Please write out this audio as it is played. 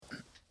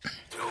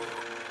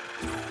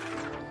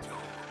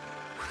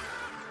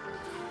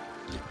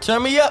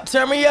Turn me up.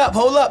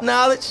 Hold up,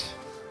 Knowledge.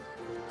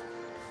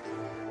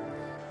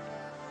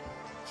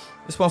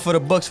 This one for the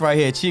books right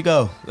here.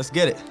 Chico, let's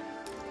get it.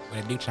 What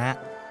it do, champ?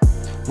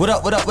 What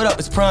up?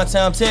 It's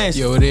Primetime Test.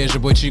 Yo, it is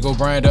your boy Chico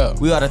Brand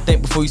Up. We ought to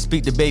think before you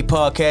speak debate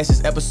podcast.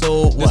 This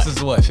episode, what? This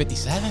is what,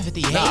 57,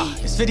 58? Nah,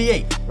 it's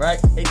 58, right?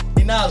 Hey,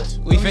 Knowledge.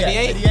 We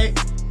 58? 58?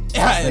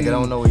 Nigga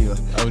don't know where you are.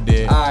 Oh,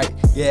 dear. All right,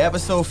 yeah,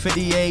 episode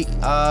 58.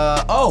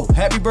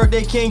 Happy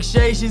birthday, King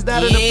Shay. She's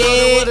not in the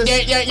building with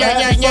us.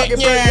 Happy fucking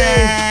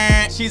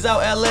birthday. She's out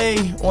LA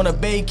on a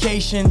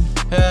vacation.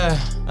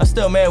 I'm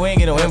still mad we ain't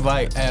get no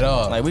invite. At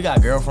all. Like, we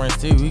got girlfriends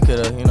too. We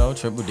could've,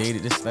 triple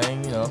dated this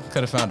thing,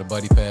 Could have found a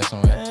buddy pass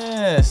on it.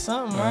 Yeah,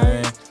 something,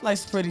 right?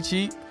 Life's pretty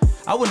cheap.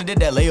 I wouldn't have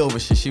did that layover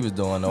shit she was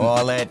doing, though.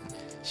 All that,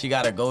 she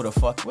gotta go to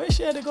fuck. Where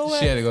she had to go at?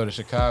 She had to go to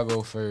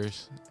Chicago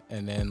first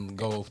and then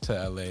go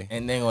to LA.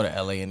 And then go to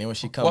LA. And then when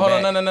she come Well,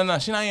 back. hold on, no.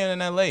 She not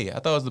even in LA. I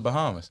thought it was the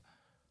Bahamas.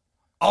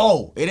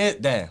 Oh, it is.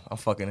 Damn, I'm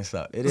fucking this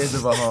up. It is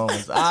the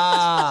Bahamas.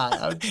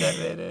 I'm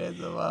tripping. It is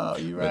the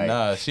Bahamas. You right. But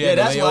nah, she had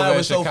to that's lay why over it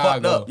was in so fucked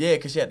Chicago. up. Yeah,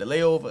 because she had to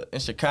lay over in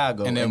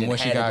Chicago. And then when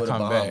she had to gotta go to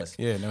come Bahamas. back.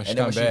 Yeah, no, she and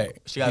then come when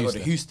back. She gotta go to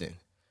Houston.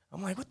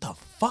 I'm like, what the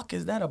fuck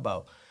is that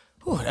about?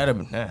 Whew, that'd have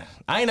been. Nah.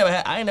 I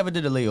ain't never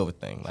did a layover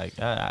thing. Like,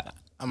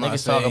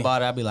 niggas talk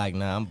about it. I be like,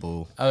 nah, I'm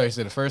boo. I always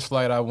said the first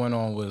flight I went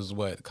on was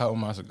a couple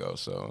months ago,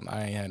 so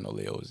I ain't had no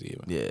layovers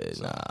either. Yeah,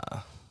 so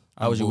nah.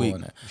 How was your week?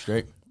 You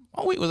straight?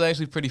 My week was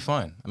actually pretty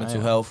fun.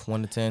 Mental health,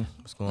 1 to 10.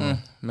 What's going on?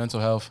 Mental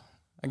health,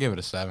 I give it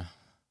a 7.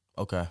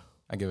 Okay.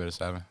 I give it a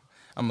 7.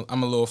 I'm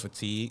a little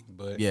fatigued,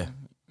 but yeah,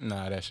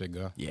 nah, that should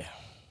go. Yeah.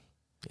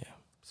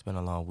 It's been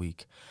a long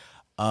week.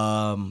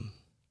 Oh,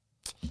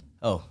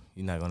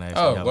 you're not gonna ask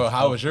me. Oh, well,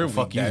 how was your week?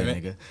 Fuck you,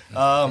 nigga.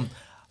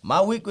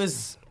 My week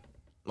was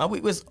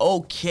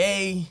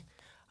okay.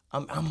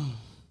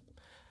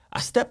 I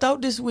stepped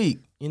out this week.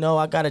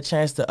 I got a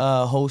chance to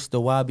host the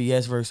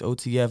YBS versus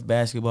OTF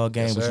basketball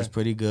game, Yes, which was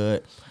pretty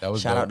good. That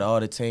was Shout dope. out to all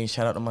the teams.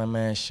 Shout out to my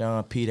man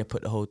Sean P that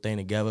put the whole thing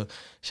together.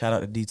 Shout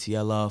out to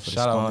DTLR for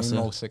Shout the out sponsor.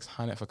 Memo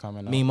 600 for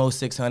coming out. Memo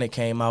 600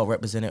 came out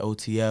representing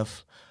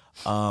OTF.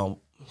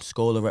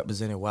 Scola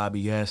represented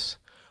YBS.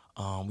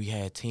 We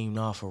had Team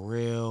Nah For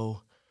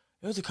Real.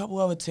 There was a couple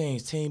other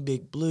teams. Team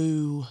Big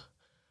Blue.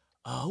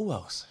 Who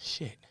else?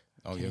 Shit.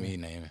 Don't give me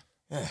naming.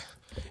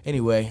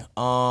 Anyway,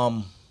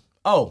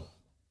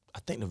 I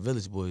think the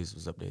Village Boys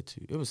was up there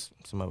too. It was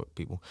some other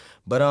people.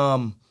 But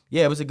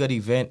yeah, it was a good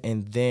event.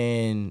 And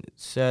then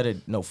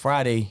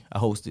Friday, I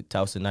hosted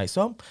Towson Night.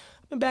 So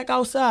I've been back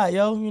outside,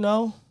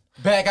 yo,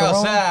 Back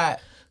outside.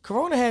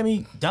 Corona had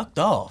me ducked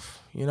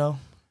off,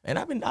 And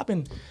I've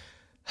been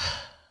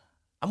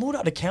I moved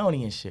out the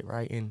county and shit,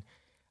 right? And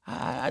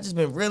I just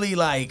been really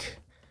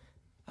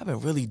I've been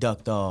really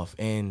ducked off.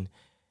 And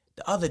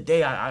the other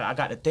day I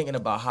got to thinking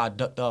about how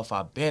ducked off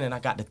I've been, and I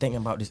got to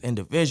thinking about this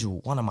individual,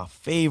 one of my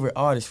favorite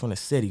artists from the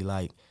city.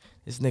 Like,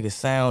 this nigga's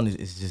sound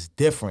is just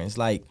different. It's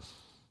like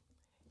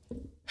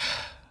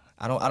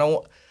I don't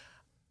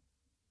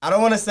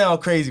want to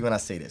sound crazy when I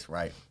say this,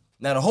 right?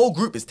 Now the whole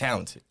group is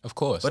talented. Of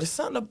course. But it's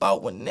something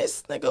about when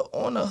this nigga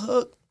on the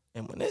hook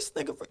and when this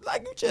nigga,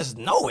 you just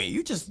know it.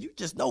 You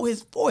just know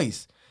his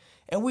voice.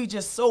 And we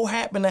just so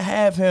happen to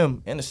have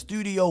him in the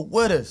studio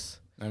with us.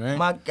 Amen.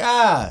 My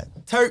God.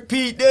 Turk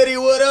P. Diddy,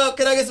 what up?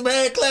 Can I get some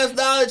hand claps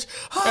knowledge?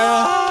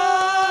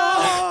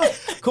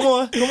 Come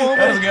on.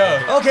 Let's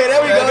go. Okay,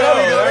 there we go.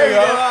 There we go.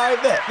 All right,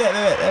 bet.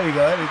 There we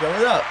go.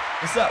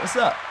 What's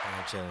up?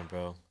 I'm chilling,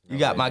 bro. You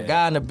got my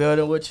guy in the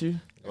building with you.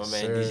 My man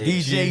sir.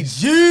 DJ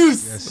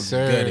Juice. Yes,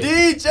 sir.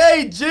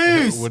 DJ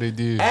Juice. What it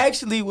do?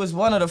 Actually was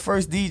one of the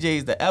first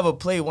DJs to ever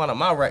play one of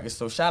my records.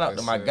 So shout out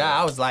to my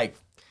guy. I was like,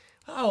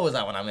 how old was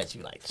I when I met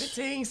you? Like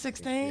 15,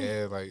 16?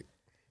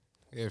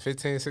 Yeah,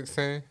 15,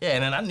 16. Yeah,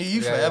 and then I knew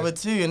you Yeah. forever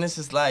too. And this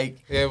is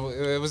like, Yeah,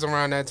 it was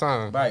around that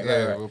time. Right.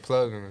 We're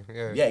plugging.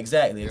 Yeah.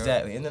 exactly.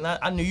 And then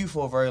I knew you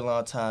for a very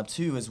long time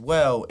too as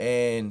well.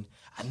 And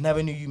I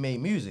never knew you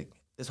made music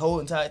this whole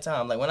entire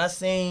time. Like when I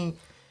seen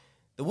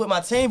the With My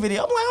Team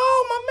video, I'm like,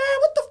 oh my man,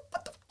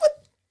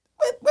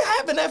 what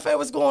happened that fast?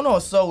 What's going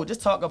on? So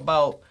just talk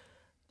about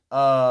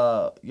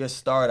your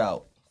start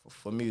out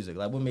for music.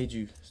 Like what made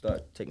you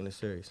start taking this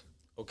serious?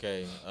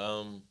 Okay.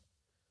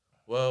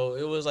 Well,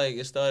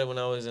 it started when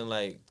I was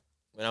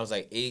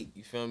 8,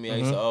 you feel me? I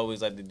used to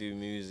always like to do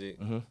music,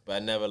 but I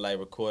never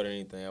recorded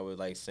anything. I would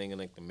singing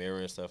The Mirror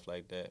and stuff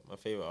like that. My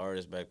favorite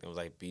artist back then was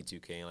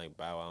B2K and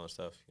Bow Wow and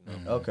stuff,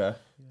 Okay.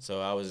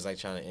 So I was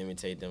just trying to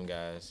imitate them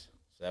guys.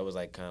 So that was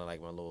kind of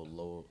my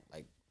little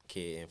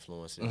kid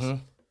influences.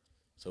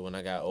 So when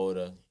I got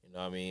older,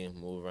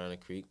 moved around the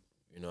creek,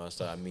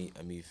 I meet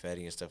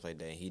Fetty and stuff like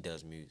that, and he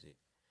does music.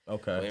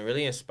 Okay. But it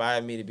really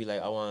inspired me to be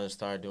I want to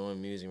start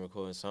doing music and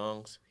recording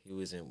songs. When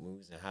we was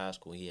in high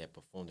school, he had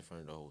performed in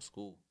front of the whole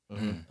school.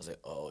 I was like,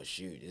 oh,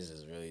 shoot, this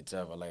is really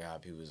tough. I like how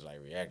people was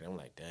reacting. I'm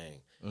like,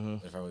 dang.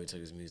 But if I really took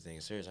this music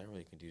thing serious, I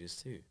really can do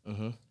this too.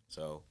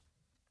 So,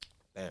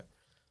 bam.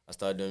 I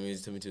started doing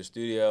music, took me to the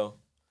studio,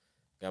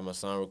 got my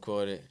song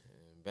recorded,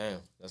 and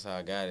bam, that's how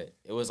I got it.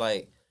 It was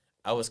I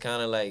was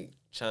kind of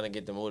trying to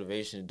get the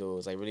motivation to do it. It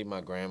was really my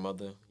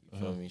grandmother. You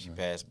feel me? She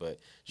passed, but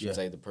she was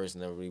like the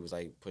person that really was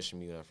like pushing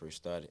me when I first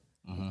started.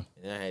 And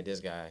then I had this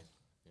guy.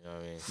 You know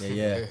what I mean?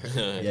 Yeah.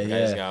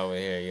 This guy over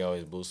here, he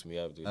always boosts me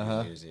up through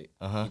the music.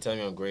 He told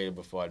me I'm great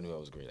before I knew I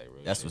was great. Like,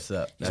 really. That's what's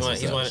up. He's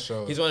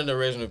one of the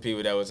original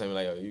people that would tell me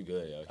like, "Oh, you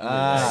good, yo."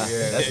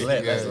 That's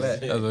lit. That's lit.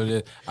 That's what it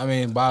is. I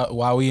mean,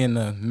 while we in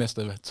the midst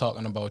of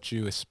talking about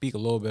you, speak a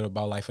little bit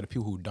about like for the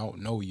people who don't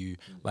know you,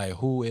 like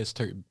who is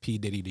Turk P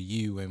Diddy to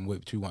you, and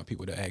what you want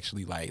people to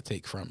actually like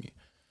take from you.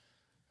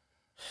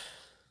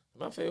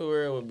 My favorite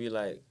word would be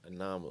like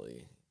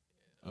anomaly.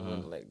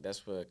 Like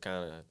that's what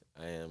kind of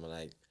I am.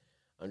 Like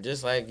I'm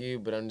just like you,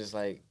 but I'm just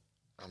like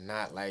I'm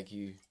not like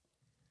you.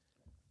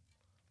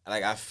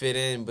 Like I fit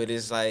in, but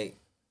it's like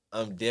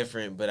I'm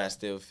different, but I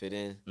still fit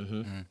in.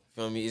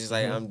 Feel me? It's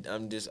like I'm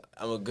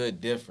a good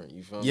different.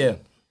 You feel me? Yeah,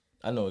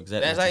 I know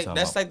exactly.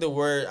 That's like the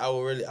word I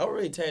would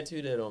really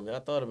tattoo that on me. I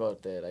thought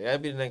about that. Like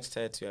that'd be the next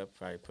tattoo I'd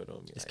probably put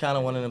on me. It's kind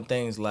of one of them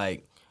things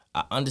like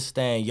I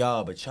understand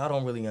y'all, but y'all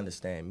don't really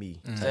understand me.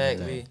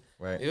 Exactly.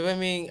 Right. You know what I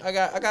mean? I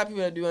got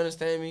people that do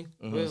understand me,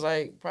 but it's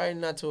like probably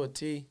not to a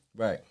T.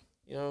 Right.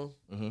 You know,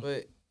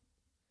 but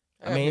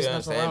I mean, it's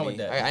nothing wrong with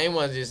that. I ain't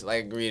want to just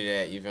like agree to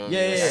that. You feel me?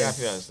 Yeah, like, yeah. I got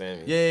people that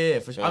understand me. Yeah,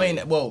 for sure. I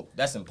mean, well,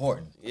 that's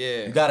important.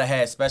 Yeah. You gotta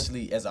have,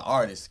 especially as an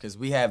artist, because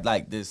we have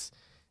like this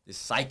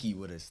psyche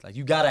with us. Like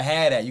you gotta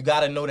have that. You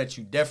gotta know that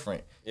you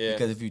different. Yeah.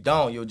 Because if you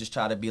don't, you'll just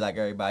try to be like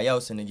everybody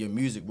else, and then your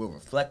music will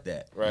reflect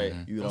that. Right.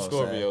 You know I'm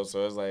Scorpio,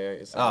 so it's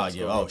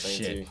like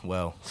shit. Too.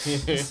 Well,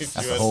 that's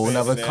a whole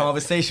nother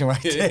conversation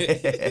right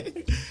there.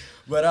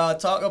 But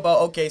talk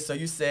about, okay, so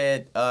you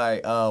said, all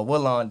right,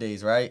 Woodlawn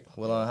days, right?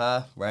 Woodlawn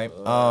High, right?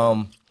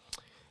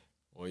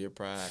 Warrior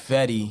Pride.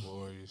 Fetty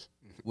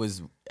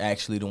was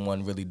actually the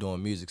one really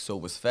doing music. So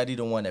was Fetty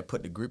the one that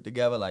put the group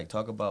together? Like,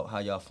 talk about how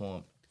y'all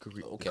formed the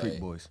Creek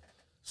Boys.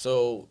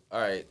 So,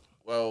 all right.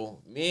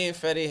 Well, me and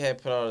Fetty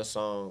had put out a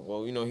song.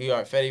 Well, you know,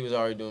 Fetty was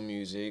already doing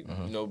music.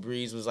 You know,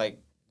 Breeze was like,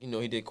 you know,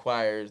 he did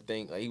choir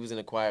thing. Like, he was in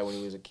the choir when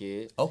he was a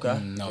kid. Okay.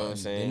 You know what I'm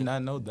saying? Did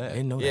not know that.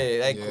 Didn't know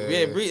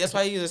that. Breeze. That's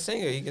why he's a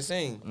singer. He can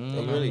sing.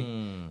 Like, really.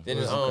 Then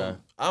Okay.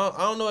 I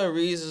don't know what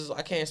Reese's.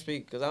 I can't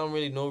speak because I don't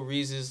really know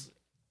Reese's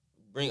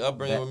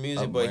upbringing with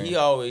music. But he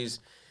has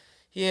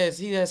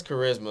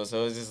charisma.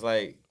 So it's just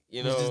like,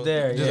 you know, he's just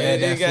there. Just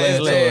add that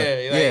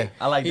flair. Yeah,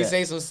 I like he that. He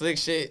say some slick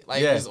shit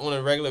like just on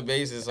a regular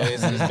basis, so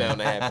it's bound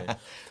to happen.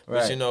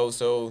 But you know,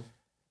 so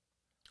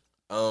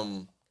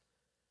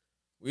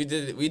me and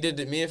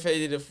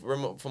Fetty did a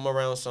From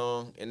Around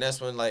song, and that's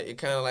when like it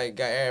kind of like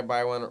got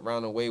everybody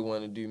around the way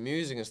wanting to do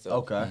music and stuff.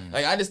 Okay.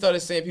 Like I just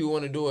started saying people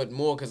want to do it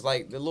more because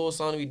like the little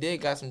song we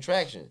did got some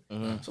traction.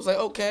 So it's like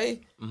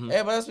okay,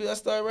 everybody else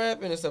started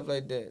rapping and stuff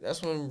like that.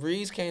 That's when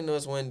Breeze came to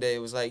us one day. It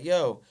was like,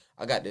 yo,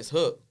 I got this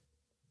hook.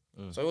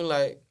 So we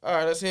like, all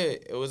right, let's hear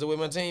it. It was the With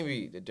My Team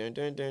beat. The dun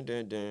dun dun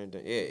dun dun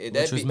dun. Yeah,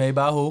 Which was made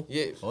by who?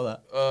 Yeah. Hold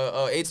up.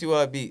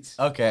 A2R Beats.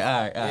 Okay,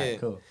 all right,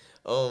 cool.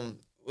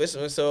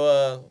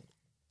 So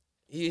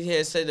he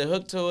had said the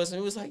hook to us, and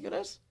we was like, yo,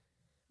 that's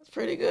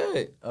pretty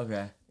good.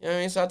 Okay. You know what I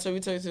mean? So we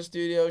took it to the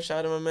studio,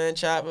 shot at my man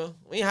Chopper.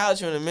 We ain't holler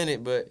at you in a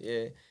minute, but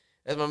yeah,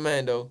 that's my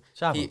man though.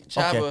 Chopper.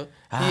 Chopper.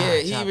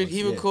 Okay.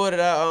 He recorded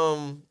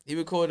he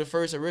recorded the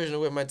first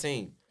original With My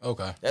Team.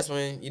 Okay. That's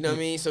when, you know what I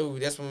mean? So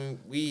that's when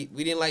we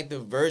didn't like the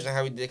version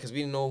how we did because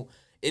we didn't know,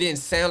 it didn't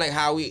sound like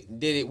how we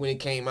did it when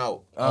it came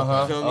out.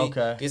 You feel me?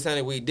 Okay. It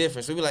sounded way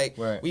different. So we like,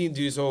 we need to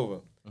do this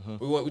over.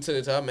 We took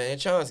it to our man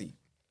Chauncey.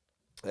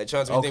 Like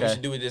Chauncey, we think we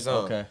should do with this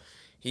song. Okay.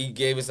 He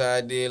gave us the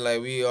idea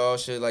like we all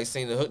should like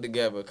sing the hook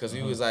together because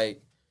we was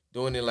like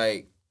doing it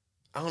like,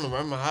 I don't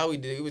remember how we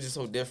did it. It was just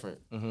so different.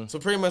 So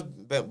pretty much,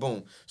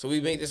 boom. So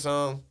we made the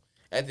song.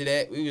 After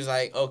that, we was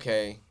like,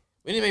 okay,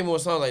 we need to make more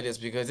songs like this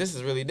because this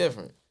is really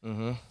different.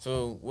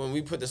 So when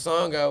we put the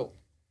song out,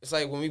 it's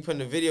like when we put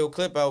the video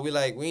clip out, we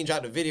ain't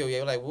dropped the video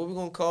yet. We're like, what we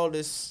gonna call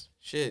this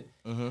shit?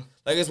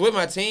 Like it's With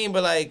My Team,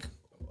 but like,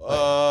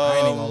 I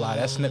ain't even gonna lie,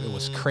 that snippet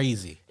was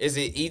crazy. Is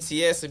it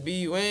ETS or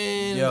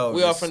BUN? Yo,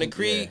 we all from the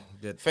Creek.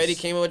 Yeah, Fetty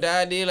came up with the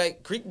idea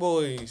like Creek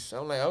Boys.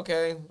 I'm like,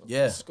 okay,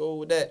 let's go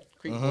with that.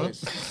 Creek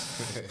Boys.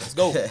 Let's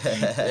go.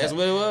 That's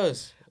what it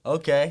was.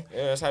 Okay.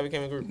 Yeah, that's how we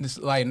became a group. It's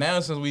like now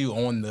since we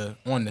on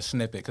the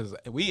snippet, because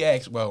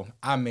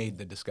I made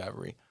the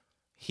discovery.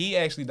 He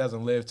actually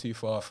doesn't live too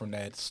far from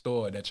that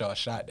store that y'all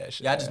shot that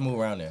shit. Yeah, I just moved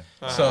around there.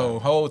 So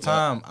whole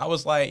time I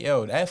was like,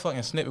 yo, that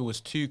fucking snippet was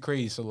too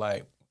crazy. So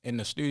like in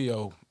the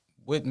studio,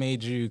 what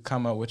made you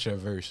come up with your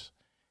verse?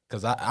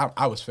 Cause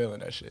I was feeling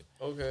that shit.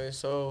 Okay,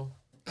 so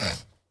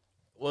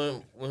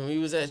when we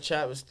was at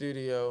Chopper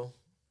Studio,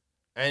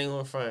 I ain't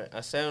gonna front.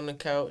 I sat on the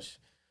couch.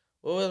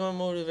 What was my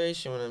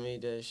motivation when I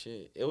made that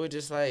shit? It was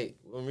just like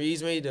when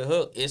Reeves made the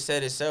hook, it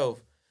said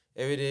itself.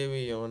 Every day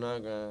we on our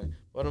grind.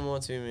 What I'm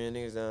on to, man,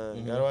 niggas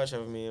down. Gotta watch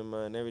out for me and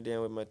mine. Every day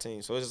I'm with my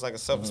team. So it's just like a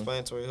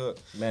self-explanatory hook.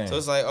 Man. So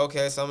it's like,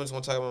 okay, so I'm just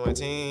gonna talk about my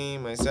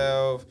team,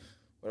 myself,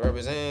 what I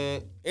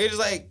represent. It just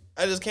like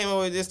I just came up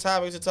with this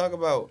topic to talk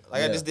about.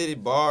 Like I just did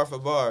it bar for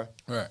bar.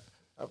 Right.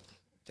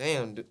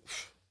 Damn.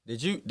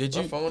 Did you?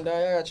 My phone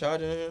died. I got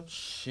charging in here.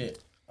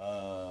 Shit.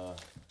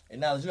 Hey,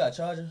 Knowledge, you got a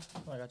charger?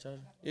 Oh, I got a charger.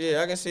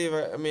 Yeah, I can see if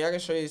I can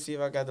show you, see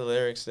if I got the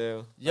lyrics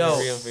still. Yo. I can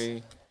read 'em for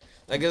you.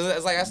 Like,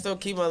 it's like I still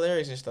keep my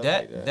lyrics and stuff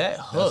like that. That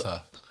hook.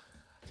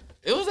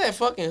 It was that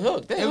fucking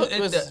hook. That hook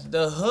was...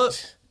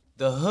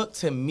 The hook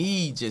to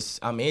me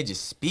just, I mean, it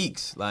just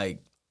speaks. Like,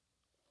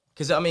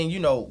 because, I mean, you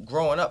know,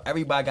 growing up,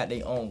 everybody got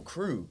their own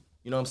crew.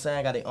 You know what I'm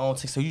saying? Got their own...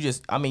 So you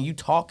just, I mean, you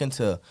talking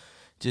to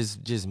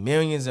just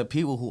millions of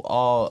people who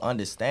all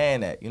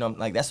understand that. You know,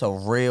 like, that's a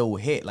real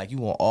hit. Like, you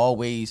will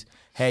always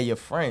have your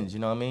friends, you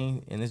know what I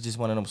mean? And it's just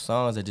one of them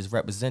songs that just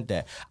represent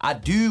that. I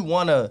do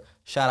want to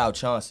shout out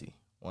Chauncey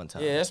one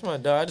time. Yeah, that's my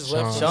dog. I just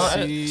left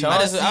Chauncey.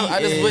 I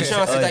just with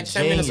Chauncey like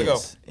 10 minutes ago.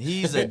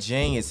 He's a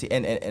genius.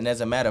 And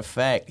as a matter of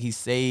fact, he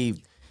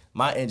saved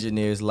my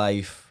engineer's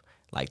life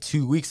like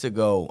 2 weeks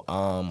ago.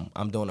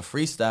 I'm doing a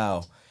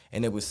freestyle,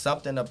 and it was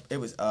something on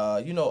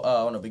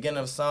the beginning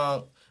of the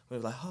song, we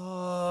was like,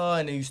 oh,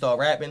 and then you start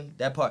rapping,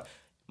 that part.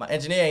 My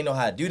engineer ain't know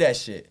how to do that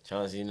shit.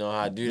 Chauncey, you know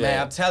how to do that.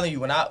 Man, I'm telling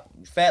you,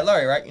 Fat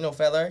Larry, right? You know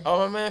Fat Larry? Oh,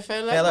 my man,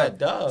 Fat Larry, my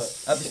dog.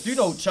 You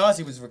know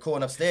Chauncey was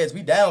recording upstairs.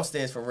 We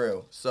downstairs for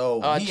real.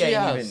 So he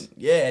ain't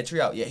even, at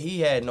Treehouse. Yeah, he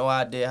had no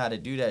idea how to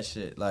do that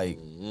shit. Like,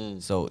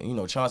 so, you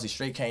know, Chauncey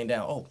straight came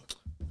down,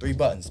 3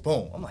 buttons,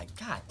 boom. I'm like,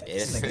 God damn.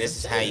 This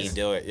is how you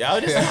do it.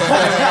 Y'all just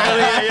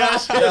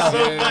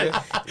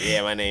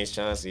yeah, my name's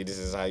Chauncey. This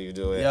is how you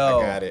do it. Yo,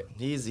 I got it.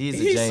 He's a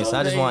genius. So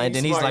I just want, and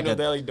then he's like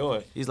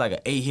doing. He's like an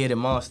 8-headed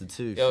monster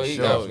too. Yo,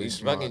 he's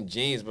fucking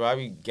genius, bro. I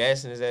be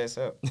gassing his ass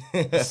up.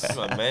 This is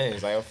my man.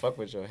 He's like, I'll fuck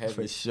with your head.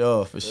 For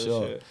sure.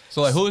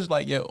 So like, who's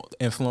like your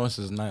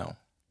influences now?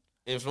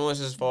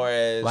 Influences as far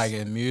as like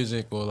in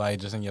music or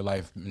like just in your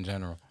life in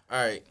general?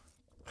 All right.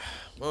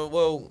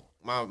 Well.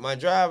 My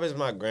drive is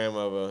my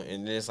grandmother,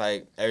 and then it's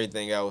like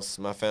everything else,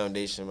 my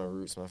foundation, my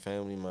roots, my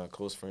family, my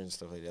close friends,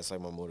 stuff like that. That's like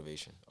my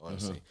motivation,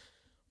 honestly.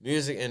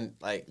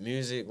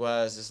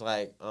 Music-wise, it's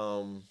like,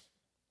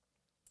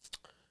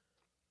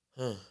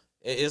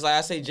 it's like I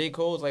say J.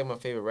 Cole's like my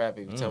favorite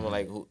rapper. If you tell me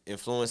like who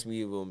influenced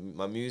me with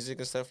my music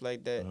and stuff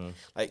like that.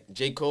 Like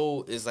J.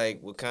 Cole is like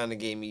what kind of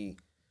gave me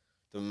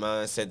the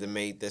mindset to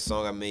make that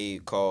song I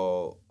made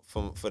called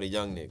For the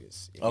Young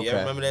Niggas. If you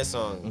ever remember that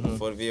song,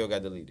 before the video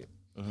got deleted.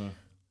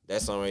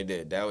 That song right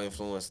there, that would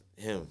influence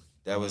him.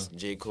 That was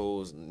J.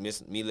 Cole's,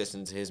 me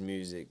listening to his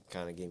music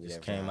kind of gave me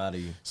that vibe. Came out of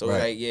you. So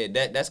like, yeah,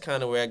 that's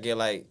kind of where I get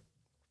like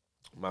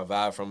my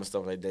vibe from and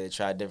stuff like that.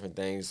 Try different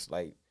things,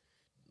 like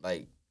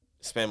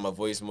expand my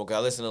voice more. 'Cause I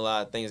listen to a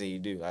lot of things that you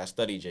do. I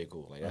study J.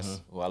 Cole. Like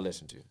that's who I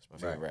listen to. It's my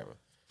favorite rapper.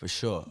 For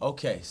sure.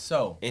 Okay,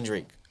 so. And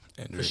Drake.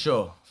 For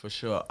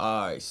sure.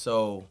 All right,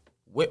 so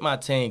With My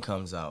Team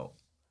comes out.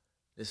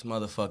 This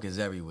motherfucker's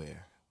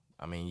everywhere.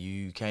 I mean,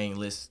 you can't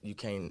listen. You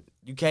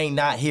can't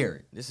not hear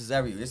it. This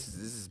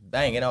is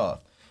banging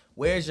off.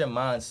 Where's your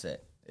mindset?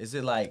 Is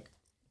it like,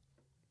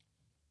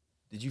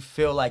 did you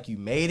feel like you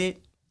made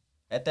it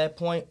at that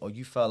point, or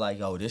you felt like,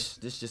 oh, this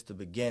just the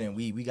beginning.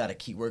 We got to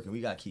keep working.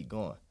 We got to keep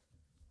going.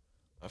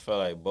 I felt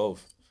like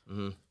both.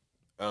 I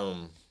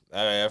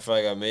feel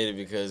like I made it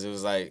because it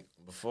was like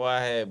before I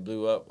had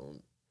blew up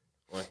on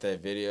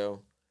that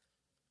video.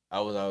 I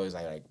was always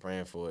like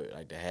praying for it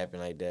like to happen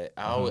like that.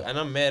 And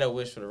I'm mad I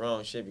wish for the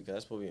wrong shit because I'm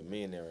supposed to be a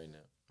millionaire right now.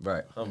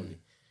 Right. Humbly.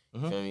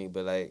 You feel me?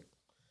 But like,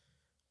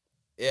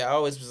 yeah, I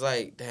always was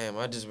like, damn,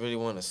 I just really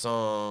want a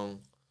song,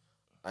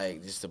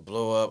 like just to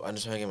blow up. I'm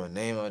just trying to get my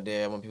name out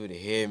there. I want people to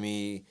hear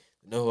me,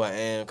 know who I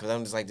am, because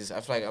I'm just like this. I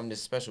feel like I'm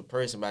this special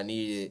person, but I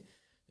needed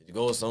to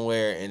go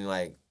somewhere and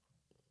like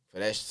for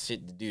that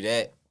shit to do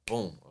that.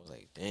 Boom. I was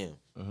like, damn.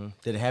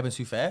 Did it happen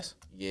too fast?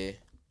 Yeah.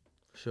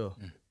 For sure.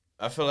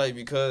 I feel like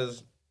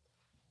because.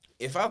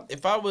 If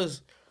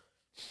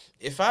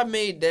I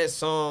made that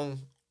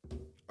song,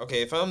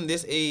 okay, if I'm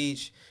this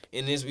age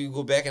and this we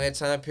go back in that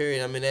time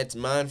period, I'm in that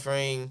mind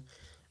frame,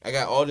 I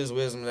got all this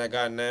wisdom that I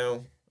got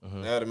now. I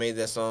would have made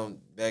that song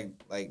back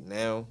like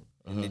now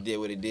and it did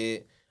what it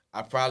did.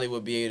 I probably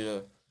would be able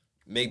to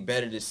make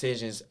better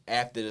decisions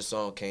after the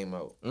song came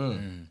out.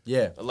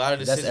 Yeah. A lot of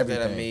decisions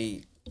that I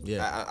made.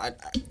 Yeah.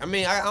 I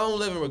mean, I don't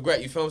live in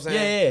regret. You feel what I'm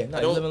saying? Yeah. No,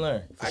 you live and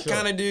learn. I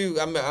kind of do.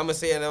 I'm gonna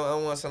say it. I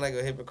don't want to sound like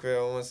a hypocrite. I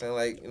don't want to sound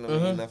like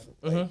nothing,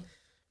 like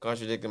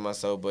contradicting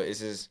myself. But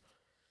it's just,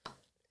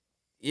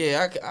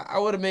 yeah, I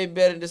would have made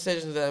better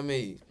decisions than I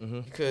made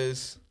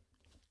because,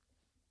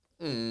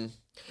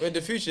 but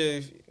the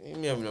future, you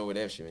never know what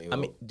that shit may go. I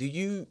mean, do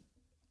you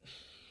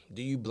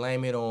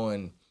blame it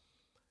on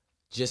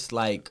just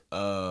like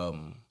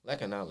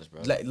lack of knowledge,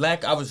 bro?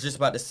 Lack. I was just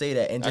about to say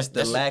that, and just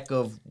the lack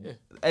of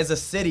as a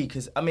city,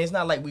 because I mean, it's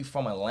not like we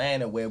from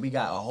Atlanta where we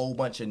got a whole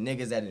bunch of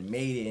niggas that had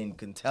made it and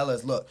can tell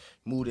us, look,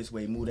 move this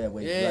way, move that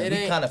way. Yeah, like,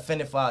 we kind of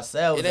fending for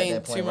ourselves. It ain't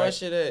at that point, too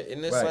much of that,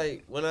 and it's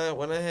like when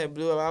I had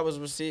Blue Up, I was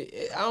received.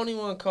 I don't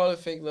even want to call it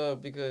fake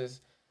love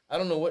because I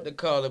don't know what to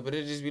call it, but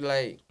it just be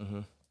like,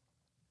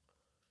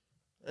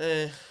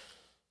 it's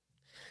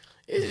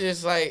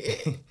just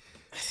like.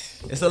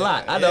 It's a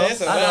lot. I know. It's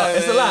a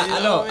lot.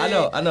 I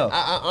know.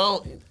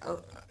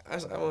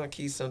 I want to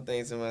keep some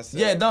things to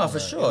myself. Yeah, no, for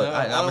sure.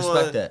 I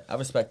respect that. I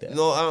respect that.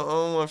 No, I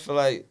don't want to feel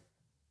like,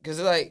 because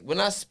like when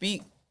I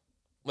speak,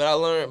 what I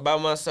learned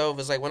about myself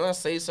is like when I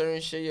say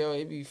certain shit, yo,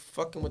 it be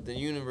fucking with the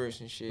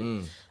universe and shit.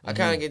 I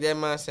kind of get that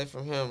mindset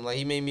from him. Like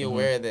he made me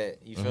aware of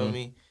that. You feel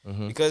me?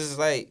 Because it's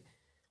like,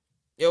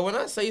 yo, when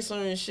I say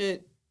certain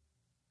shit,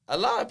 a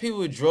lot of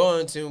people draw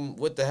into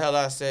what the hell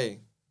I say.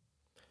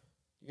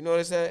 You know what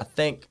I'm saying? I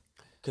think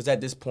because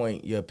at this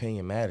point your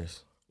opinion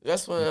matters.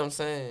 That's what I'm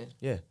saying.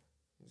 Yeah.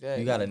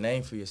 Exactly. You got a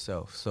name for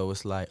yourself. So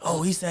it's like,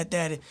 oh, he said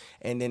that.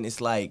 And then it's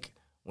like,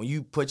 when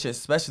you put your,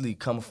 especially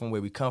coming from where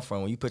we come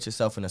from, when you put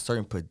yourself in a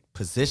certain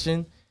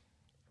position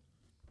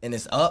and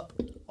it's up,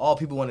 all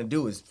people want to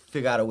do is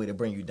figure out a way to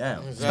bring you down.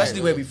 Exactly.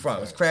 Especially where we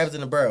from. It's crabs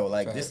in the barrel.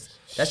 Like this,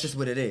 that's just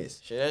what it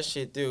is. Shit, that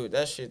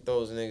shit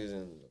throws niggas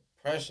in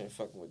depression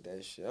fucking with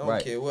that shit. I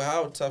don't care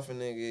how tough a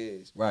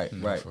nigga is. Right.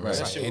 It's like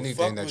shit will anything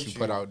fuck that with you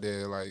put out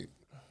there, like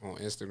on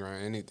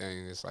Instagram,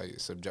 anything, it's like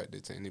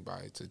subjected to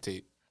anybody to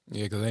take.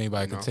 Yeah, because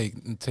anybody can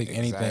take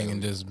anything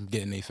and just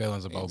get in their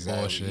feelings about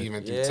bullshit.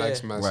 Even through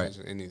text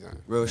messages,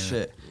 anything. Real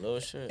shit. Real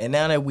shit. And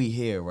now that we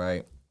here,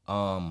 right,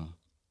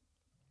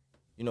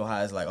 you know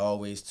how it's like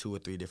always 2 or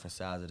 3 different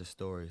sides of the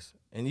stories.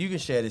 And you can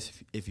share this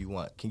if you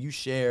want. Can you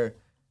share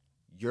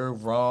your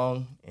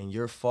wrong and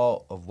your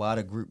fault of why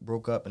the group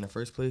broke up in the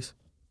first place?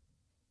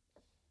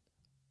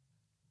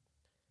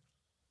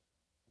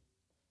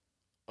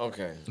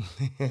 Okay.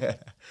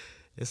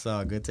 It's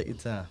all good. Take your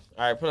time.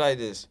 All right, put it like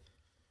this.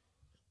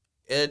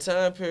 At a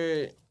time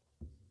period,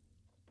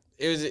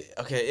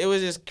 it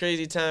was this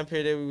crazy time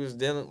period that we was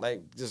dealing,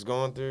 like, just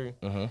going through.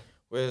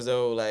 Whereas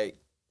though, like,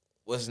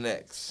 what's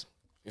next?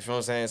 You feel what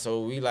I'm saying?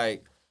 So we want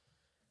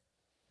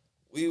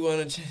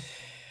to.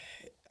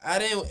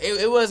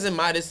 It wasn't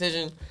my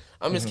decision.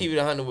 I'm just keeping it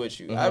 100 with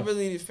you. I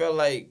really felt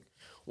like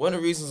one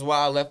of the reasons why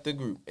I left the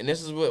group, and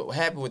this is what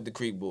happened with the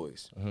Creek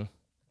Boys.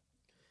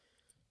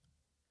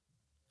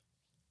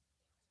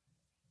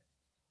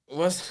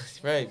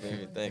 Right,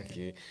 baby. Thank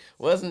you.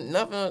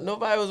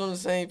 Nobody was on the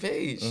same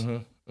page.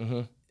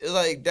 It's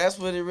like that's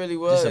what it really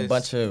was. Just a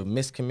bunch of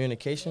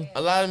miscommunication.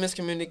 A lot of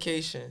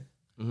miscommunication.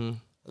 A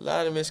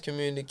lot of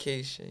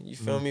miscommunication. You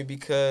feel me?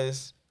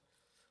 Because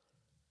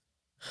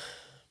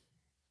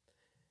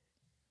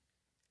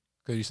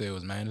Could you say it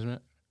was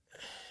management?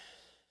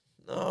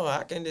 No,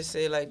 I can just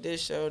say like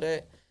this, show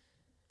that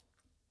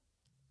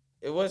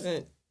it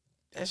wasn't.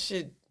 That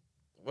shit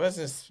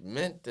wasn't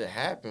meant to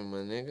happen, my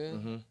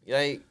nigga.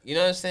 Like, you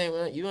know what I'm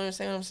saying? You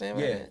understand what I'm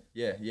saying?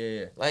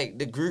 Yeah. Like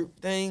the group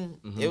thing,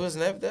 it was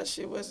never. That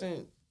shit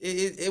wasn't.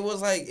 It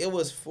was like it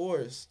was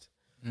forced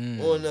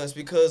on us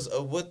because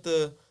of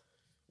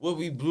what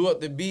we blew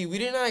up to be. We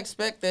did not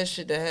expect that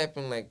shit to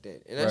happen like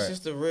that, and that's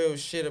just the real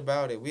shit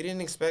about it. We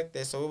didn't expect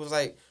that, so it was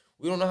like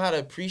we don't know how to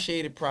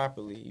appreciate it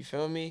properly. You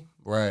feel me?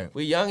 Right.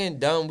 We're young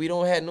and dumb. We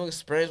don't have no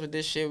experience with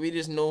this shit. We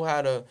just know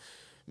how to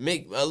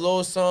make a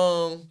little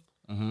song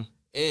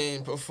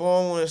and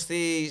perform on a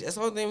stage. That's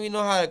the only thing we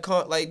know how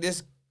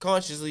to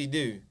consciously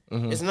do.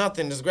 It's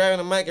nothing. Just grabbing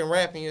the mic and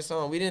rapping your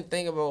song. We didn't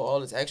think about all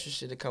this extra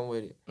shit that come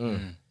with it.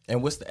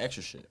 And what's the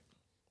extra shit?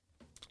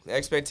 The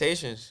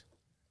expectations.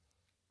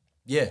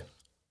 Yeah.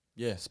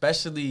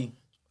 Especially,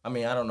 I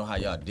mean, I don't know how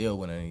y'all deal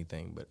with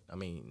anything, but I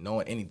mean,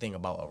 knowing anything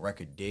about a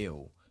record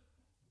deal,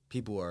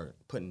 people are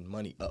putting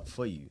money up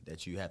for you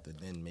that you have to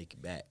then make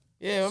it back.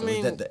 Yeah, so I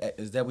mean,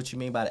 is that what you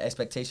mean by the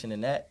expectation in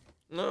that?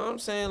 No, I'm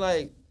saying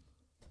like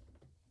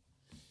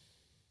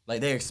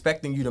they're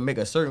expecting you to make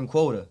a certain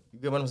quota. You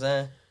get what I'm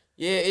saying?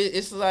 Yeah,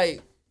 it's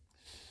like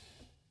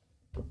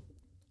I'm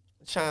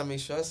trying to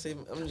make sure I say.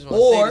 I'm just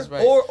want to say this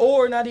right.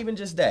 Or not even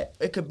just that.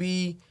 It could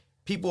be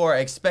people are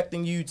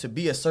expecting you to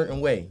be a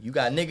certain way. You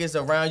got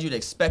niggas around you that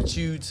expect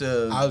you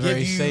to give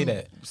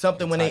you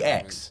something when they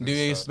ask. Do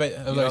you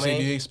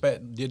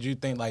expect? Did you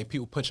think like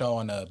people put y'all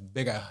on a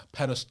bigger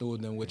pedestal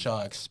than what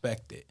y'all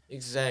expected?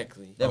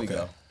 Exactly. There we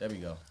go.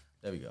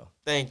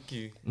 Thank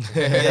you.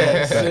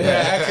 Yes.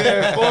 I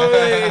couldn't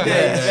formulate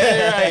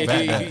that.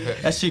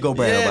 Right. That's Chico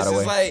Brown, by the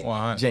way.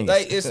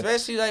 Like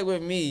especially like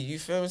with me, you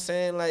feel what I'm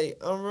saying? Like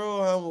I'm a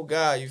real humble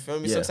guy, you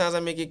feel me? Yeah. Sometimes I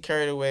may get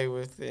carried away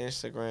with the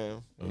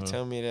Instagram. You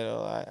tell me that a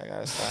lot. I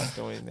gotta stop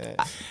doing that.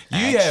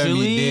 You have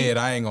me dead.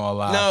 I ain't gonna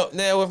lie. No,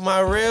 now with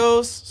my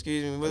reels,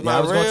 I was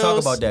gonna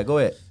talk about that. Go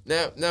ahead.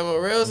 Now my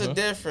reels are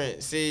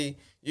different. See.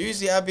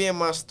 Usually I be in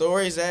my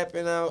stories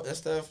apping out and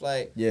stuff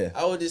like. Yeah.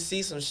 I would just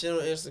see some shit on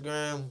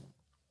Instagram,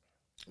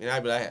 and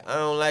I'd be like, I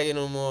don't like it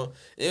no more.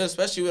 And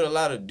especially with a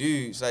lot of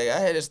dudes, like I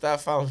had to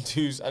stop following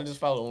dudes. I just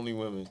follow only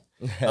women.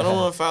 I don't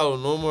want to follow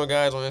no more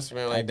guys on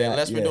Instagram like that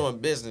unless we're doing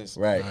business.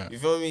 Right. You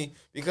feel me?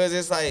 Because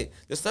it's like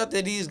the stuff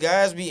that these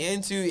guys be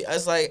into.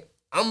 It's like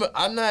I'm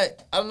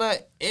not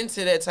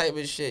into that type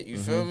of shit. You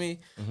feel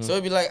me? So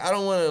it'd be like I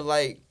don't want to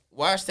like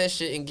watch that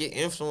shit and get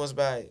influenced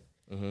by it.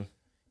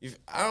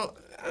 I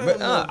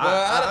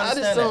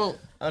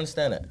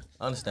understand that.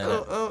 I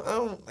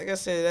don't like I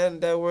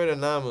said that word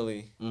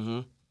anomaly.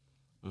 Why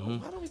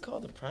don't we call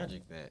the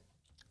project that?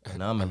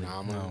 Anomaly.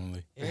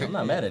 Yeah, I'm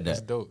not mad at that.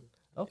 That's dope.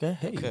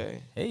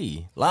 Okay.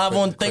 Hey. Live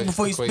on Think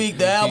Before You Speak.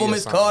 The album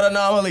is called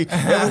Anomaly. It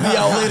will be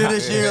out later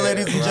this year,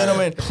 ladies and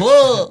gentlemen.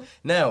 Plug.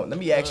 Now, let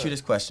me ask you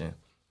this question.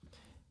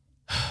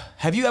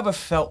 Have you ever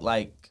felt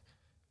like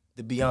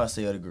the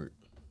Beyonce of the group?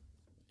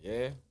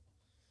 Yeah.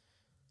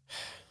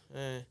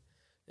 Man,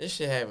 this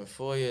shit happened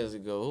 4 years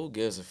ago. Who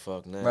gives a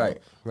fuck now? Right.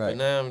 But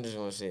now I'm just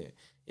gonna say it.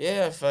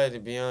 Yeah, I felt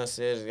like the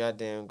Beyonce of the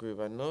goddamn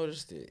group. I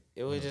noticed it.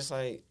 It was just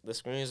like the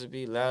screens would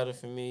be louder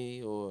for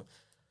me, or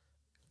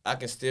I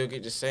can still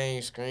get the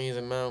same screens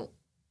amount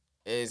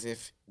as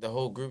if the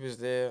whole group is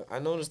there. I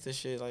noticed this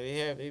shit. Like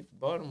they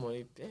Baltimore,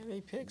 they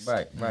picks.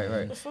 Right.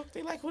 The fuck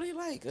they like what they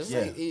like. It's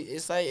Yeah. like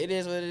it's like it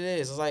is what it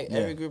is. It's like Yeah.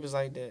 every group is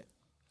like that.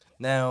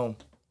 Now,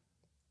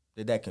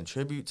 did that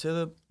contribute to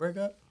the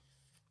breakup?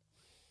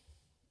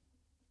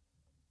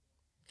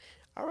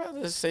 I'd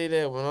rather say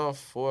that when all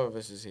four of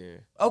us is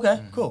here.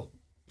 Okay, cool.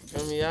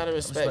 I mean, out of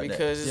respect, respect that.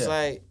 because it's Yeah.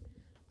 like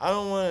I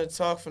don't want to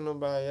talk for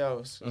nobody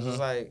else. Mhm. It's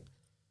like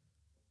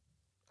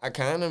I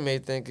kind of may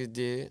think it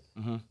did,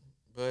 Mhm.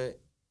 but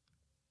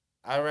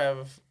I'd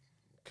rather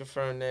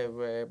confirm that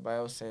where everybody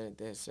else saying it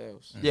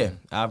themselves. Yeah,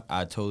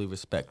 I totally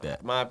respect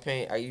that. My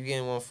opinion, you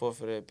getting 1/4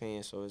 of the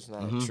opinion, so it's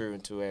not Mhm. true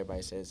until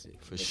everybody says it.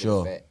 For Make it a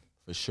sure. fact.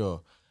 For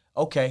sure.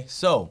 Okay,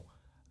 so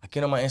I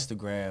get on my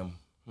Instagram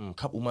a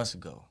couple months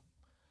ago.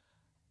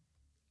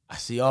 I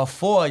see all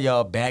four of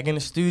y'all back in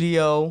the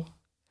studio,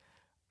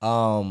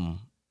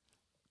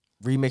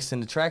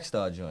 remixing the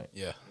Trackstar joint.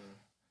 Yeah.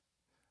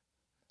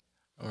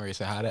 I'm ready to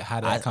say how did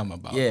that come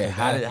about? Yeah, 'Cause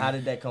how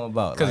did that come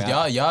about? Because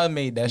Like, y'all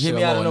made that Hit shit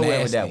me a out of little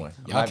nowhere with nasty.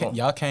 that one.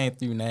 Y'all came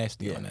through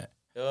nasty Yeah. on that.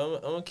 Yo,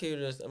 I'm gonna keep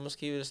it. I'm gonna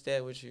keep it a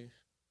stat with you.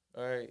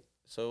 All right.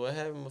 So what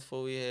happened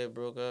before we had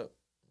broke up?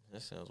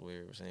 That sounds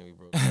weird. We're saying we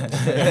broke up.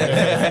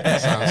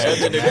 Sounds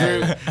After the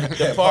group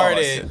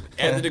departed.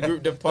 After the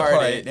group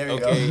departed. There we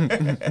okay.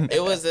 go.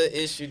 It was an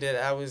issue that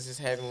I was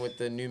just having with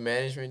the new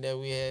management that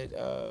we had.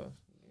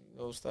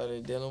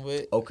 Started dealing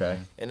with, Okay.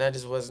 and I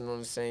just wasn't on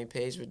the same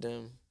page with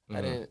them.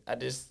 Mhm.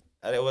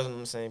 I wasn't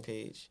on the same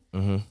page.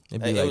 Mm-hmm. It'd be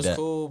Like, like it was that.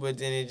 cool, but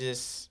then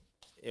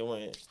it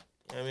went.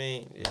 I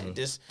mean, Mhm. it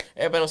just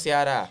everybody don't see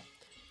eye to eye.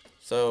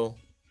 So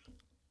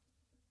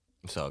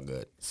It's all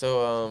good.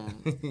 so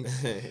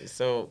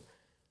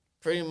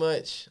pretty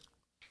much,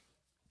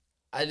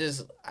 I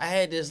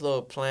had this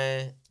little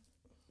plan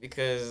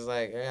because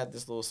like I got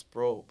this little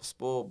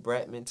spoiled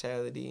brat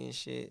mentality and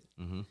shit,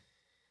 Mm-hmm.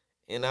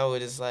 and I was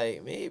just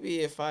like,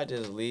 maybe if I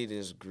just leave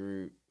this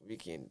group, we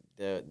can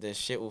the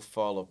shit will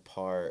fall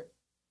apart,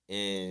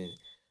 and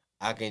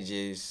I can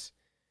just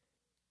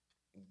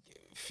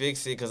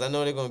fix it, because I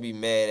know they're gonna be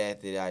mad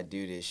after I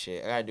do this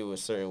shit. I gotta do it a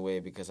certain way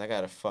because I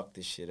gotta fuck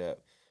this shit up.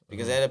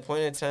 Because at a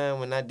point in time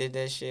when I did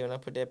that shit, when I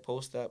put that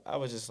post up, I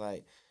was just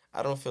like,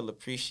 I don't feel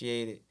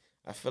appreciated.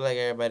 I feel like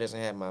everybody doesn't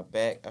have my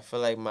back. I feel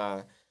like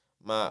my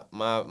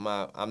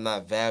I'm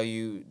not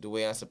valued the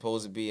way I'm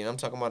supposed to be, and I'm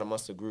talking about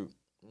amongst the group.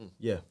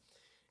 Yeah.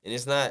 And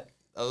it's not.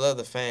 I love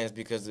the fans,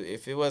 because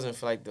if it wasn't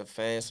for like the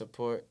fan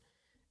support,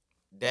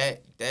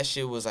 that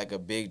shit was like a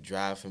big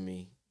drive for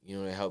me. You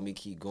know, to help me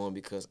keep going,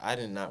 because I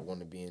did not want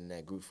to be in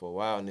that group for a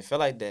while, and it felt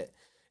like that.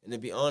 And to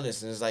be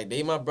honest, and it's like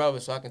they my brother,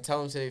 so I can tell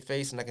them to their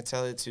face, and I can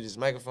tell it to this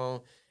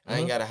microphone. I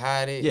ain't gotta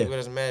hide it. Yeah. It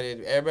doesn't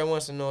matter. Everybody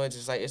wants to know it.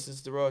 Just like it's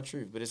just the raw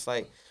truth. But it's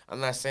like I'm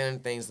not saying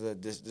things to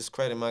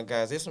discredit my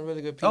guys. There's some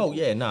really good people. Oh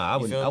yeah, nah, I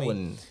You wouldn't. feel I me?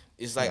 wouldn't.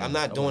 It's like Yeah, I'm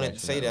not I doing wouldn't it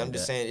to ask say nothing that. I'm like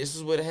just that. saying this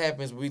is what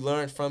happens. We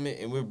learned from it,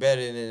 and we're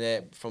better than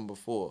that from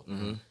before.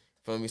 Mm-hmm.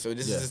 Feel me? So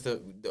this Yeah. is just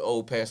the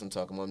old past I'm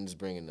talking about. I'm just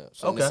bringing up.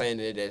 So I'm just Okay. saying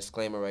that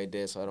disclaimer right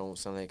there, so I don't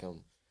sound like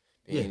I'm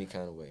in Yeah. any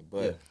kind of way.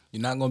 But Yeah.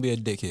 You're not gonna be a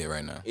dickhead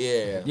right now.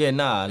 yeah. Yeah,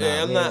 nah.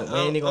 Yeah, I'm we not. ain't- we ain't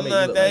gonna I'm make you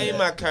not. look That like ain't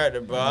my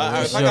character, bro.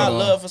 Yeah, If I got sure.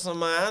 love for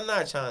somebody, I'm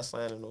not trying to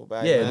slander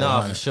nobody. Yeah, man.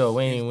 nah, for sure.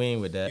 We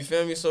ain't with You that.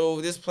 feel me? So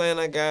this plan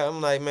I got,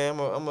 I'm like, man,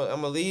 I'm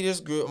gonna lead this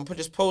group. I'm gonna put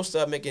this post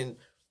up, making,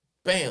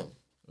 bam.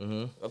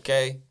 Mm-hmm.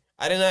 Okay.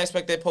 I did not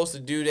expect that post to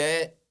do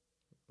that.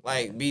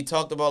 Like be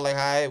talked about like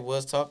how it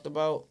was talked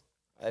about.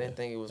 I didn't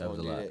think it was that gonna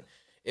was a do lot. that.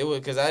 It was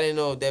because I didn't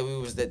know that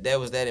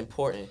was that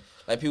important.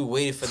 Like people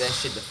waited for that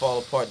shit to fall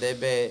apart that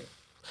bad.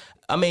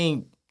 I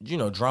mean,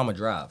 drama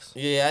drives.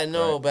 Yeah, I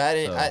know, Right. but I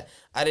didn't.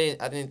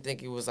 So- I didn't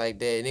think it was like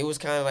that, and it was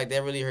kind of like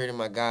that really hurting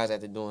my guys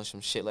after doing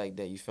some shit like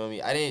that. You feel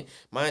me?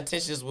 My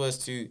intentions was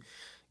to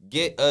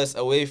get us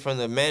away from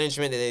the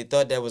management that they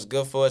thought that was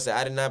good for us. And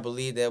I did not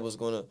believe that was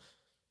gonna,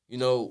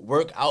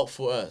 work out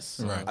for us.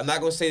 Right. I'm not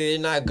gonna say they're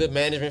not good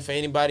management for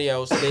anybody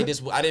else. I didn't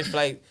feel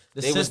like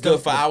The they was good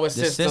for our the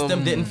system.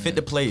 system didn't fit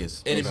the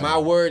players. And it's my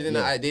word, and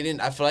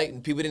Yeah. I feel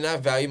like people did not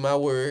value my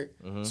word.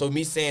 Mhm. So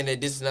me saying that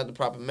this is not the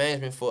proper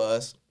management for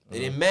us, it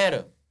didn't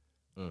matter.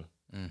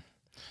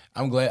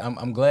 I'm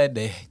glad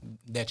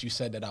that you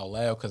said that out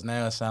loud, because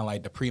now it sounds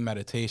like the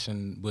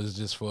premeditation was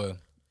just for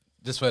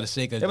the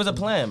sake of. There was a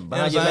plan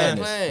behind Yeah, your I'm saying?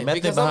 madness.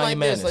 Method Because I'm behind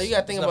like your this. madness. Like, you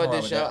gotta think There's about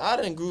nothing this, wrong y'all. with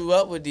I done grew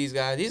up with these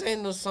guys. These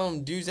ain't no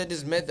some dudes that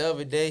just met the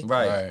other day. that.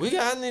 Right. Right. We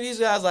got I knew these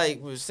guys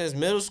like since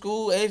middle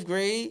school, 8th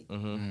grade.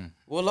 Mm-hmm.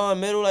 Well, on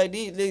middle, like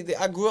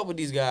I grew up with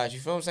these guys. You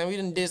feel what I'm saying? We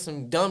done did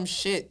some dumb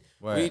shit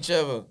Right. with each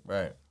other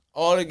Right.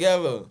 all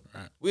together.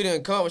 Right. We done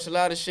accomplished a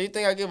lot of shit. You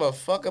think I give a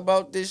fuck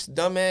about this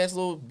dumbass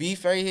little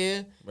beef right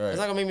here? Right. It's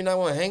not gonna make me not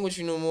want to hang with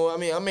you no more.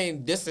 I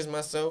mean, distance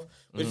myself.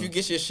 But if you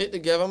get your shit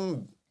together,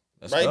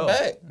 Let's right go.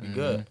 back. You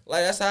good?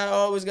 Like that's how I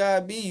always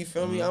gotta be. You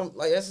feel me? I'm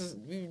like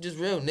we just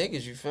real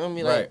niggas. You feel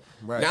me? Like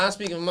Right. now I'm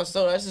speaking of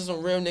myself. That's just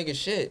some real nigga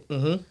shit.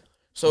 Mm-hmm.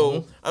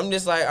 So I'm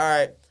just like, all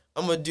right,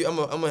 I'm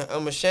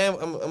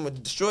gonna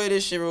destroy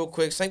this shit real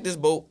quick, sink this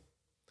boat,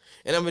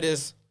 and I'm gonna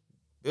just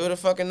build a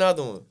fucking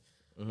another one.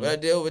 What I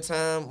did over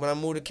time when I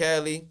moved to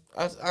Cali,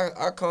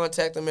 I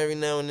contact them every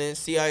now and then,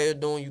 see how you're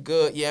doing. You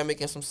good? Yeah, I'm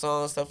making some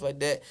songs, stuff like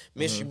that.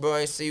 Miss you, bro. I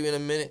ain't see you in a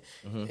minute.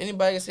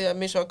 Anybody can say I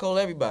miss you. I call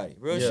everybody.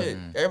 Real shit.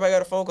 Everybody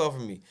got a phone call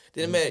from me.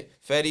 Didn't matter.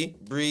 Fetty,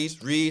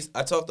 Breeze, Reese.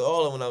 I talked to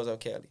all of them when I was out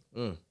Cali.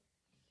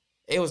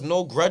 It was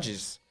no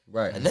grudges.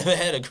 Right. I never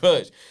had a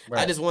grudge.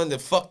 Right. I just wanted to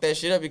fuck that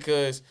shit up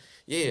because,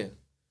 it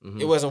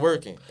wasn't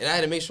working. And I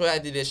had to make sure I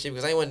did that shit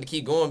because I didn't want to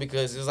keep going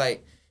because it was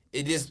like,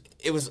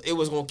 it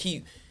was going to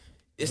keep,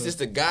 it's just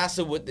the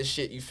gossip with the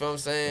shit, you feel what I'm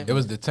saying? It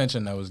was the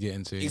tension that was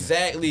getting to you.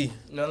 Exactly.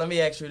 Now let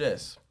me ask you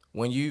this: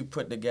 when you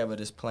put together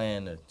this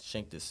plan to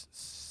sink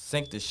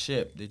the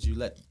ship, did you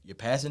let your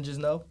passengers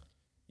know?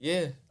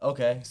 Yeah.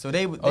 Okay, so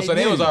they They was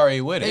knew.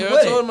 already with it. Yeah,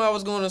 with I told it. them I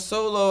was going to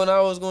solo and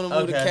I was going to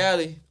move to Okay.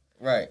 Cali.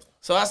 Right.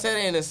 So I said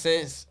it in a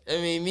sense. I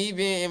mean, me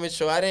being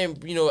immature, I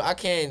didn't, I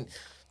can't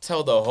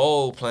tell the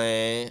whole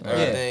plan or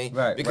anything.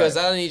 right, Because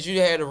right. I need you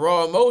to have the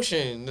raw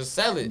emotion to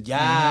sell it.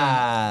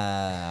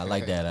 Yeah, I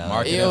like that. I like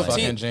Marketing Yo, that.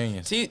 fucking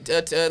genius.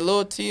 A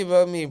little T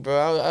about me,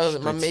 bro. I was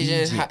my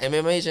major Strategic.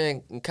 my major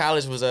in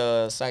college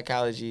was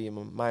psychology and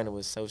my minor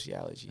was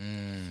sociology.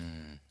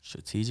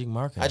 Strategic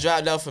marketing. I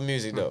dropped out for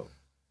music though.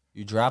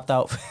 You dropped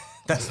out.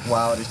 That's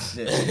wild as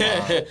shit.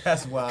 Wow.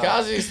 That's wild.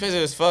 College is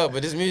expensive as fuck,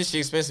 but this music shit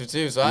expensive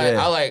too. So Yeah.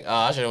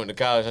 I should have went to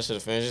college. I should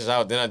have finished this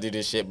out. Then I did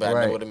this shit, but I Right.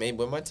 never would have made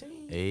with my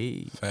team.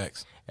 Hey,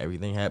 Facts.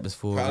 everything happens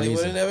for a Probably would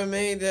have reason. never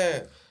made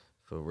that.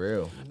 For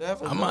real.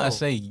 Never. I'm gonna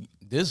say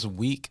this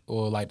week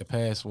or like the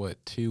past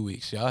 2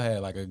 weeks, y'all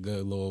had like a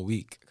good little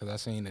week because I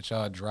seen that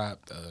y'all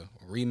dropped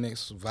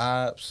remix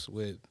vibes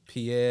with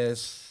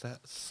P.S.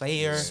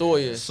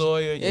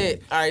 Sawyer. Yeah.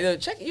 All right, look,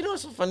 check. You know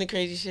some funny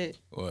crazy shit.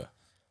 What?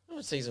 I'm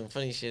gonna tell you some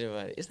funny shit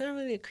about it. It's not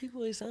really a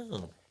creepy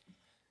song.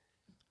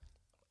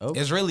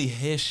 It's really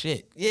his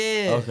shit.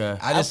 Yeah. Okay.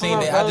 I just put seen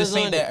my that. I brothers just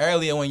seen on that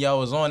earlier when y'all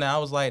was on there. I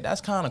was like,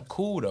 that's kind of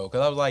cool though,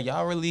 because I was like,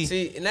 y'all really.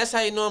 See, and that's how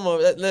you know I'm a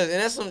listen. And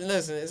that's something.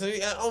 Listen, so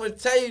I'm gonna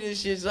tell you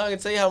this shit so I can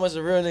tell you how much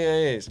a real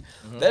nigga is.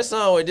 That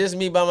song with just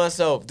me by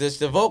myself.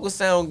 The vocals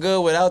sound good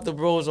without the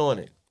bros on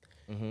it.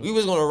 We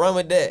was gonna run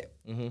with that.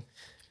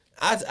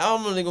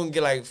 I'm only gonna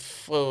get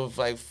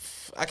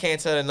I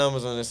can't tell the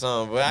numbers on the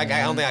song, but I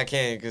don't think I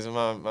can because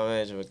my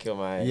manager would kill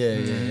my ass. Yeah,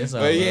 yeah. It's all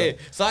But right. yeah,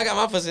 so I got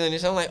my pussy on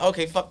this. I'm like,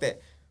 okay, fuck that.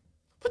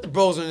 Put the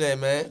bros in there,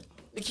 man.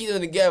 We keep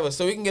them together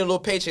so we can get a little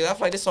paycheck. I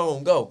feel like this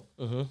song gonna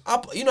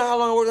go. You know how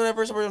long I worked on that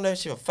verse? I worked on that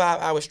shit for 5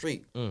 hours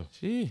straight.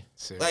 Gee.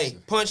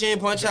 Like, punch in,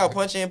 punch out,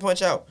 punch in,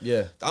 punch out.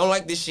 Yeah. I don't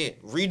like this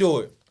shit.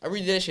 Redo it. I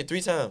redid that shit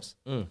 3 times.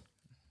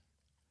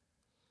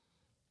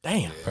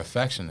 Damn.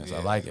 Perfectionist.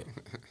 I like it.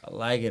 I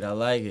like it. I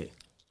like it.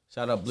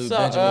 Shout out Blue What's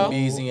up, Benjamin Earl?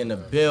 Beasley in the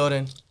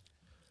building.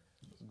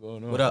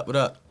 What up? What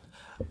up?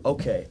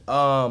 Okay.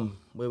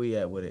 Where we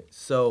at with it?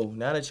 So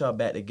now that y'all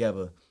back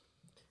together,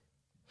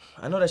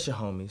 I know that's your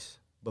homies,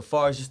 but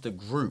far as just the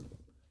group,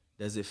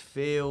 does it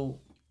feel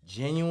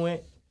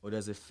genuine or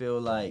does it feel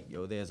like,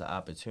 yo, there's an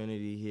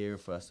opportunity here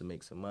for us to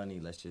make some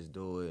money? Let's just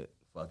do it.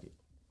 Fuck it.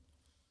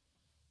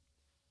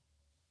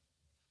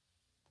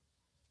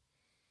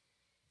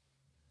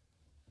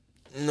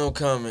 No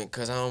comment,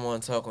 because I don't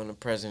want to talk on the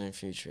present and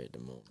future at the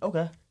moment.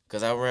 Okay.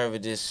 Because I'd rather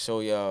just show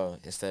y'all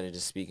instead of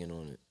just speaking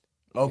on it.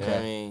 You Okay. know what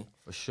I mean?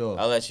 For sure.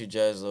 I'll let you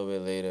judge a little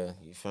bit later.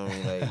 You feel me?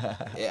 Like,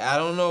 I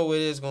don't know what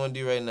it's gonna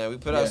do right now. We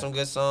put out Yeah. some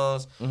good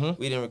songs. Mhm.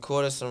 We done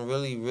recorded some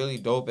really, really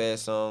dope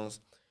ass songs.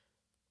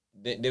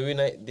 Did we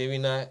not? Did we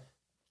not?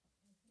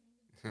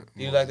 Do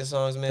you like the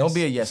songs, man? Don't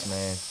be a yes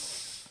man.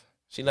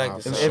 She like Nah,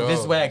 the for If, songs. if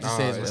it's whack, just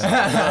say it's it's-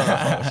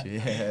 whack.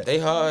 Yeah. They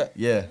hard.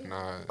 Yeah.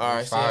 Nah, All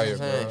right, see what fire, I'm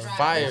bro. saying?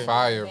 Fire.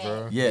 Fire,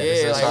 bro. Yeah. Yeah,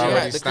 It's like we already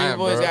got, the Creek stamped,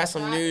 Boys bro. got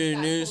some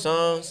new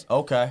songs.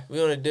 Okay.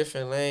 We on a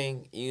different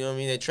lane. You know what I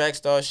mean? The Track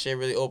Star shit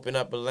really opened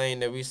up a lane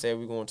that we said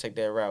we're gonna take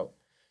that route.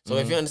 So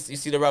if you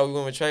see the route we're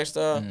going with Track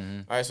Star, all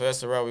right, so that's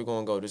the route we're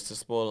gonna go. Just to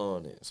spoil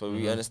on it. So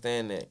we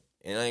understand that.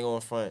 And I ain't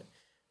going front.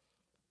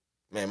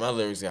 Man, my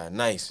lyrics got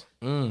nice.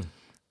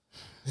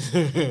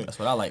 That's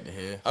what I like to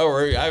hear.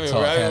 I've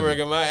been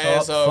working my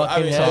ass off.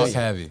 Talk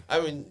heavy.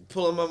 I've been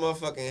pulling my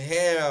motherfucking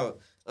hair out.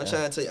 I'm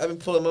trying to tell you, I've been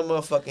pulling my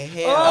motherfucking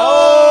hair out.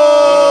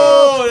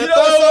 Oh, you know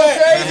what's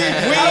so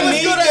crazy? We I was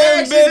need gonna them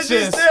ask you if you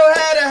bitches. still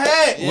had a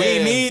hat. Yeah.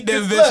 We need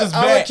them Look, bitches I'm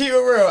gonna back. keep it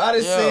real. I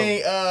just Yo.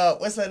 seen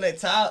what's her name,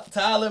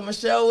 Tyler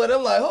Michelle with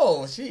him. Like,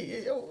 oh, what's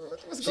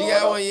She going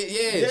got on? one, yeah.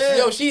 Yeah.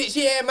 Yo,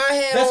 she had my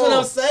hair That's on. what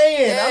I'm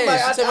saying. I'm Yeah, like,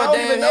 she I took my don't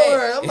damn even know hat.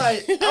 her. I'm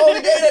like, I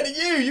only gave that to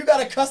you. You got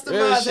a Real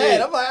customized shit.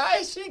 hat. I'm like, all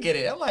right, she get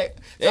it. I'm like,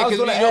 Yeah, I was because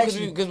gonna ask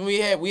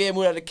you. we had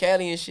moved out to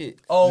Cali and shit.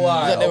 Oh, We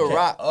wow. was out there with Okay.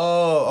 Rock.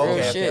 Oh, Real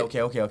okay,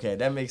 shit. okay.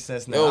 That makes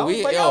sense now. Yo, I was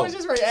we- like, yo, I was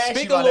just ready to ask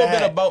Speak you a little that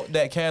bit hat. about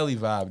that Cali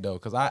vibe though,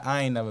 cause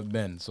I ain't never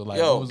been. So like,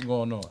 Yo. what's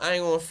going on? I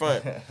ain't going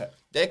front.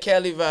 That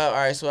Cali vibe, all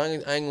right, so I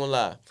ain't gonna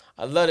lie.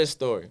 I love this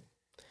story.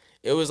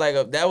 it was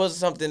like that was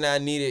something that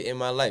I needed in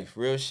my life,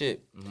 real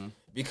shit,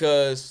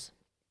 because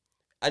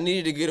I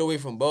needed to get away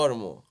from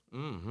Baltimore.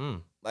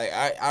 Like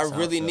I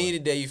really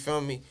needed that. You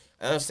feel me?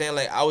 And I'm saying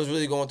like I was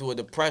really going through a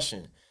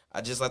depression. I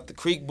just like the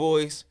Creek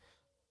Boys,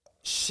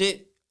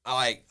 shit.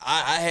 I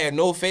had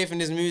no faith in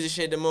this music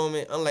shit at the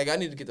moment. I'm like I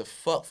need to get the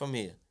fuck from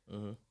here.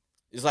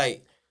 It's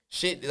like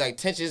shit, like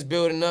tensions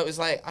building up. It's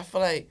like I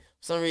feel like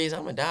for some reason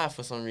I'm gonna die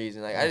for some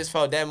reason. Like I just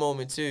felt that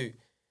moment too.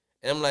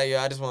 And I'm like, yo,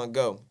 I just want to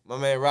go. My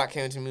man Rock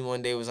came to me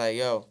one day, was like,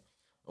 yo,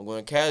 I'm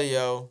going to Cali,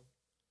 yo.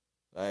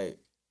 Like,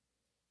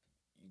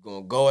 you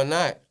going to go or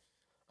not?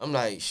 I'm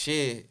like,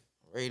 shit,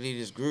 I'm ready to leave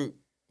this group.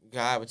 You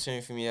got an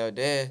opportunity for me out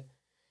there. You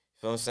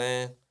feel what I'm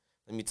saying?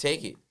 Let me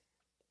take it.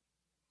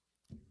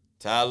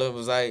 Tyler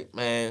was like,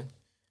 man,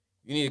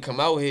 you need to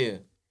come out here.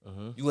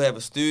 You have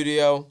a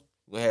studio.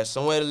 You have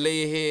somewhere to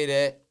lay your head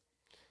at.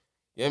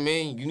 You know what I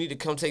mean? You need to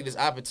come take this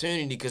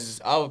opportunity because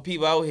there's other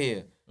people out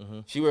here.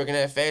 She working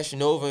at Fashion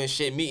Nova and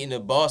shit, meeting the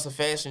boss of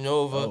Fashion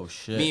Nova. Oh,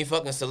 shit. Meeting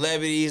fucking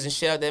celebrities and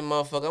shit out that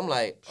motherfucker. I'm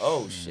like,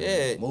 oh,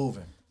 shit.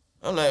 Moving.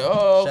 I'm like,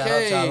 oh,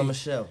 okay. Shout out Tyler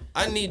Michelle.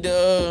 I need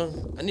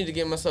to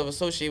get myself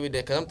associated with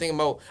that because I'm thinking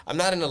about, I'm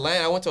not in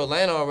Atlanta. I went to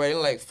Atlanta already.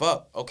 I'm like,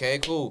 fuck, okay,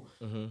 cool.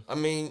 I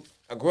mean,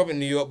 I grew up in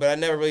New York, but I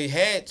never really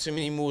had too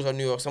many moves on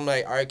New York. So I'm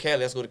like, all right, Cali,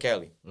 let's go to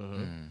Cali.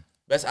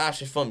 Best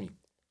option for me.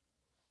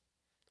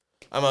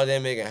 I'm out there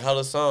making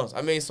hella songs.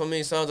 I made so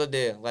many songs out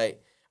there.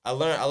 Like, I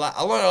learned a lot.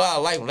 I learned a lot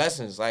of life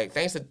lessons. Like,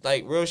 thanks to,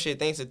 like, real shit.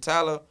 Thanks to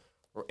Tyler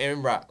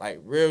and Rock. Like,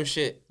 real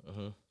shit.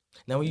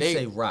 Now, when you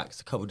say Rock, it's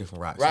a couple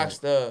different Rocks.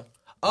 Rockstar.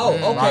 Oh,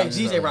 okay.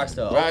 Rockstar. DJ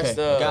Rockstar.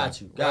 Rockstar. Okay. Got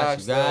you.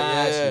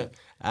 Yeah.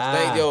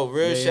 Thank yo,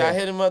 real shit. yeah. I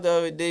hit him up the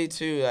other day,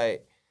 too.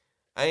 Like,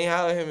 I ain't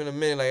hollered at him in a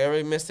minute. Like, I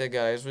really missed that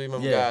guy. It's really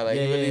my guy. Like,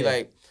 really,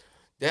 like,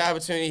 the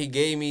opportunity he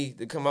gave me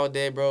to come out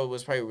there, bro,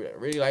 was probably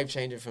really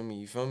life-changing for me.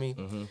 You feel me?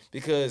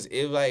 Because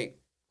it was like,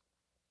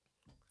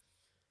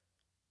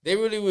 they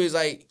really was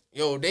like,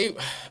 yo,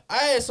 I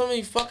had so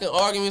many fucking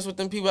arguments with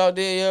them people out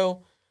there,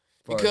 yo.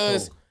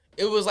 Because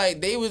it was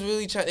like, they was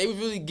really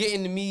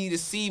getting to me to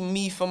see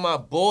me for my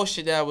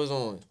bullshit that I was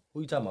on.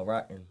 Who you talking about,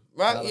 Rock?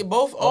 Rock, yeah,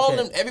 both, all of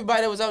them,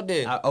 everybody that was out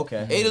there.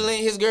 Okay. Ada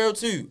Lane, his girl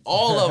too.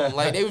 All of them.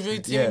 Like, they was really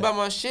telling me about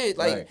my shit.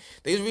 Like,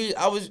 they was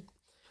really,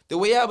 the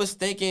way I was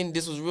thinking,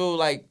 this was real,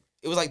 like,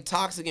 it was like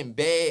toxic and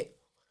bad.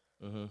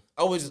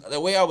 The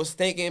way I was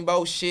thinking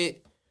about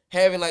shit,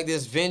 having like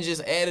this vengeance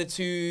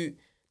attitude,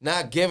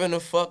 not giving a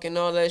fuck and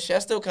all that shit. I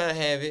still kind of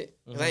have it.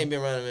 Because I ain't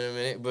been around them in a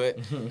minute. But,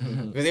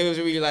 because they was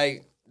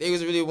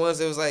really ones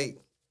that was like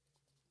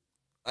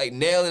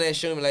nailing that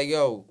shit on me, like,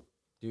 yo.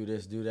 Do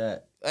this, do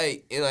that.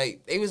 Like, and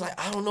like, it was like,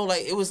 I don't know,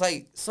 like, it was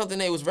like something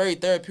that was very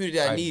therapeutic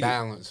that I needed.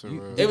 Balance.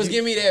 They was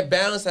giving me that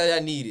balance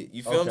that I needed.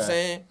 You feel what I'm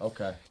saying?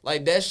 Okay.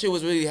 Like, that shit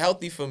was really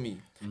healthy for me.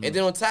 And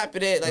then on top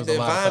of that, like, the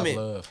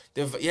environment.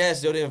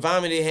 The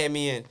environment they had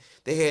me in.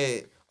 They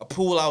had a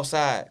pool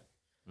outside.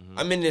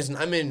 I'm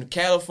in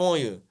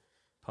California.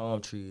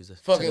 Palm trees.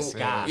 Fucking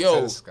sky.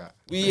 Yo,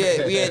 we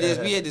had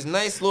this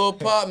nice little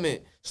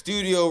apartment,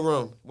 studio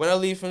room. When I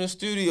leave from the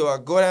studio, I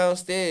go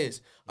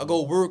downstairs. I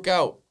go work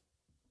out.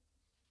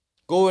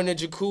 Go in the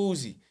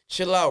jacuzzi,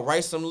 chill out,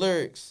 write some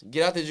lyrics,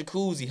 get out the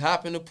jacuzzi,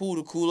 hop in the pool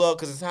to cool up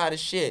because it's hot as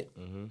shit.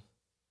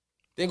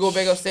 Then go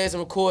back upstairs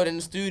and record in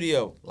the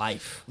studio.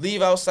 Life.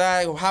 Leave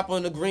outside, hop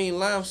on the green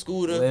lime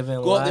scooter,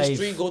 go up the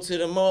street, go to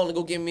the mall and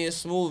go get me a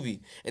smoothie.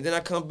 And then I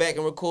come back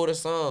and record a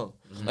song.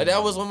 Like,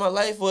 that was what my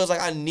life was.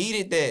 Like, I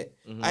needed that.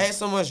 I had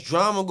so much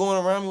drama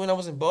going around me when I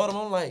was in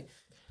Baltimore. I'm like,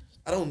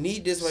 I don't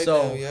need this right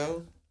now,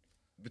 yo.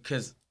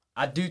 Because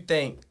I do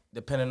think,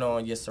 depending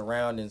on your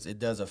surroundings, it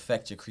does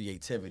affect your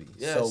creativity.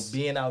 Yes. So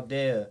being out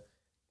there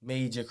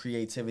made your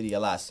creativity a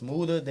lot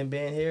smoother than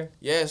being here?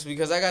 Yes,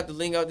 because I got the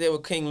link out there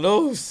with King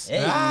Los. Hey,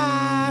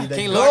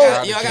 King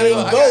Los.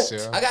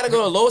 I gotta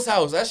go to Los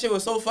house. That shit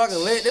was so fucking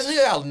lit. This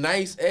nigga got a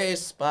nice ass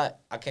spot.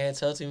 I can't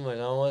tell too much. I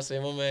don't want to say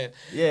my man.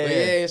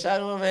 Yeah, shout out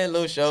to my man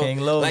Los Show. King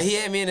Los. Like, he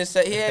had me in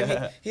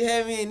the he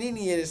had me and Nene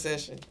in the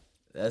session.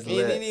 That's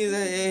lit. Me and Nene is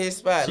in his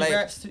spot. She like,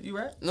 raps too? You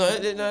rap? No,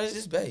 it's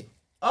just Bay.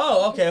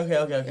 Oh, okay.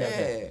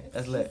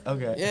 That's lit.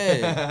 Okay.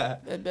 Yeah,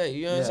 that's Bay.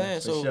 You know what I'm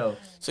saying?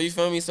 So you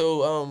feel me?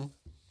 So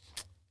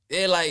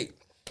yeah, like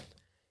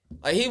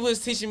he was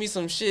teaching me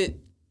some shit,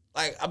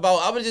 like, about,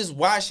 I was just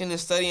watching and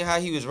studying how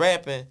he was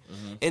rapping,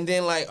 and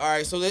then, like, all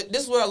right, so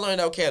this is what I learned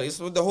out Cali. This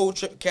is what the whole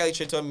Cali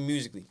trip taught me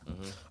musically.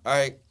 All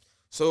right,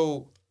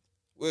 so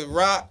with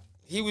Rock,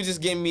 he was just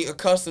getting me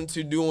accustomed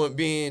to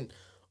being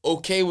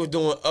okay with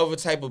doing other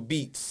type of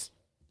beats.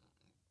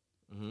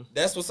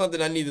 That's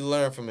something I need to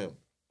learn from him.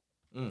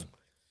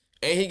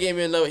 And he gave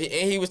me and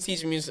he was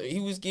teaching me, he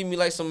was giving me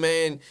like some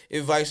man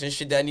advice and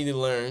shit that I needed to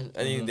learn.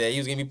 I needed that. He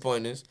was giving me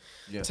pointers.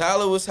 Yeah.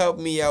 Tyler was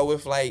helping me out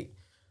with like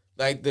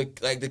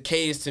the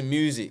cadence to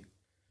music,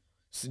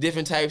 so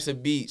different types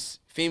of beats,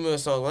 female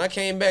songs. When I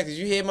came back, did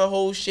you hear my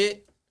whole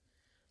shit?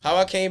 How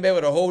I came back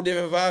with a whole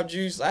different vibe,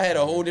 Juice. I had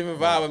a whole different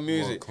vibe of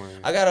music.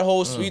 I got a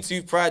whole Sweet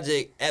Tooth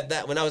project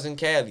when I was in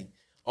Cali.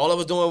 All I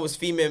was doing was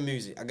female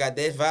music. I got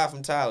that vibe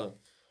from Tyler.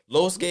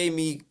 Los gave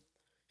me,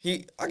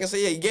 he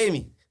gave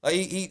me. Like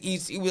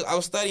he was. I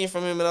was studying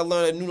from him, and I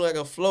learned a new like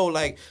a flow.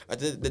 Like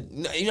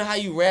you know how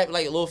you rap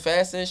like a little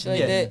faster and shit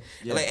like that,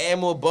 and like add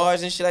more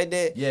bars and shit like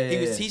that. Yeah, he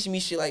was yeah. teaching me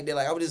shit like that.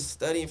 Like I was just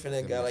studying from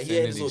that guy. Like he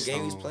had this little game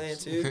he was playing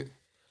too.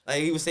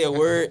 Like he would say a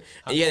word,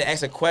 and you had to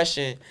ask a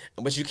question,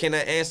 but you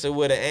cannot answer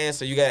with an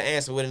answer. You gotta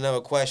answer with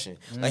another question.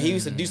 Like he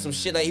used to do some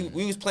shit. Like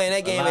we was playing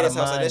that game at his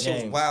house. Like that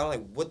shit was wild.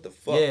 I'm like, what the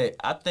fuck? Yeah,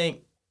 I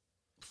think,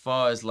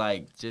 far as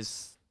like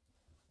just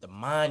the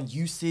mind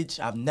usage,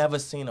 I've never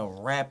seen a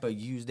rapper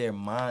use their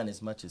mind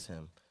as much as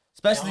him.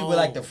 Especially with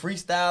like the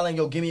freestyling,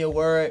 yo, give me a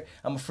word.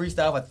 I'm a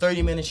freestyle for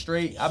 30 minutes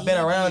straight. I've been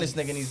around this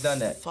nigga and he's done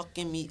that.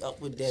 Fucking me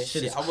up with that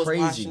shit. Is I was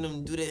crazy. watching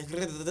him do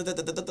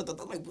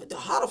that. I'm like,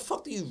 how the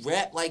fuck do you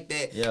rap like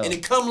that? Yo. And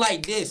it come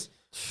like this?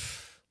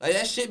 Like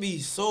that shit be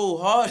so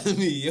hard to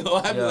me, yo.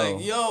 I be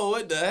like, yo,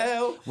 what the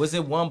hell? Was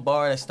it one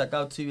bar that stuck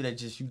out to you that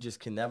you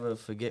just can never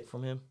forget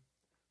from him?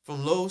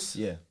 From Los?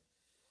 Yeah.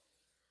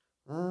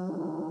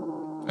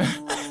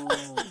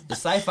 The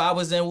cypher I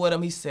was in with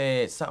him, he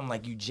said something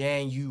like,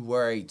 you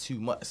worry too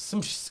much.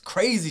 Some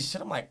crazy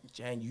shit. I'm like,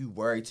 Jan, you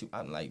worry too.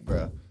 I'm like,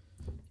 bruh.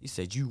 He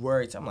said, you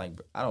worry too. I'm like,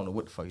 bro, I don't know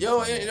what the fuck you're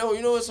talking about.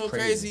 You know what's so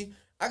crazy?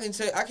 I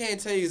can't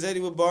tell you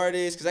exactly what bar it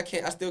is because I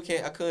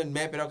couldn't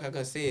map it out 'cause I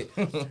couldn't say it.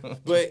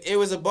 But it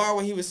was a bar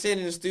when he was sitting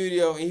in the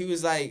studio and he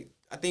was like,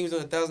 I think he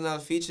was on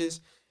 $1,000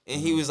 features. And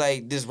he was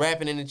like just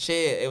rapping in the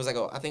chair. It was like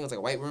I think it was like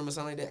a white room or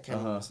something like that. I can't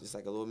remember. It's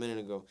like a little minute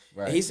ago.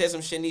 Right. And he said some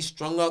shit and he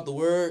strung out the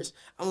words.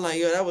 I'm like,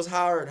 yo, that was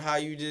hard. How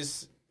you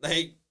just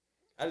like,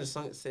 I just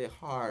said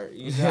hard.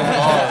 You know,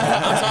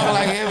 I'm talking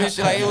like him and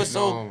shit. Like it was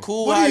so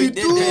cool What how are he you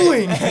did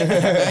doing?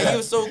 that. Like, it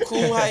was so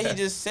cool how he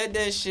just said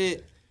that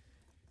shit.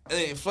 And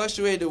it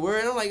fluctuated the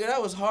word. And I'm like, yo,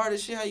 that was hard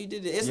as shit. How you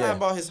did it. It's not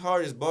about his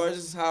hardest bars.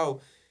 It's how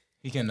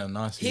He can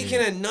enunciate. he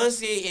can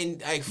enunciate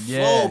and like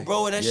flow,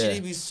 bro. And that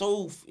shit be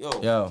so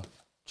Yo,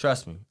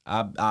 trust me,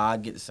 I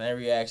get the same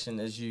reaction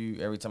as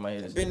you every time I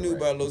hear this. I've been knew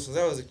about Los since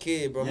I was a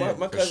kid, bro. Yeah,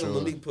 my cousin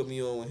sure. Malik put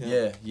me on with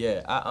him.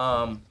 Yeah.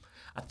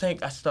 I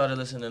think I started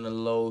listening to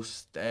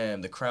Los.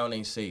 Damn, The Crown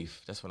Ain't Safe.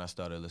 That's when I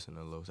started listening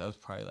to Los. That was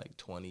probably like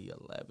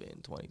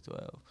 2011,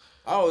 2012.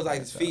 I always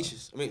like his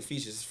features.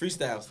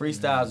 Freestyles.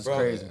 Freestyles is Bro,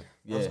 crazy.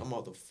 Yeah, I'm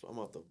off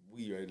the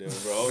weed right there,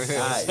 bro.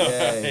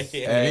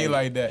 Yeah, he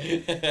like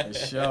that. for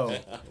sure.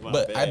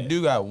 But I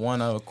do got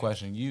one other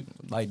question.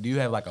 Do you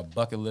have like a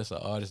bucket list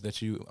of artists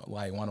that you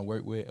like want to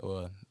work with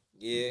or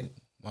Yeah.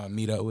 want to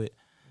meet up with?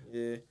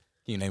 Yeah. Can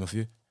you name a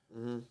few?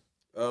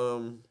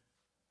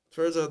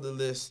 First off the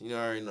list, I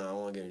already know I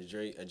want to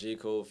get a J.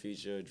 Cole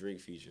feature, a Drake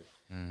feature.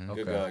 Mm-hmm.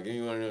 Good Okay. God, give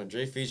me one of them.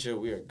 Drake feature,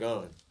 we are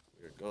gone.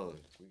 We are gone.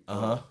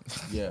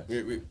 Yeah.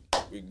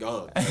 We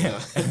gone.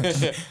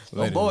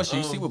 No bullshit.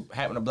 You see what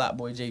happened to Black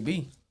Boy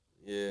JB?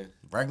 Yeah.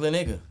 Regular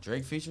nigga.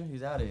 Drake feature.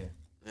 He's out of here.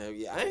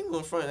 Yeah, I ain't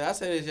gonna front. I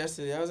said this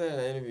yesterday. I was at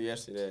an interview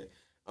yesterday.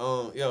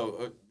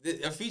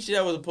 A feature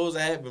that was supposed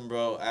to happen,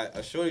 bro.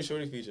 A shorty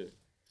feature.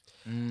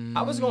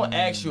 I was gonna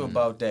ask you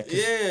about that. 'Cause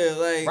Yeah,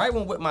 like right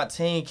when With My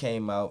Team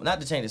came out, not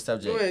to change the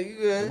subject. go ahead, you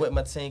good. With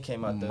My Team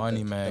came out.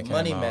 Money Man came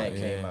Money out, Man yeah.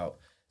 came out.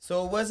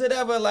 So was it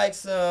ever like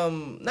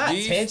some not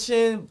Beef?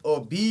 tension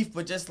or beef,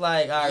 but just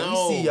like, all right,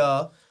 No.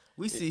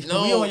 we see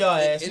y'all. We on y'all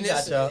ass. We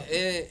got y'all.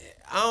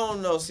 I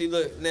don't know. See,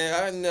 look,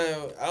 now I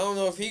don't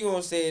know if he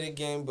gonna say it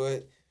again,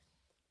 but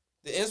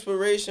the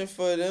inspiration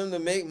for them to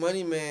make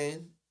Money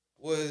Man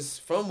was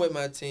from With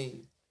My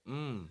Team.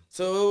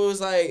 So it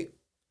was like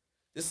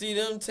to see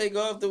them take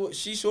off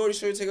Shorty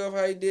take off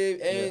how he did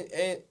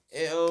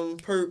and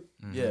Perp.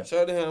 Yeah.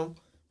 Shout out to him.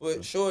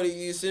 But Shorty,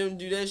 you see them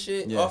do that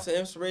shit off the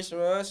inspiration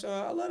from us.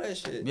 I love that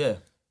shit. Yeah.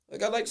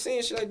 Like I like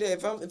seeing shit like that.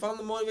 If I'm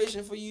the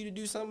motivation for you to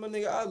do something,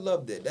 nigga, I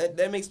love that.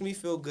 That makes me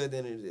feel good at the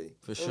end of the day.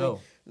 For sure.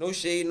 No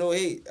shade, no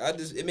hate.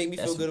 It make me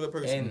feel good of a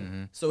person.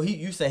 And so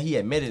you said he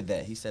admitted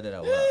that. He said it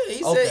out loud.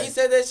 Yeah, he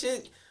said that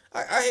shit.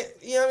 I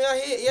you know what I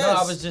mean? I hear yes. No,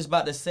 I was just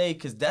about to say,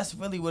 because that's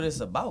really what it's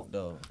about,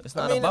 though. It's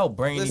not about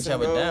bringing each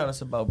other down. It's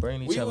about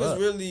bringing each other up.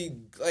 We was really,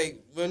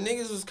 like, when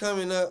niggas was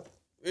coming up,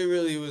 it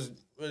really was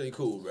really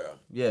cool, bro.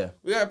 Yeah.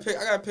 I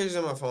got pictures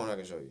on my phone I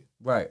can show you.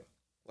 Right.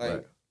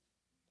 Like,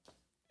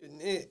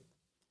 it's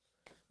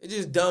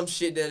just dumb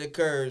shit that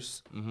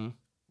occurs. Mm-hmm.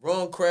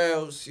 Wrong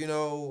crowds,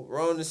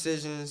 wrong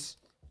decisions,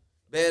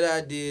 bad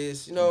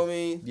ideas, you know what I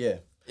mean? Yeah.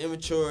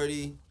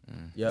 Immaturity.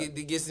 Yep.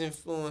 Gets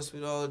influenced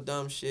with all the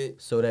dumb shit.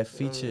 So that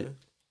feature,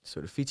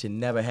 the feature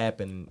never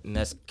happened, and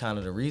that's kind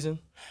of the reason?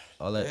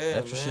 All that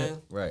extra shit?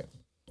 Right.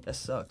 That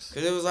sucks.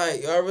 Cause it was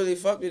like, yo, I really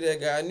fucked with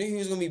that guy. I knew he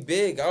was gonna be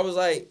big. I was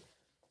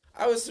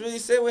really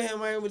sitting with him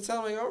like every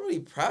time, like, I'm really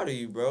proud of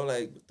you, bro.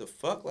 Like, what the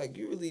fuck? Like,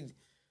 you really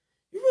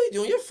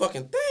doing your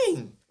fucking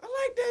thing. I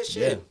like that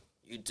shit. Yeah.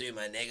 You too,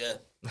 my nigga.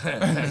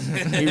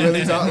 He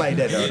really talk like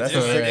that, though. That's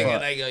a sick nigga.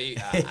 part. Like, yo,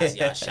 I see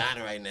y'all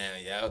shining right now,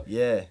 yo.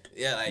 Yeah.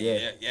 Yeah, like,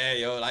 yeah,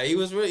 yo. Like, he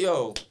was really,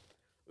 yo.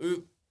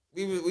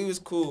 We was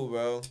cool,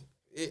 bro.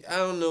 I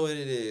don't know what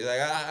it is.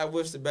 Like, I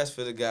wish the best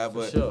for the guy,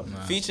 but sure.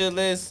 feature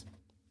list,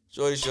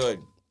 shorty.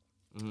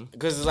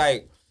 Because it's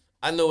like,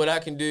 I know what I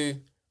can do.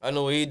 I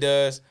know what he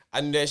does.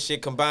 I knew that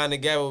shit combined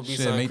together would be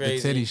something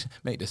crazy.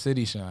 Make the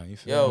city shine. You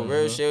feel Yo, me?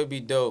 real shit would be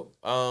dope.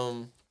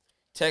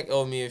 Tech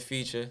owed me a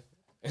feature.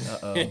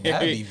 That'd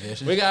be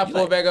vicious. We gotta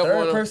pull back up third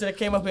on him. person that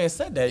came up here and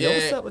said that. Yo,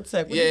 what's up with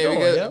Tech? What yeah, you doing,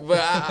 because, yo? but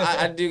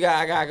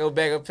I gotta go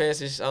back up past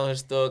his on his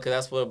store because I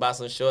was supposed to buy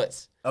some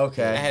shorts.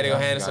 Okay. I had to go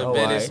handle some Oh,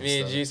 business. alright.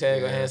 Me and Juice had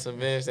to go handle some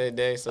business that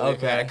day, so we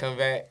gotta come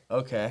back.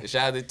 Okay.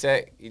 Shout out to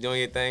Tech. You doing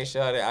your thing,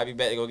 shout out. I'll be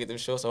back to go get them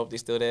shorts. I hope they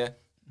still there.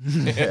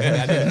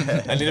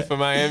 I need it for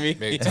Miami.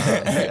 Big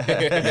time.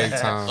 Big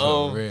time.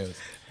 Um, real.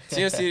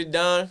 TLC the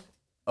Don.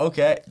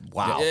 Okay.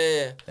 Wow.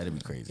 Yeah. That'd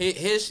be crazy.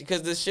 His,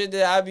 because the shit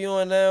that I be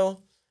on now,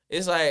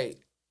 it's like,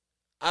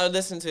 I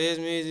listen to his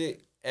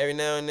music every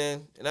now and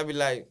then, and I be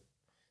like,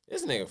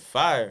 this nigga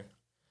fire.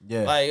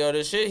 Yeah. Like, yo,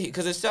 the shit,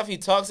 because the stuff he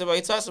talks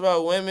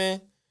about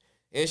women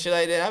and shit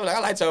like that. I be like, I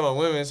like talking about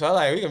women, so I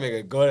like, we can make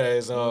a good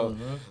ass song.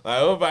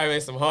 Like, we'll probably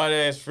make some hard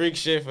ass freak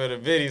shit for the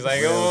videos.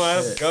 Like, come on,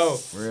 let's go.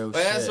 Real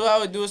But that's shit. what I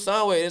would do a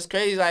song with. It's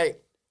crazy,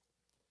 like,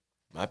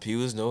 my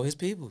peoples know his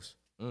peoples.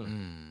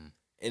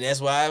 And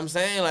that's why I'm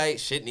saying, like,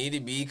 shit need to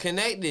be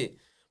connected.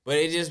 But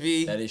it just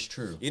be, That is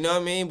true. you know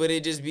what I mean? But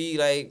it just be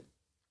like,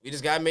 we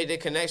just gotta make that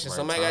connection. Right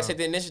Somebody gotta time. take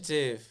the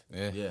initiative.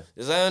 Yeah.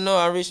 Just let them know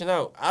I'm reaching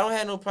out. I don't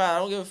have no problem. I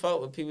don't give a fuck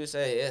what people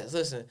say. Yeah,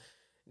 listen,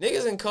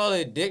 niggas can call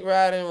it dick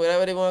riding,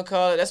 whatever they want to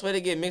call it. That's why they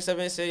get mixed up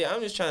in the city.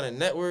 I'm just trying to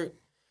network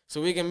so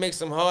we can make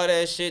some hard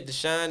ass shit to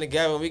shine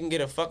together and we can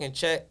get a fucking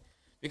check.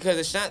 Because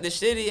the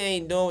city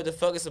ain't doing what the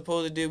fuck it's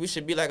supposed to do. We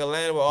should be like a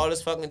land with all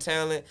this fucking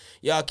talent.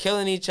 Y'all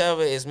killing each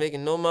other. It's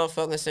making no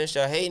motherfucking sense.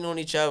 Y'all hating on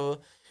each other.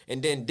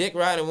 And then dick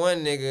riding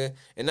one nigga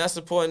and not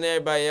supporting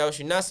everybody else.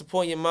 You're not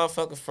supporting your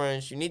motherfucking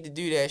friends. You need to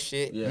do that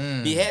shit.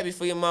 Yeah. Be happy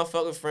for your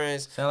motherfucking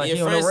friends. Sound like And he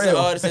your on the friends is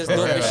rail. artists that's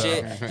dope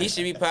and shit. He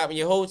should be popping.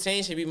 Your whole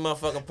team should be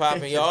motherfucking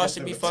popping. Y'all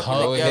should be fucking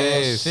Talk together.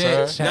 his shit,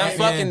 sir. Not Champion.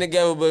 fucking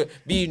together, but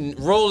be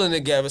rolling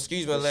together.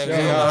 Excuse my language.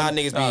 I don't know how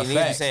niggas be. Nah, Niggas be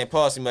facts. saying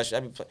pause too much.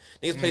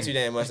 Niggas play too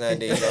damn much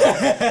nowadays.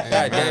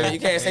 God damn it. You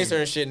can't say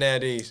certain shit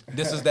nowadays.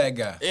 This is that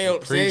guy. Ew,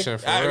 Preaching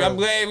for real. I'm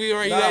glad you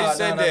already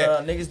said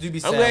that. Niggas do be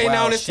I'm saying glad you not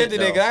wild on the shit, tip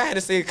today, though. because I had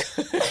to say.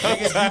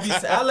 Niggas do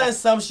be I let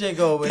some shit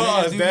go, but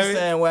Pause, niggas do damn be it.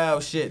 saying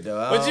wild shit,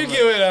 though. But you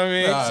get what I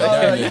mean. Nah, So,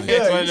 yeah, you yeah. good.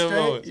 it's one You of them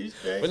straight. moments. You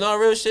straight. But no,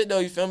 real shit though,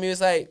 you feel me?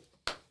 It's like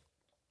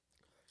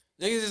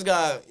niggas just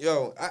got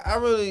I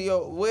really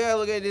way I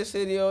look at this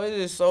city, it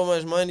is so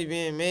much money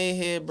being made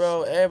here,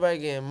 bro. Everybody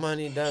getting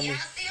money, dummy.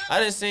 I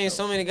done seen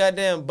so many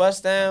goddamn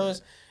bust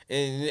downs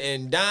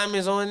and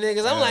diamonds on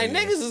niggas. I'm like,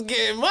 niggas is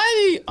getting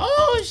money.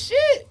 Oh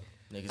shit.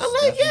 Niggas I'm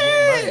like, definitely getting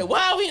yeah. money.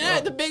 Why are we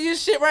not the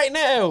biggest shit right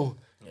now?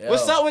 Yo.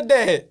 What's up with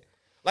that?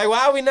 Like,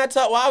 why are we not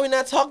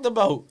talked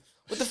about?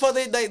 What the fuck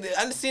they like?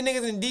 I done see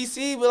niggas in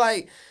DC, but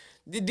like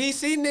the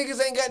DC niggas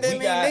ain't got that We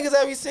many got- niggas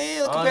I be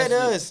seeing compared to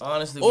us.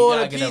 Honestly, we Or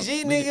the gotta get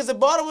PG up- we- niggas, the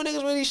Baltimore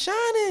niggas really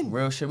shining.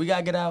 Real shit. We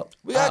gotta get out.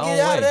 We gotta our get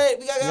own out of way. that.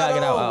 We gotta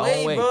get out our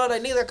own way, bro.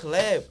 Like niggas are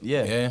collab.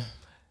 Yeah. Yeah.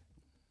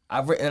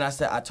 I've written and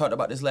I talked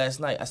about this last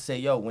night. I said,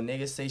 yo, when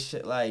niggas say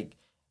shit like,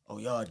 oh,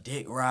 y'all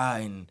dick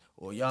riding,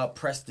 or y'all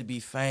pressed to be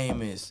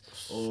famous,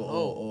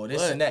 or this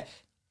what? and that.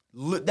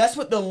 That's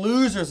what the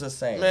losers are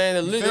saying.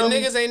 Man, the You feel me?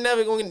 niggas ain't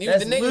never gonna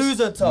That's the niggas.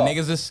 loser talk.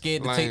 Niggas is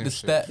scared to Lame take the shit.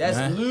 step. That's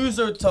man.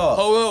 loser talk.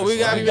 Hold on, we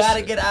gotta we be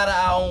gotta get out of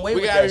our own way.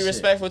 We with gotta that be shit.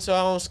 respectful to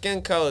our own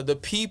skin color, the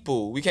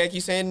people. We can't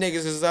keep saying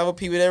niggas. There's other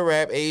people that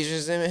rap,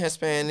 Asians and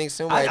Hispanics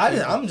and white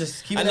people. I'm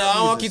just keeping. I know, I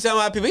don't want to keep talking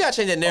about people. We gotta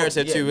change that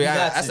narrative yeah, too. we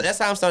got That's, to. that's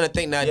how I'm starting to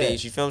think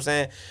nowadays. Yeah. You feel what I'm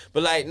saying?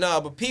 But like,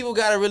 no, but people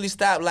gotta really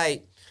stop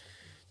like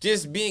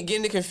just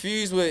getting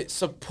confused with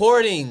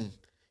supporting.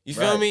 You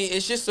feel Right. me?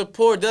 It's just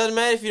support. Doesn't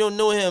matter if you don't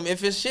know him.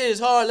 If his shit is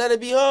hard, let it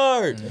be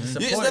hard. There's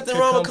Support nothing could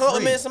wrong with come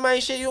complimenting free.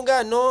 somebody's shit. You don't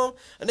gotta know him.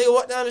 A nigga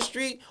walk down the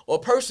street or a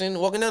person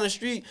walking down the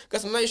street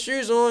got some nice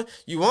shoes on.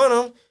 You want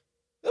them?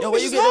 Yo,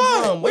 where you get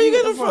them from? Where you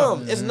get them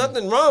from? It's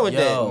nothing wrong with Yo.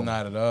 that.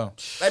 Not at all.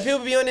 Like people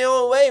be on their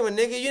own way when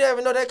nigga, you never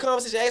know that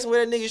conversation asking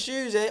where that nigga's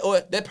shoes at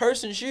or that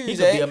person's shoes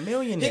He at. could be a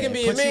millionaire. He can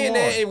be a Put you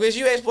millionaire. on. And because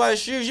you ask for his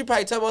shoes, you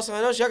probably talk about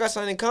something else. Y'all got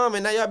something in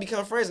common. Now y'all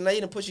become friends and now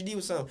you done put your D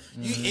with something.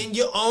 You in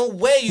your own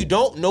way, you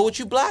don't know what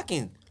you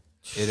blocking.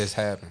 It has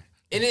happened.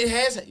 And it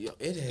has happened.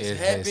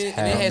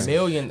 And it has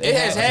Million. It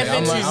has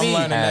happened to I'm me.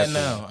 learning that Happened.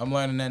 now. I'm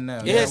learning that now.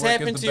 It has Network is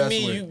happened the to best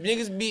me. way. You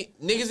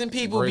niggas and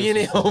people be in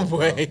their own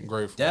way.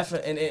 Grateful.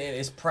 Definitely, and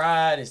it's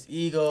pride, it's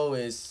ego,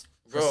 it's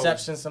Bro.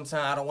 perception. Sometimes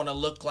I don't want to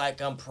look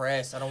like I'm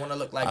pressed. I don't want to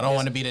look like. I don't this.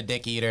 want to be the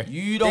dick eater.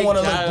 You don't They want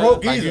to look gotta-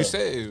 broke Like either. you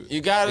said, You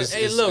gotta, it's-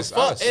 hey, it's- look, it's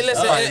fuck, us. hey,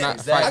 listen, Fighting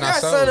exactly. I got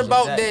ourselves. something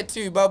about Exactly. that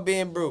too, about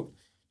being broke.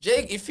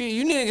 Jake, if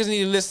you niggas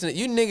need to listen,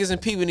 you niggas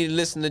and people need to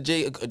listen to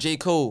J.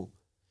 Cole.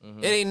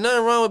 It ain't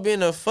nothing wrong with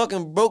being a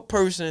fucking broke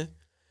person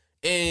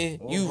and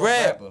Or you broke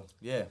rap. rapper.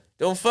 Yeah.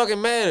 Don't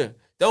fucking matter.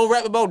 Don't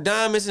rap about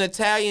diamonds and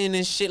Italian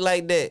and shit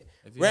like that.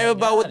 you Rap ain't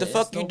about got what the it,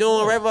 fuck it's you no doing.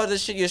 point. Rap about the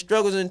shit, your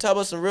struggles, and talk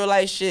about some real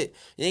life shit.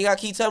 You ain't gotta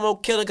keep talking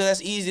about killing because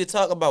that's easy to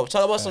talk about.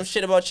 Talk about some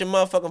shit about your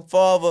motherfucking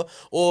father,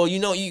 or you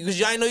know,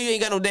 because I know you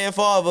ain't got no damn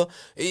father.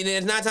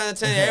 It's 9 times out of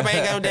 10, everybody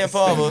ain't got no damn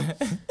father.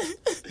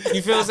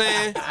 You feel what I'm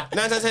saying? 9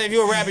 times out of 10, if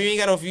you're a rapper, you ain't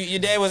got no. Your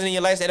dad wasn't in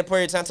your life at a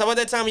period of time. Talk about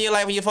that time in your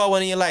life when your father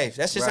wasn't in your life.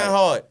 That shit sound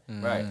hard.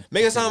 Right.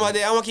 Make a song about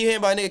that. I want to keep hearing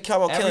about a nigga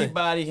talking about killing.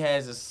 Everybody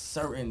has a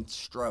certain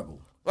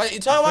struggle. Like, you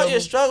talk about feel your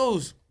me?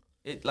 struggles.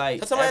 It like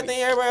That's somebody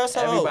think everybody else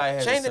everybody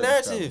has change the a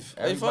certain struggle. narrative.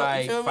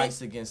 Everybody You feel me?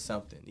 fights against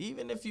something.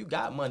 Even if you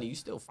got money, you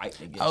still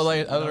fighting against. I was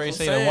shit, you know ready what to I'm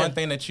say saying? the one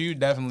thing that you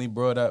definitely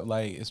brought up,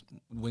 like, is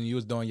when you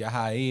was doing your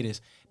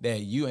hiatus, that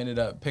you ended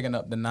up picking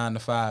up the 9 to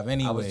 5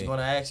 anyway. I was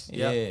gonna ask.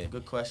 Yeah, Yeah.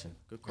 good question.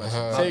 Good question.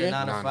 Uh-huh. About Say the again?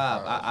 9 to 9 to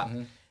 5.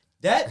 5.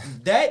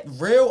 That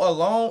real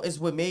alone is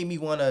what made me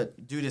want to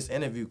do this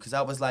interview because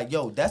I was like,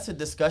 yo, that's a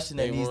discussion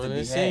that needs to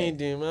be had.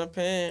 Dude, my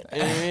pants.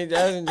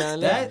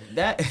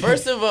 That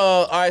First of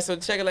all right, so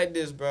check it like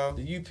this, bro.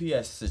 the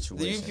UPS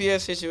situation. The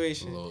UPS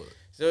situation. Lord.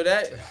 So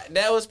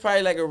that was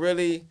probably like a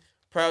really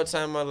proud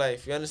time in my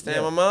life. You understand?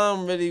 Yeah. My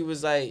mom really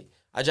was like,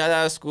 I dropped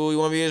out of school. You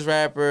want to be this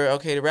rapper?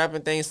 Okay, the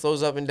rapping thing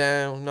slows up and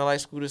down. You know,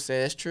 like Scooter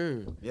said, that's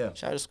true. Yeah.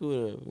 Shout out to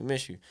Scooter. We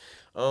miss you.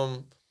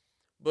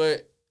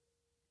 But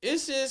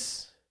it's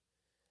just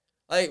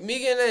like me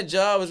getting that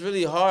job was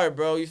really hard,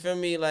 bro. You feel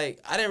me? Like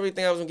I didn't really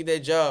think I was gonna get that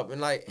job, and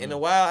like in a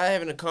while I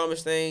haven't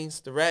accomplished things.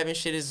 The rapping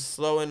shit is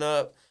slowing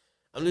up.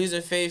 I'm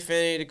losing faith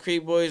in it. The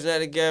Creek boys not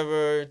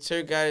together.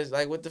 Turk guys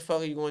like, what the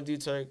fuck are you gonna do,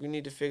 Turk? We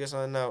need to figure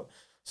something out.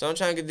 So I'm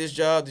trying to get this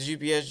job, this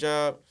UPS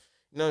job.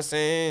 You know what I'm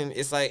saying?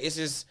 It's like it's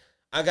just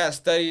I gotta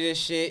study this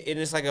shit, and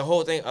it's like a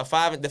whole thing. The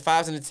 5s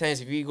and the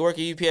 10s. If you work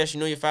at UPS, you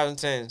know your 5s and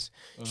 10s.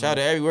 Shout out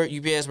to every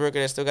UPS worker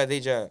that still got their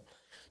job.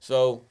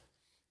 So,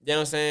 you know what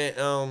I'm saying?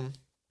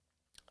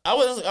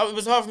 It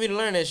was hard for me to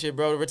learn that shit,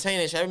 bro. To retain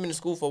that shit. I haven't been to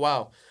school for a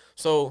while.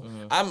 So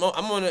I'm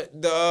on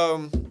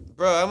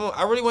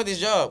I really want this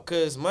job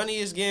because money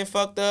is getting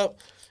fucked up.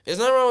 There's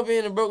nothing wrong with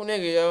being a broke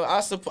nigga, yo.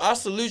 I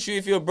salute you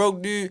if you're a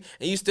broke dude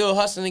and you still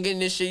hustling and getting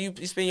this shit.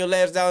 You spend your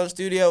last dollar in the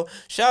studio.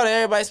 Shout out to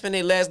everybody spend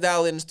their last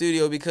dollar in the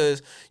studio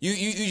because you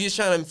just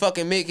trying to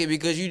fucking make it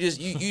because you just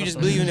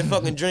believe in the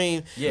fucking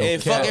dream. Yeah,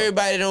 and okay. fuck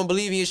everybody that don't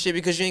believe in your shit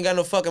because you ain't got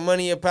no fucking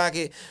money in your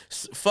pocket.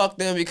 Fuck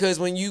them because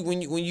when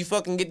you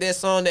fucking get that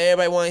song that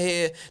everybody want to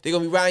hear, they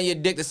gonna be riding your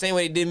dick the same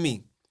way they did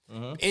me.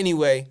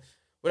 Anyway,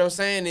 what I'm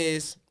saying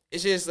is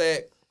it's just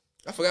that.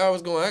 I forgot where I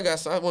was going.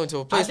 I went to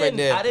a place right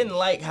there. I didn't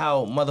like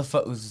how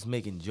motherfuckers was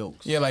making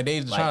jokes. Yeah, like they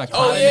was trying to.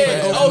 Oh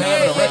yeah.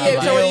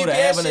 Deal to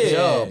having a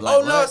job. Like, Oh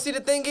no, what? see the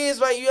thing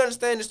is, right? You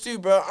understand this too,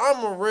 bro.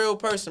 I'm a real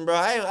person, bro.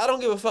 I don't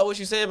give a fuck what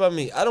you say about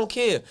me. I don't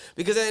care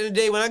because at the end of the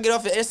day, when I get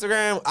off of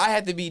Instagram, I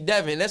have to be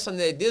Devin. That's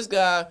something that this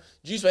guy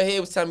Juice right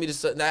here was telling me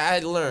that I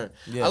had to learn.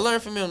 Yeah. I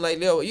learned from him.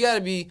 Like, yo, you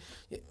gotta be.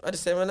 I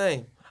just said my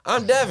name.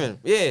 I'm Devin.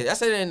 Yeah, I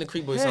said that in the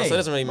Creek Boy song, so it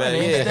doesn't really matter.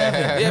 my name's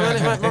Devin.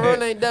 Yeah, my real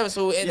name Devin.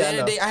 So at the I end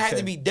of the know. day, I had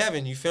to be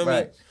Devin. You feel me?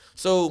 Right.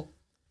 So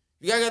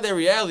you gotta got that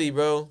reality,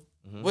 bro.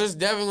 What is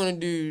Devin gonna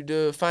do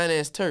to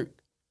finance Turk?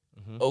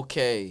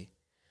 Okay,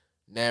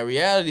 now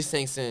reality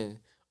sinks in.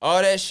 All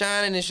that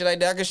shining and shit like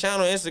that, I can shine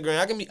on Instagram.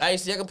 I can be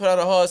icy. I can put out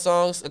a hard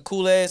songs, a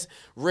cool ass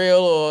reel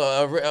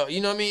or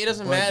you know what I mean. It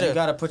doesn't But matter. you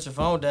gotta put your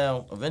phone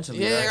down eventually.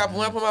 Yeah, right?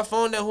 when I put my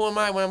phone down, who am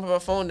I when I put my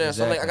phone down?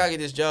 So I'm like, I Exactly. gotta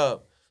get this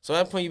job. So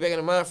I'm putting you back in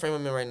the mind frame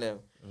I'm in right now.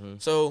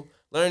 So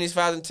learning these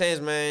 5s and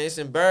 10s, man, it's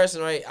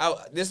embarrassing, right?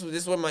 This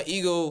was what my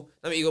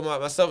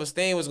my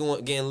self-esteem was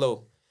getting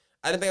low.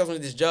 I didn't think I was gonna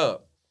get this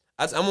job.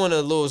 I'm on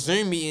a little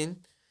Zoom meeting,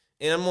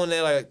 and I'm on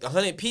there like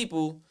 100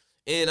 people,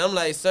 and I'm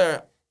like,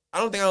 sir, I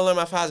don't think I'll learn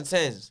my 5s and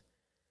 10s.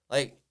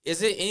 Like,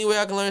 is it any way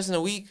I can learn this in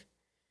a week?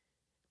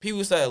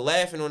 People started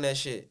laughing on that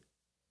shit.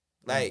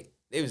 Like,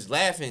 they was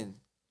laughing.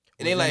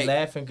 And they Was like you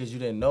laughing because you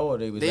didn't know, or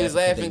they was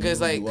laughing because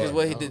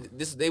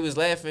they was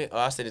laughing. Oh,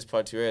 I said this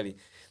part too early.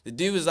 The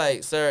dude was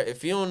like, "Sir,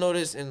 if you don't know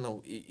this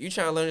you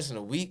trying to learn this in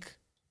a week?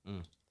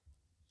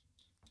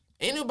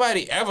 Ain't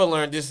nobody ever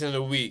learned this in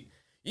a week.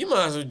 You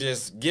might as well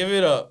just give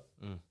it up."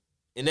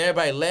 And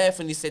everybody laughed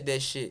when he said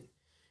that shit.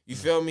 You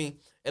feel me?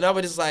 And I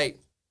was just like,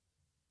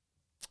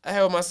 I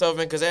held myself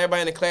in because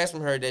everybody in the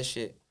classroom heard that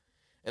shit,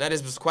 and I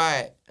just was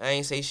quiet. I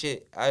ain't say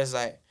shit. I was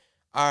like,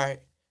 "All right,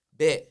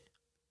 bet."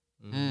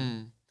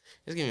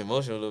 It's getting me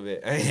emotional a little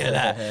bit. I ain't gonna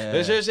lie.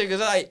 But sure shit,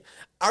 cause I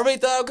really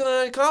thought I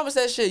could accomplish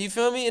that shit. You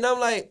feel me? And I'm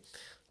like,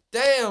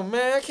 damn,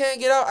 man, I can't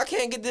get out. I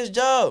can't get this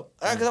job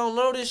cause I don't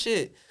know this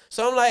shit.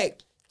 So I'm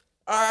like,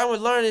 all right, I'm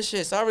gonna learn this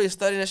shit. So I really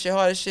studied that shit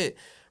hard as shit,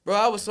 bro.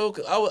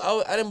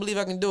 I didn't believe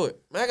I can do it.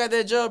 Man, I got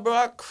that job, bro.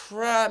 I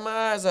cried my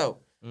eyes out,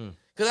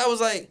 cause I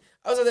was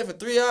out there for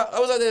 3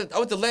 hours. I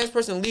was the last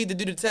person to leave to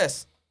do the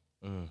test.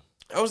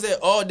 I was there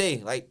all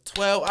day, like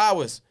 12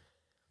 hours.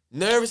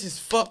 Nervous as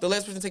fuck. The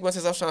last person to take my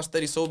test, I was trying to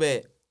study so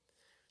bad.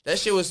 That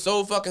shit was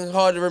so fucking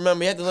hard to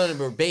remember. You had to learn it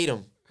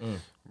verbatim.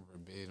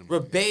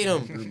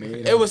 Verbatim.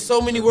 It was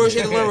so many words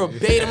you had to learn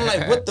verbatim. I'm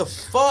like, what the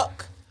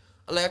fuck?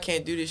 I'm like, I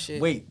can't do this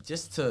shit. Wait,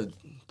 just to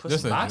put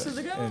Just some to- boxes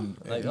together? and-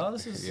 Like, all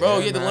this is... Bro, Yeah,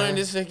 you had to man. learn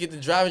this to get the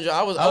driving job.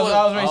 I was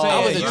ready to say,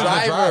 I was yeah, a you was a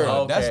driver. driver.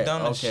 Okay, That's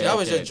dumb as shit. I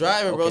was a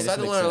driver, bro. Okay, So I had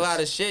to this learn a makes lot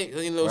of sense.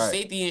 shit. Right.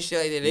 Safety and shit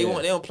like that. Yeah.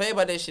 They don't play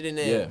about that shit in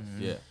there.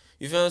 Yeah.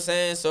 You feel what I'm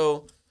saying?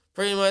 So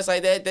pretty much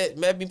like that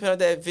me putting out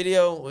that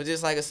video was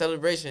just like a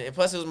celebration. And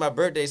plus it was my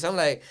birthday. So I'm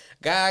like,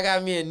 God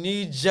got me a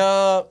new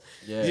job.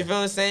 Yeah. You feel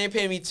what I'm saying?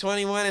 Paying me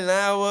 $21 an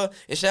hour.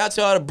 And shout out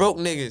to all the broke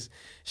niggas.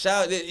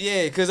 Shout out,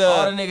 yeah, cause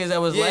all the niggas that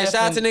was laughing, shout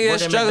out to niggas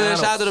that's working struggling.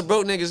 McDonald's. Shout out to the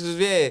broke niggas,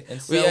 cause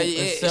And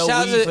sell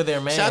shout weed out to, for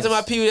their shout out to my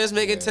mans. people that's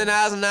making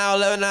 $10 an hour,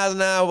 $11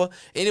 an hour.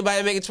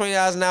 Anybody making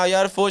 $20 an hour,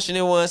 y'all the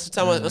fortunate ones.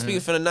 I'm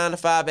speaking for the 9 to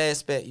 5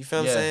 aspect. You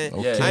feel what I'm saying?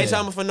 Okay. I ain't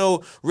talking for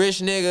no rich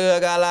nigga. I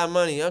got a lot of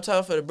money. I'm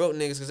talking for the broke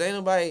niggas, cause ain't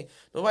nobody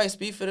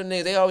speak for the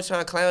niggas. They always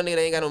trying to clown nigga.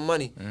 They ain't got no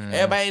money.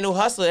 Everybody ain't no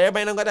hustler.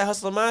 Everybody don't got that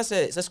hustler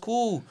mindset. That's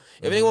cool.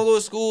 If they want to go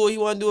to school, he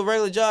want to do a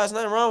regular job. There's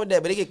nothing wrong with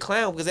that. But they get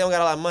clowned because they don't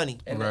got a lot of money.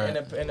 And, Right.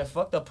 and the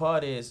fucked up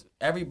part is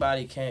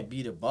everybody can't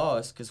be the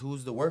boss because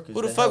who's the workers?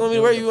 Who the that fuck help want me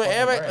to build work? the You want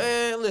fucking everybody?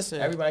 brand? Man,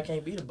 listen. Everybody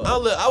can't be the boss.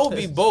 I would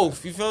be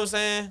both. You feel what I'm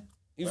saying?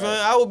 You feel me?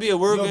 I would be a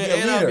worker be a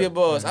and I would be a leader.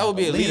 boss. I would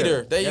be a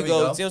leader. There you There we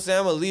go. go. See what I'm saying?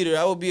 I'm a leader.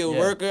 I would be a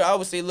worker. I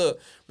would say, look,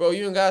 bro,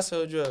 you ain't got to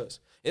sell drugs.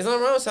 It's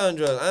nothing wrong with selling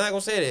drugs. I'm not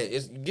going to say that.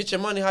 It's get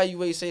your money how you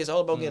way say. It's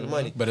all about getting the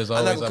money. But it's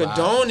I'm not always going to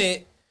condone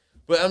it.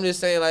 But I'm just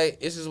saying, like,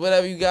 it's just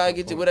whatever you got to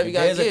get to, whatever you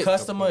got to There's a get.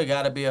 customer, it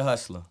gotta be a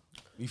hustler.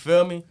 You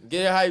feel me?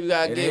 Get it how you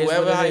got to It get. is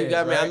Whatever what it how you is,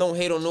 got, man. I right? don't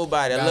hate on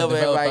nobody. I Gotta love what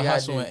develop everybody a got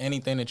hustle to in do.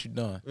 anything that you're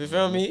doing. You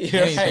feel me?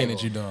 Anything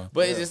that you're doing.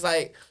 But it's just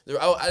like,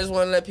 I just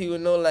want to let people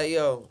know, like,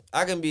 yo,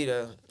 I can be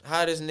the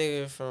hottest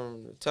nigga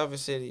from the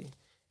toughest city,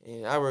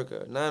 and I work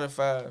a 9 to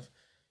 5.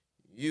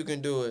 You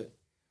can do it.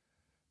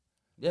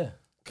 Yeah.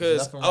 Cause,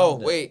 Nothing wrong with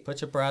that. wait.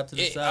 Put your pride to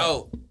the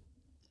side.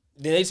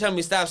 Then they tell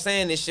me stop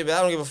saying this shit, but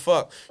I don't give a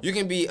fuck. You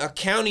can be a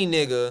county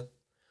nigga,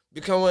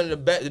 become one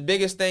of the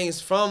biggest things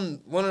from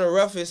one of the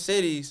roughest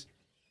cities,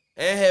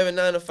 and have a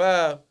 9 to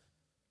 5,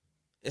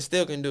 and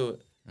still can do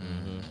it.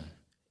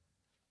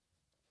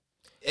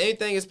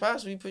 Anything is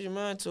possible. You put your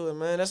mind to it,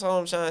 man. That's all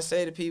I'm trying to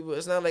say to people.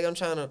 It's not like I'm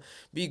trying to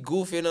be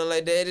goofy or nothing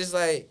like that. It's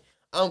like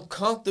I'm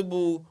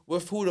comfortable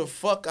with who the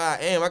fuck I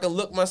am. I can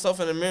look myself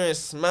in the mirror and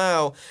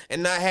smile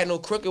and not have no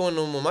crooked one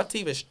no more. My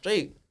teeth are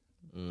straight.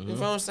 You feel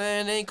what I'm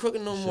saying? They ain't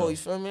crooked no more. You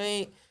feel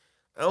me?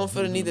 I don't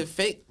feel the need to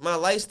fake my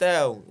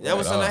lifestyle. That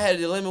was something I had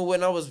to limit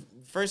when I was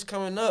first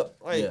coming up.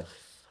 Like,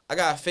 I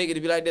gotta fake it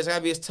to be like this. I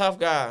gotta be this tough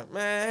guy.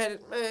 Man,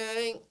 I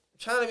ain't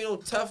trying to be no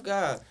tough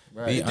guy.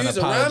 Right. Be The dudes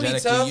around me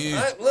unapologetically tough. you.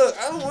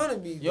 I don't want to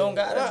be. You don't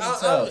gotta be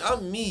tough.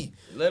 I'm me.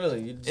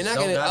 Literally. You just And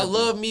don't I gotta be.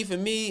 love me for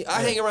me.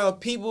 I hang around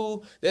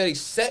people that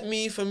accept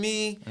me for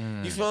me.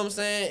 You feel what I'm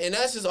saying? And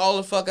that's just all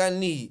the fuck I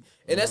need.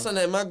 And that's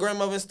something that my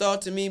grandmother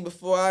installed to me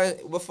before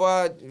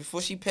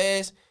she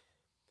passed.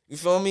 You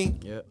feel me?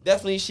 Yep.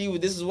 Definitely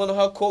this is one of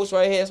her quotes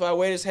right here. That's why I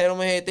wear this hat on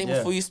my head. Think Yeah.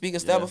 before you speak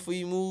and stop Yeah. before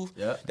you move.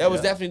 Yeah. That was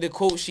Yeah. definitely the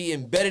quote she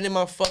embedded in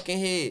my fucking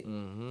head.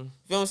 Mm-hmm. You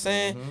feel what I'm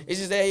saying? It's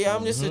just that,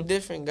 I'm just a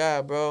different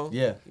guy, bro.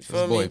 Yeah. You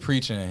feel This boy me?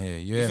 preaching in here.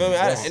 You You hear feel me? me?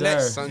 Yes, And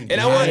that's- sir. and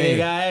I want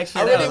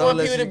I really want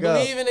people to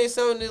believe in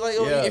themselves. Like,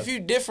 yo, Yeah. if you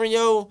different,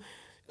 yo,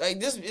 like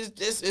this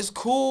is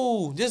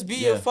cool. Just be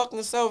your Yeah.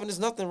 fucking self, and there's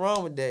nothing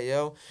wrong with that,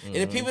 yo. And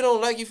if people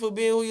don't like you for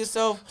being who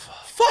yourself,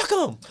 fuck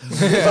them.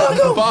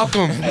 Fuck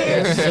him.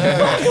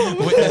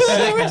 With the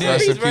sick Rest in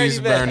He's Bernie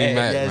peace, Mac. Bernie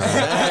Mac. Yes,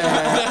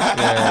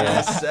 man.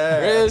 Yes,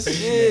 sir. Real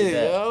Appreciate shit,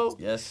 that. yo.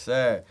 Yes,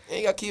 sir.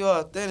 You gotta keep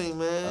authentic,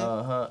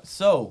 man.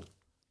 So,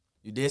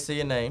 you did say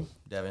your name,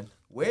 Devin.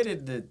 Where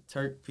did the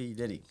Turk P.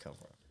 Diddy come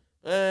from?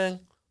 Man,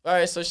 all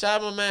right. So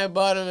shout out my man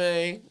Bottom,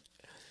 man.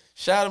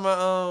 Shout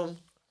out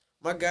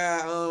my guy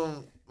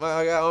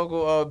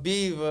Uncle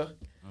Beaver.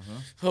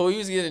 So we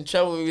used to get in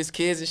trouble when we was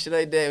kids and shit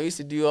like that. We used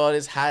to do all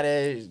this hot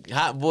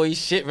boy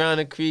shit around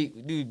the creek.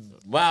 We do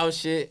wild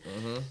shit.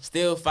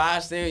 Still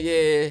 5 still,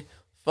 yeah.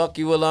 Fuck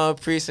you along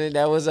precinct.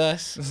 That was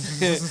us.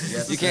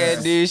 You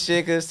can't do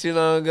shit because too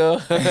long ago.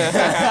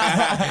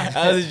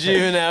 I was a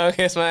juvenile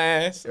against my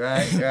ass.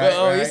 Right.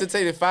 But we used to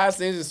take the 5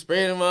 cents and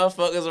spray them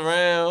motherfuckers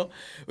around.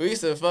 We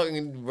used to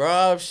fucking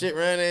rob shit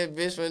around that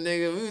bitch for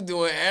nigga. We was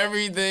doing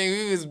everything.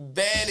 We was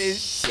bad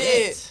as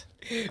shit.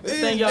 Good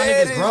thing y'all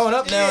niggas growing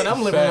up now and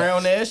I'm living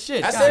around there.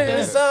 Shit. I said it in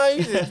the song, you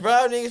used to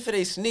rob niggas for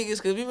their sneakers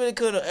because we really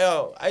couldn't.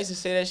 I used to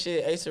say that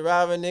shit. I used to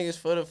rob niggas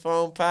for the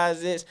phone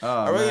posits.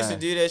 I really used to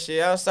do that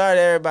shit. I'm sorry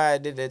that everybody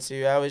did that to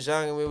you. I was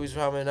young and we was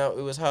coming up.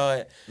 It was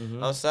hard.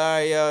 I'm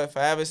sorry, yo. If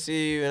I ever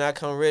see you and I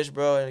come rich,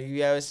 bro, and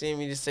you ever see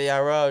me, just say I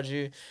robbed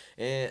you,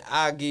 and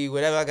I'll give you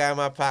whatever I got in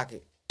my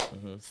pocket.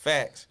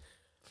 Facts.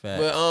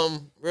 But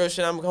real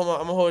shit. I'm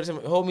gonna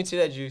hold me to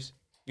that juice.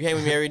 You hang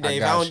with me every day.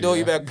 If I don't do it,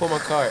 you better pull my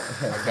card.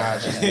 I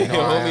got you. You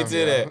hold me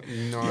to that.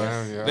 You know I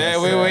am, yo.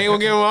 Man, we ain't gonna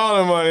give him all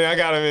the money. I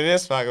got him in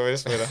this pocket, but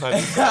this one the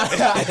hundreds.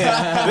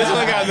 This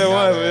one got the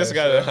ones, but this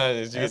got the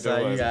hundreds. You That's get the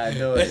how you ones. gotta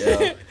do it,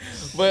 yo.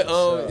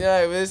 But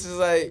yeah, but this is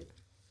like,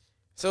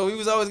 so we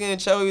was always getting in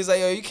trouble. He was like,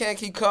 yo, you can't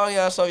keep calling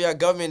yourself your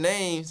government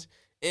names,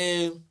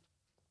 and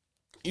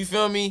you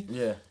feel me?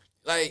 Yeah.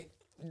 Like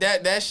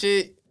that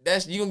shit.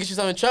 You gonna get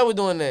yourself in trouble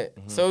doing that.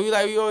 So we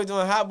always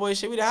doing hot boy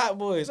shit. We the hot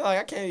boys. I'm like,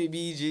 I can't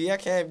be BG. I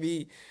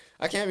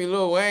can't be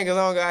Lil Wayne because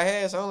I don't got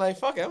hair. So I'm like,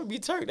 fuck it, I'm gonna be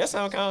Turk. That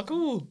sound kind of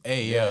cool.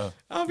 Hey, yo.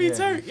 I'll be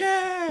Turk,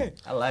 yeah.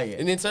 I like it.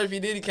 And then Turk P.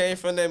 Diddy came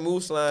from that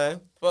Moose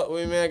line. Fuck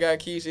with me, man. I got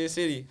keys to the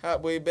city.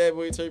 Hot boy, bad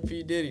boy, Turk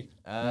P. Diddy.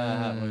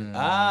 Yeah,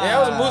 Yeah, I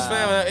was a Moose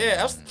fan.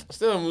 I'm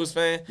still a Moose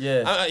fan.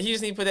 Yeah. He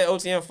just need to put that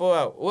OTM 4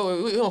 out.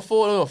 We on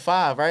 4 or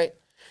 5, right?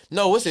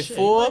 No, what's it, Shit,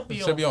 4? might be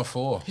Should be on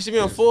 4. He should be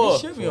on 4. He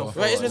should be on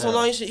 4. Right, it's been so now.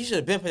 long. He should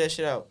have been put that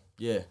shit out.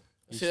 Yeah.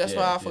 Shit, that's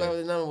why I forgot what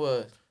the number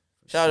was.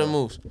 Shout out to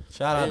Moose.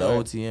 Shout out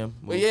Anyway. to OTM.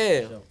 But yeah,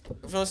 you know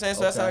what I'm saying?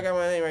 So that's how I Okay. got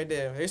my name right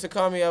there. They used to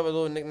call me other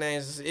little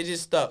nicknames. It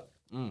just stuck.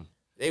 Mm.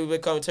 They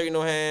would call me Turkey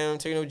No Ham,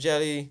 Turkey No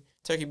Jelly,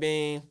 Turkey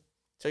Bean,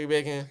 Turkey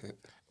Bacon.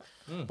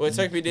 But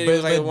Turkey Diddy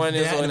was like the one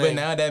that's on but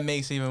now that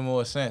makes even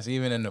more sense,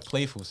 even in the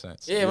playful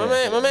sense. Yeah,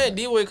 my man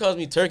D-Boy calls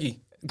me Turkey.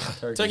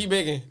 Turkey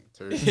Bacon.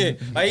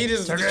 Like he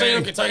just straight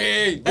up Kentucky.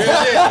 Real shit.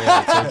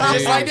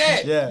 Just like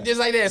that. Yeah. Just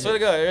like that. Swear to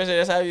God. Real shit.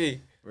 That's how he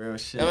be. Real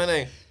shit. That's my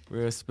name.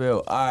 Real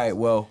spill. All right,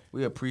 well,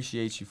 we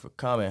appreciate you for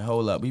coming.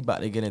 Hold up. We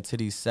about to get into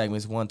these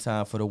segments one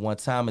time for the one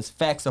time. It's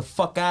facts or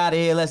fuck out of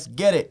here. Let's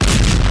get it.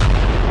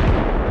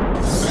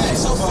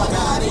 Facts or fuck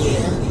out of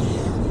here.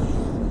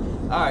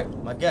 All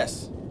right, my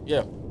guess.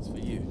 Yeah. It's for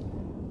you.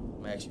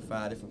 I'm gonna ask you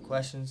 5 different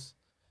questions.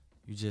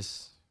 You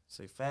just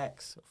say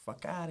facts or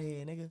fuck out of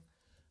here, nigga.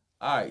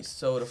 All right,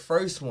 so the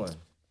first one.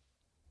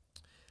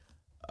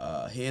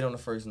 Head on the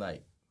first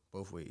night.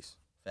 Both ways.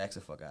 Facts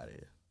or fuck out of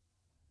here.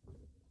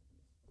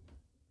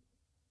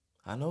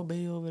 I know,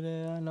 babe, over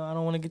there. I know. I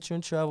don't want to get you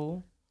in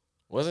trouble.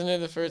 Wasn't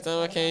it the first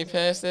time I came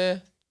past there?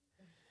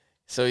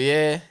 So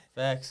yeah.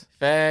 Facts.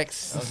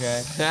 Facts.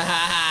 Okay.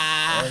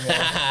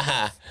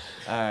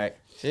 All right.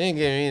 She didn't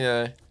give me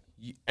none.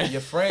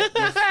 Your friend.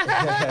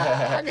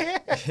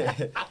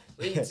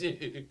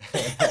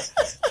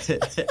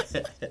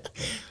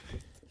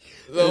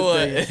 So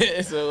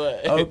what? So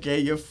what? Okay,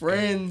 your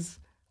friends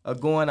are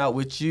going out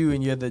with you,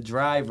 and you're the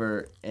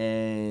driver,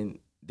 and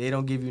they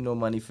don't give you no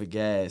money for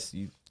gas.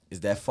 Is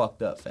that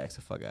fucked up? Facts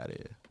the fuck out of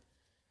here.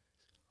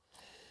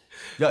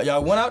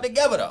 Y'all went out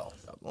together though.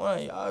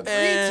 Y'all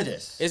agreed to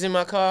this. It's in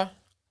my car.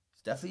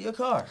 It's definitely your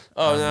car.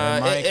 Oh no,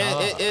 my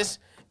car.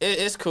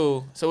 it's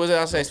cool. So what's it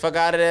I'll say? Fuck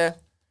out of there.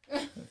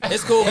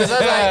 It's cool because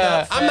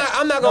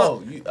I'm not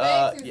gonna. No,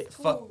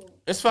 fuck.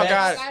 It's fuck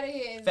Facts. out.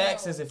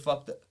 Facts isn't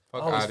fucked up.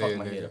 Fuck I always outta fuck here,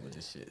 my head nigga. up with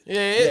this shit.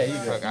 Yeah, you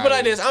good. But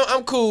like this,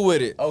 I'm cool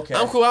with it. Okay.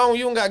 I'm cool.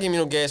 You don't gotta give me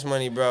no gas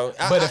money, bro.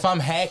 But if I'm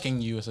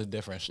hacking you, it's a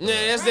different story.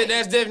 Yeah,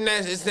 that's different.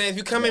 It's that if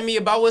you come at me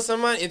about with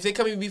some money, if they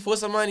come at me before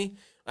some money,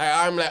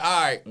 I'm like,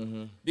 all right,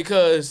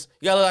 because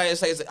you gotta look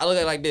at it. I look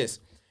at it like this: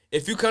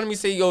 if you come to me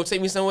say, "Yo,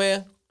 take me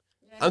somewhere,"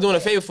 I'm doing a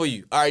favor for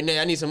you. All right,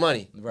 now I need some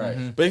money.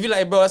 Right. But if you're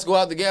like, bro, let's go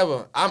out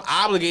together, I'm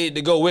obligated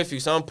to go with you,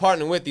 so I'm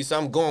partnering with you, so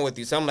I'm going with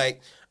you. So I'm like,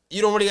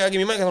 you don't really gotta give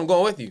me money because I'm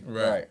going with you.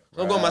 Right.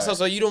 So I'm going myself,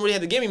 so you don't really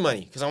have to give me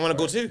money because I want to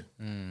go too.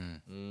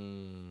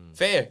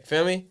 Fair,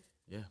 feel me?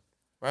 Yeah.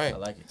 Right. I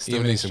like it.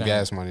 Still need some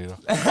gas money though.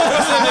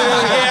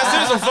 Yeah,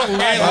 I see some fucking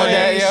gas.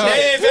 Okay, yo.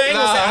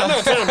 I'm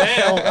not turning them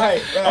down.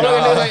 Right. I'm looking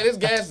at this like this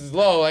gas is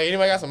low. Like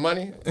anybody got some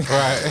money?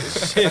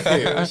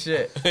 Right.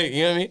 Shit.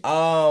 You know what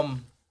I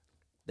mean?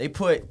 They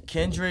put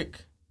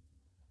Kendrick,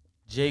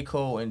 J.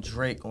 Cole, and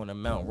Drake on the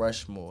Mount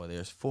Rushmore.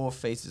 There's 4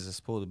 faces that's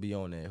supposed to be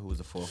on there. Who was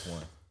the 4th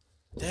one?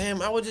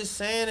 Damn, I was just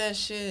saying that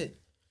shit.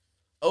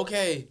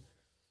 Okay,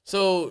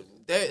 so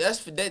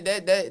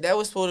that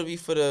was supposed to be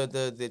for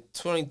the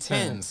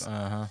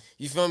 2010s.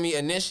 You feel me?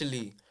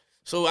 Initially,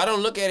 so I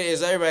don't look at it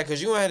as everybody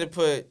because you gonna have to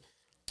put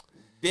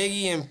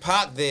Biggie and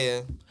Pop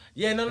there.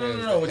 Yeah, no.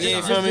 Yeah,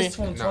 you feel me? Just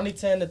from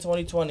 2010 to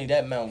 2020,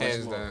 that Mount Hands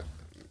Rushmore. down.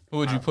 Who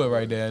would you put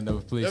right there in the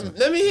police?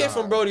 Let me hear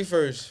from Brody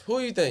first. Who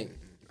you think?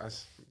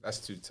 That's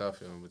too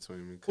tough in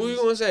between me. Who you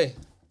gonna say?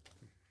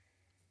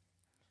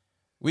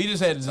 We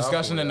just had a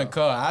discussion in the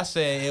car. I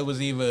said it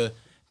was either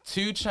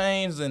 2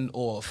 Chainz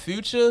or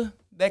Future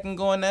that can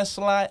go in that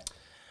slot.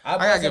 I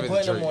gotta give wasn't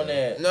it to putting them Drake, on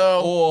there.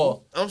 No,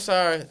 Or I'm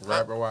sorry.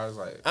 rapper wise,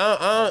 like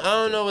I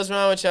don't know what's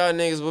wrong with y'all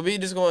niggas, but we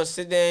just gonna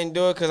sit there and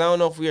do it because I don't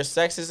know if we are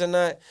sexist or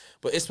not.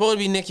 But it's supposed to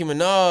be Nicki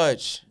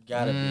Minaj.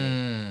 Gotta be.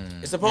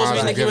 It's supposed to be might as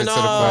well Nicki give it to the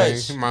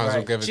Minaj. plane. Might as well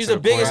Right. give it She's to the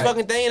biggest plane.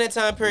 fucking thing in that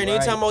time period. You're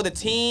And you talking right. about the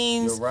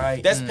teens, You're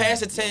right. that's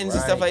past the tens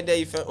and stuff Right. like that.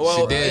 You feel? Well,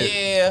 She did.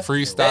 yeah,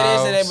 Freestyles, That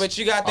is and that, but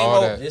you got to think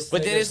all about. that.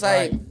 But then it's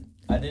like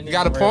I didn't You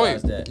got even a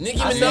point. realize that. Nicki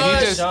I said Minaj.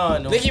 he just-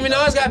 Sean, Nicki don't-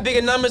 Minaj got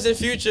bigger numbers than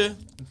Future,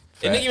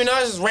 and Nicki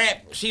Minaj is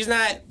rap. She's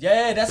not.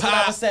 Yeah, that's what I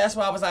Pop. was saying. That's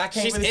why I was like, I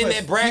can't She's really in put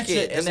that bracket.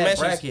 Future That's in that matches.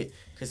 bracket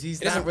because he's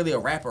doesn't- not really a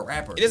rapper.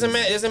 It doesn't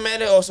matter. It doesn't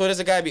matter. Oh, so does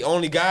a guy be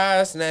only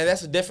guys? Nah,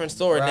 that's a different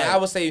story. Right. Now I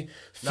would say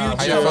Future. Nah,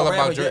 How y'all feel rapper,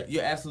 about Drake?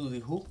 You're absolutely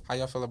who? How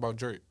y'all feel about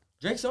Drake?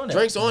 Drake's on there.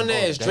 Drake's on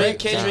there. It's Drake,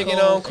 Kendrick, and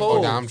Cole. Cole.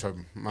 Oh, damn, I'm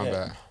tripping. My Yeah.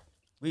 bad.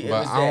 It But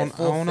was I don't- that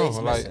full I don't know, face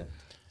like- missing.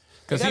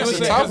 because That's he a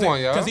was tough one,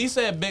 yo. because he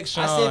said Big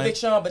Sean. I said Big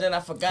Sean, but then I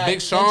forgot. Big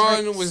Sean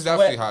Kendrick was swept-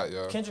 definitely hot,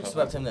 yo. Kendrick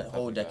swept him that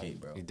whole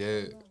decade, bro. He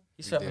did.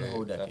 He swept him the did.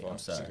 whole decade. I'm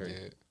sorry. He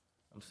did.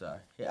 I'm sorry.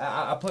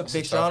 Yeah, I put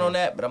Big a tough Sean on one.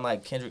 that, but I'm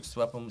like Kendrick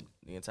swept him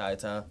the entire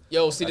time.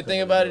 Yo, see, I the couldn't thing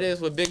really about do it is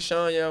with Big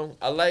Sean, yo,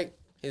 I like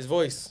his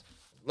voice.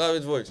 Love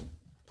his voice.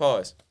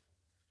 Pause.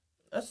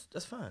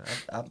 That's fine.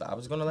 I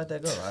was gonna let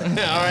that go. All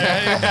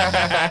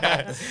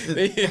right.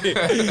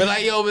 But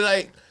like, yo,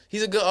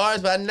 he's a good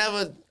artist, but I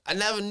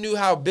never knew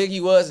how big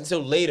he was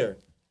until later.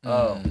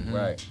 Oh,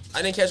 right.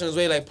 I didn't catch him his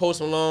way like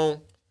Post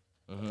Malone.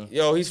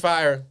 Yo, he's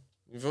fire.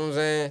 You feel what I'm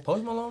saying?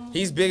 Post Malone.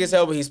 He's big as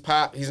hell, but he's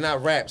pop. He's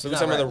not rap. So we're He's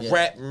talking not about the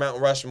rap, rap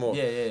Mount Rushmore.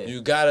 Yeah.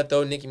 You gotta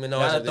throw Nicki Minaj.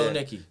 Gotta throw there.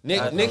 Nicki.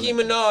 Nicki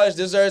Minaj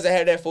deserves to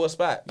have that full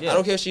spot. Yeah. I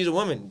don't care if she's a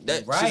woman.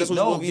 Right? That's what's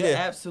No, be you're there.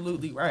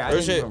 absolutely right. I Real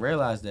didn't shit. even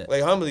realize that.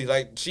 Like humbly,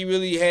 like she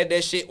really had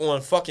that shit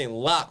on fucking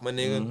lock, my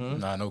nigga.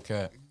 Nah, no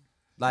cap.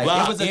 Like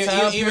Wow. it was a Even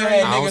time even period.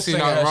 had I don't niggas see singing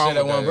nothing that wrong shit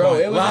at with one that. Bro,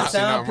 point. it was Wow. a See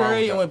time nothing wrong with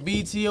period that. when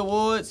BT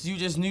Awards, you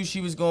just knew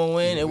she was gonna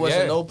win. It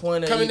wasn't Yeah. no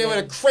point of Coming there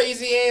even, with a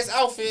crazy ass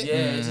outfit. yeah,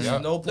 it's just Yeah.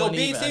 no point. No, of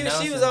BT, even she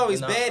announcing was always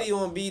the baddie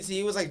on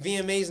BT. It was like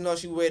VMAs and all.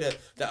 She would wear the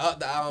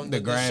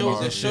Grammys show,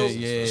 and the show, shit,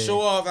 yeah.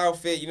 show off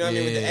outfit. You know what I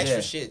mean? With the Yeah. extra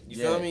Yeah. shit. You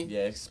yeah, feel me? Yeah,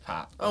 it's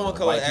pop. I don't want to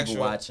call White it people extra.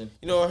 watching.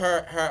 You know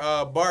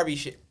her Barbie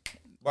shit.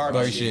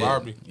 Barbie shit.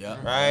 Barbie. Yeah.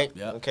 Right?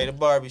 Yep. Okay, the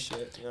Barbie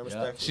shit. You know, Yep.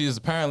 respectful. She is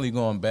apparently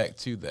going back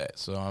to that,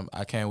 so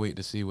I can't wait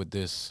to see what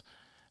this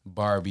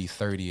Barbie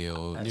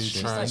 30-year-old New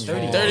shit. trans-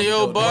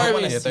 30-year-old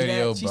Barbie. Yeah,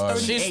 30-year-old She's Barbie.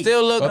 38. She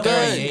still look Okay.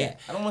 good. Yeah.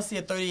 I don't want to see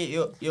a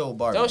 38-year-old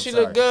Barbie. Don't I'm she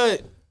sorry. look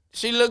good?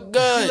 She look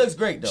good. She looks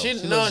great though. She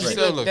She no, looks she great.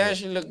 Still look look that. good.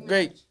 She look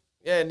great.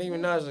 Yeah, Nicki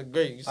Minaj look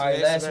great. You see All right,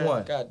 that last Instagram?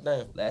 one. God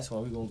damn. Last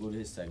one, we're gonna go to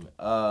this segment.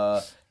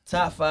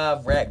 Top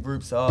 5 rap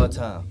groups of all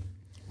time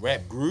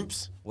Rap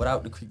groups.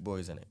 without the Creek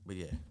Boys in it. But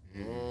yeah,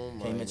 Oh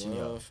my Can't mention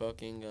y'all.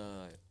 fucking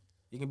god.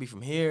 you can be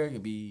from here, it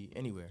can be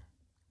anywhere,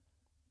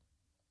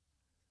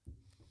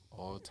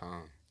 All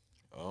time.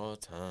 All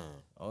time.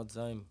 all the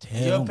time.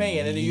 Tell Your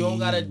opinion, and you don't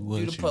gotta me do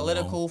what the you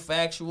political,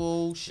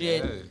 factual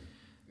shit.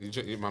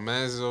 Yeah. My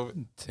man's is over.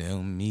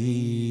 Tell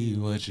me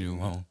what you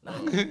want.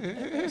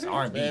 It's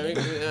R&B. Man,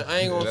 I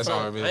ain't gonna That's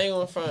front. R&B. I ain't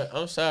gonna front.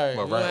 I'm sorry.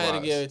 But We gonna have to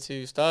rap-wise. give it to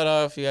you. Start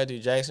off, you gotta do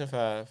Jackson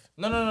 5.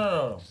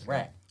 No.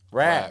 Rap.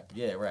 Rap.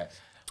 Yeah, rap.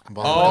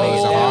 Bone Oh.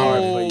 Thugs and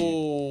R&B. for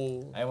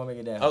Oh. I didn't want to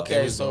make it that hard.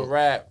 Okay, we so go.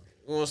 rap.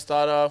 We're gonna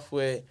start off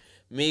with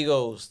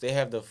Migos. They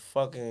have the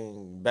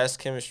fucking best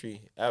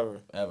chemistry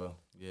ever. Ever.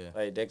 Yeah.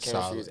 Like that chemistry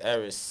Solid. is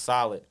ever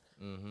solid.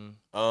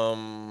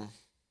 Mm-hmm.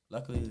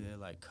 Luckily, they're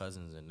like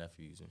cousins and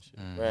nephews and shit.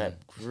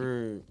 Rap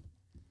group.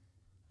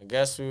 I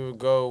guess we would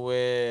go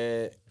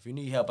with If you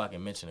need help, I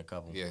can mention a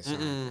couple. Yes.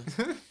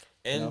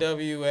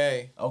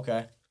 NWA.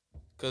 Okay.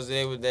 Cause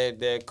they were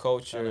their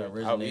culture. Kinda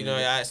originated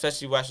it.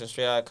 Especially watching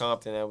Straight Outta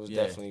Compton, that was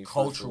Yeah. definitely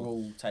fruitful.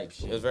 Cultural type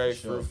shit. It was very for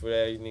sure. fruitful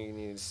that you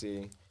needed to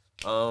see.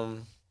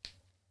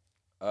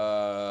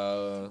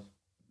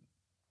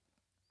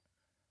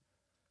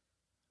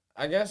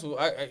 I guess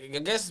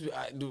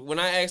when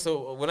I asked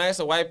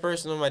a white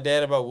person or my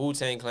dad about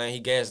Wu-Tang Clan, he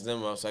gassed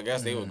them up. So I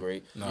guess they were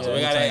great. No, So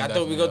Wu-Tang I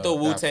thought we gonna throw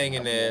definitely, Wu-Tang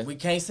in there. We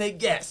can't say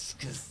guess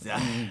because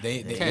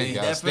They Can't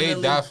guess. definitely-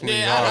 They definitely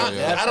Yeah, are.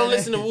 Yeah. I don't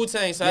listen to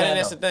Wu-Tang, so I Yeah, think I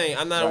that's know. the thing.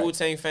 I'm not Right. a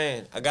Wu-Tang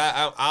fan.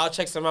 I'll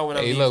check some out when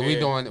I'm Hey, leave look, we here.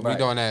 doing Right.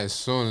 that as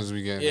soon as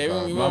we get in Yeah,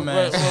 the we car. gonna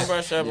man.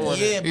 brush up on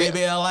Yeah, it.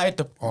 baby, I like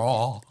the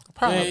raw.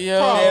 Hey, yo.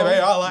 Yeah, baby,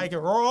 I like it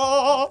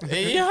raw.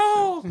 Hey,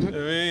 yo.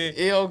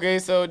 Yeah, okay,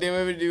 so then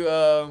we would do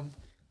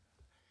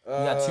We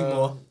got 2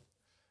 more.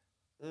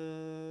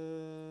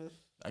 mm,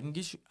 I can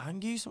give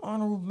you some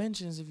honorable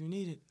mentions if you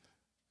need it.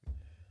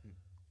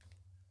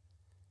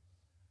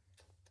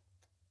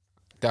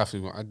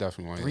 I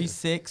definitely want to.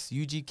 3-6,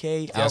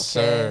 UGK, Yes,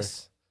 sir.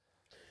 Outkast.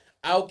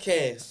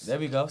 Outkast. There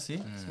we go. See,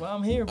 that's why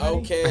I'm here, buddy.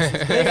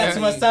 Outkast. They got too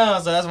much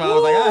time, so that's why I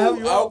was like, I'll help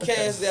you out.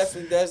 Outkast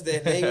definitely does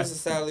that. They was a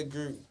solid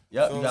group.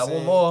 Yep, Know you what got I'm one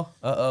saying? more.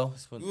 Uh-oh.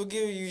 We'll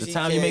give you UGK. The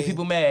time you make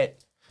people mad.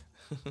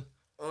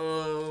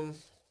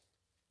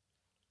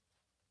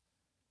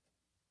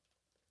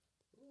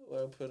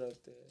 What I put up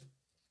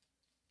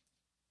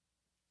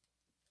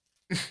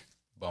there?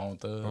 Bone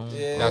Thugs.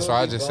 Yeah, That's it why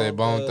I would be just say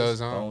Bone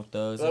Thugs on. Bone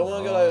Thugs. But I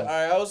want to go like, all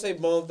right, I would say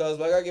Bone Thugs,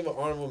 but I gotta give an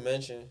honorable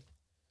mention.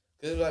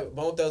 Cause like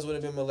Bone Thugs would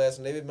have been my last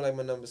one. They would have been like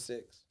my number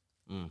 6.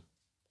 Mm.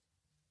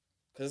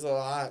 Cause it's a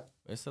lot.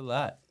 It's a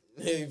lot.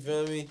 You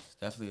feel me? It's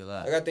definitely a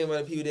lot. I got to think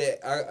about the people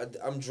that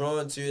I'm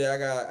drawn to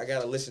that I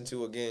gotta listen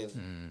to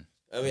again.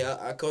 I mean,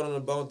 I caught on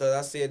the Bone Thugs.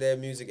 I say their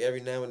music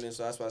every now and then,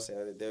 so that's why I say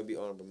there'll be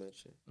honorable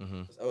mention.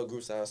 Mm-hmm. Other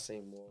groups I'll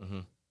sing more. Mm-hmm.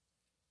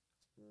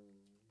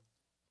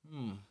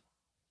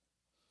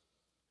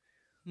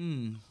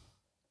 Hmm.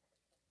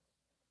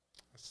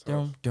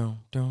 Dum dum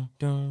dum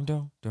dum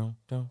dum dum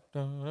dum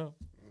dum.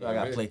 So I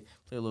gotta play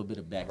a little bit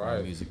of background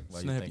Right. music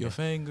while you Snap thinking. your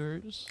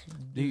fingers.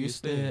 Do you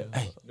still?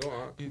 Hey,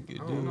 You can I do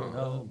don't it know.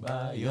 all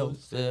by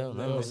yourself.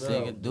 let me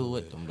sing it, do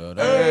it. Dum, dum,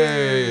 dum.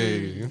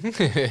 Hey.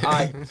 All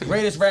right,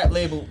 greatest rap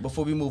label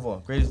before we move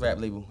on. Greatest rap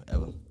label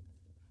ever.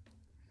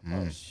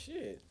 Oh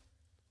shit,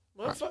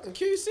 motherfucking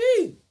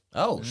QC.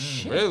 Oh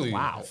shit! Really?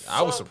 Wow.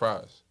 I was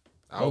surprised.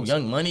 Oh,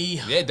 Young Money.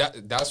 Yeah,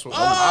 that's what.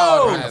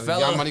 Oh,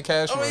 Young Money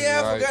Cash Oh Money.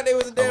 yeah, I like, forgot they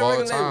was a damn of all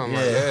record time.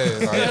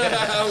 label. Like, yeah,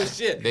 like, Oh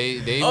shit.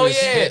 they Oh, was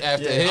yeah. hit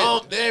after hit.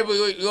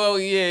 Oh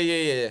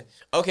yeah.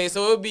 Okay,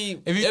 so it'll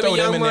be If you it'll throw be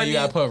them Young in there, Money, you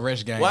gotta put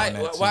Rich Gang on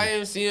that too.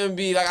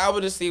 YMCMB. Like I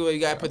would just see what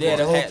you gotta put Yeah,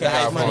 the whole Hype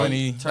Cash Money.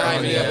 Money. Turn Hype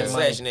Money, Money yeah.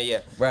 section there, yeah.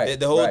 Right,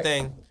 The whole right.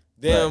 thing.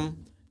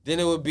 Them. Then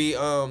it would be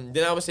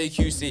then I would say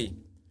QC.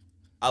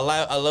 I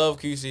love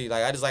QC.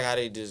 Like I just like how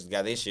they just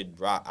got they shit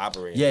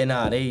operate. Yeah,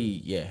 nah,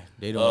 they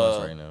doing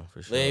this right now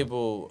for sure.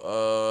 Label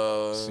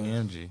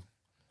CMG.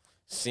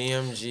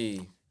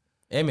 CMG.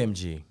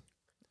 MMG.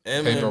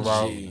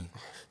 MMG.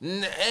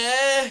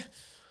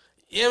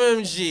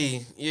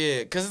 MMG.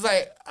 Yeah, cause it's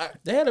like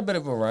They had a bit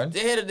of a run.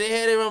 they had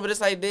a run, but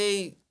it's like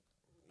they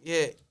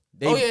did.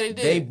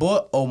 They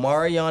brought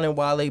Omarion and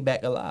Wale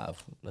back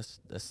alive.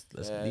 Let's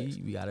Yeah.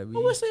 be. We gotta be. I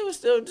wish they was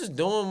still just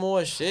doing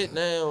more shit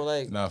now.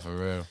 Like Not for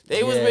real.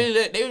 they was Yeah.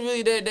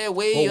 really that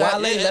way. Well, Wale I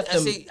left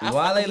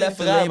the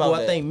forgot label. about I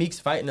that. think Meek's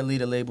fighting to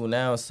lead the label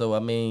now. So I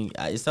mean,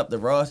 it's up to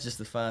Ross just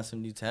to find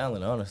some new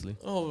talent. Honestly,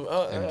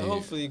 Indeed.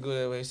 Hopefully you go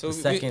that way. So The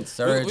second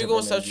surge we of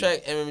gonna MMG.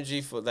 subtract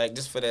MMG for like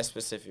just for that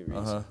specific reason.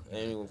 Uh-huh. I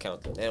ain't even gonna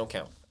count them. They don't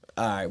count.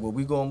 all right. Well,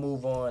 we gonna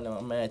move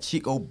on. Man,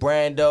 Chico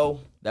Brando.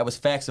 That was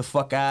Facts the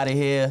Fuck Out of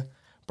Here.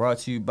 Brought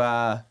to you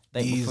by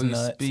Think These Before You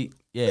Nuts. Speak.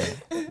 Yeah,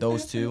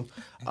 those two.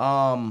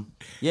 Yeah,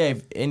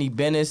 if any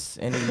business,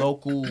 any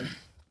local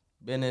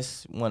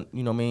business want,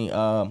 you know what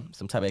I mean,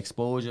 some type of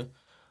exposure,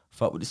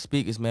 fuck with the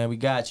speakers, man. We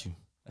got you.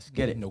 Let's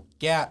get it. No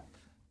gap.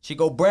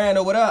 Chico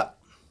Brando, what up?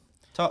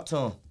 Talk to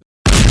him.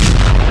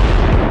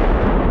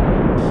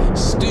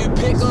 Stu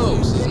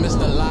Pickles,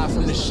 Mr. Live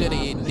from the shitter,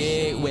 you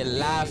dig? With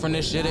live from the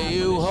shitter,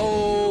 you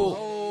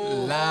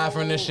ho. Live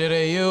from the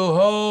shitter, you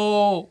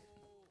ho.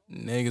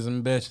 Niggas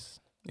and bitches.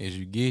 Is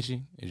you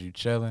Geechee? Is you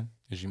chillin'?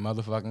 Is you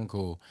motherfucking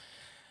cool?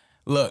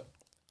 Look,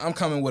 I'm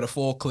coming with a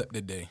full clip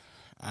today.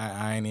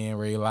 I ain't even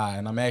really lie.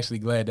 And I'm actually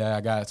glad that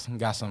I got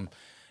some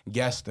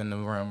guests in the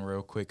room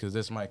real quick, because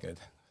this might could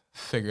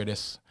figure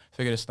this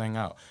thing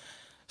out.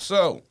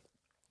 So,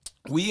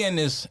 we in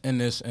this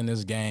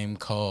game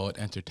called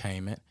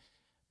entertainment.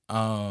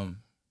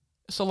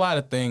 It's a lot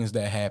of things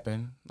that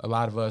happen. A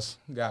lot of us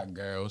got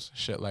girls,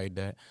 shit like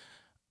that.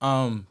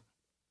 I'm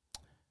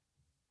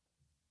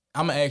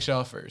gonna ask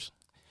y'all first.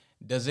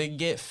 Does it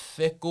get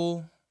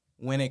fickle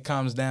when it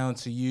comes down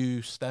to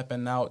you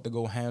stepping out to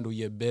go handle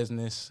your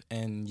business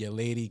and your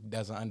lady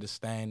doesn't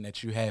understand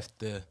that you have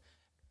to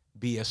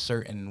be a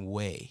certain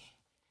way?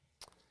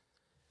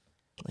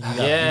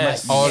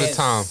 Yes. All the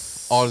time.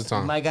 All the You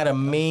time. might gotta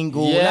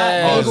mingle,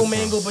 Yes. not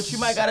mingle, but you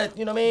might gotta,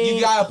 you know what I mean?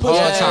 You gotta put All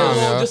your the time, hands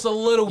on yeah. just a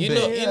little You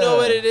bit. know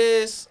what it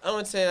is? I'm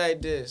gonna tell you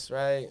like this,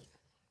 right?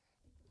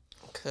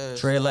 Cause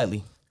Tread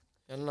lightly.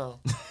 I know.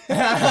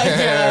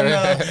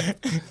 Yeah,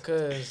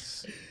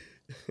 Cause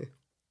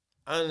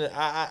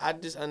I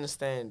just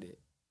understand it.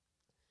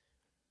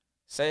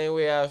 Same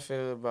way I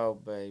feel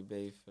about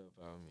baby feel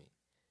about me.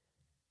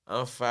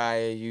 I'm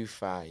fire, you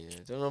fire.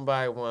 Don't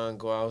nobody want to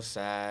go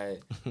outside,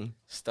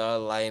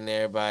 start lighting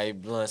everybody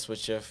blunts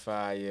with your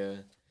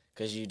fire,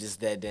 cause you just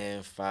that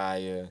damn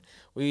fire.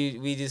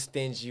 We just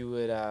stingy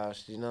with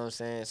ours, you know what I'm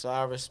saying? So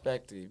I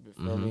respect it, you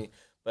feel me?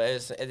 But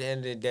at the end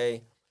of the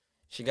day,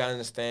 she gotta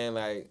understand,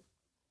 like,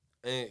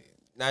 and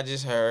not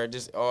just her,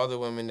 just all the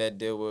women that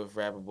deal with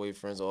rapper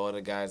boyfriends, or all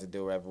the guys that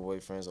deal with rapper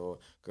boyfriends, or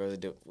girls that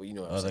deal, well, you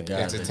know what I'm Other saying?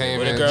 guys.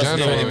 Entertainment in Well, the girls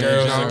general. do it, the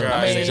girls, you know, the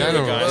guys, in the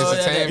general. guys.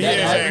 Entertainment. Yeah,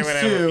 Yeah, happens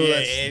whatever. too. Yeah,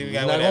 Let's- yeah, you we're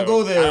got not gonna whatever.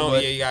 go there, I don't-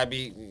 but- yeah, you gotta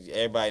be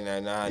everybody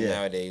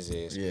nowadays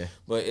is. Yeah.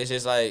 But it's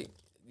just like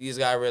you just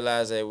gotta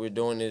realize that we're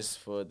doing this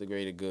for the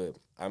greater good.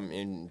 I'm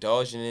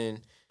indulging in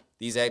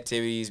these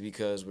activities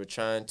because we're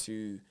trying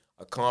to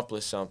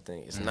accomplish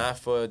something. It's not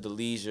for the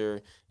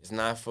leisure. It's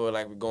not for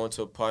like we're going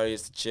to a party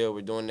just to chill.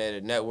 We're doing that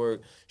at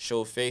network,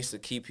 show face to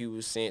keep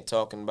people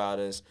talking about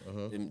us.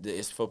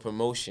 It's for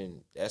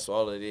promotion. That's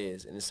all it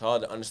is. And it's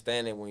hard to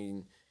understand it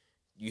when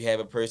you have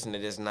a person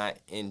that is not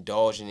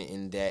indulging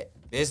in that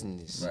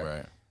business. Right.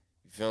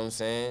 You feel what I'm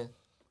saying?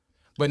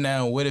 But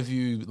now, what if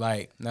you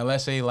now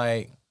let's say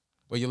well,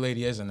 your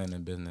lady isn't in the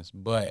business,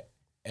 but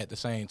at the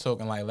same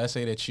token, let's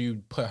say that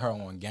you put her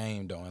on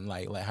game though, and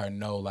let her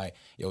know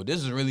yo,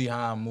 this is really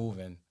how I'm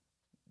moving.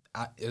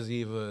 It's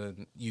either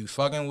you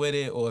fucking with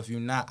it, or if you're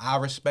not, I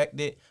respect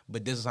it,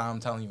 but this is how I'm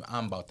telling you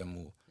I'm about to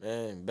move.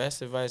 Man,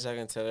 best advice I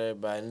can tell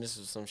everybody, and this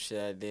is some shit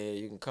I did.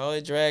 You can call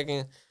it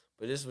dragging,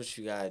 but this is what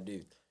you gotta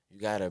do. You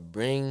gotta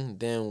bring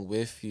them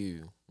with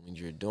you when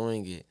you're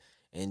doing it,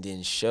 and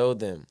then show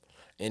them.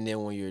 And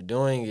then when you're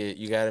doing it,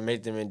 you gotta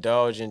make them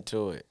indulge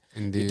into it.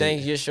 Indeed. You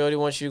think your shorty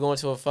wants you to go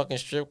into a fucking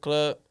strip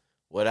club?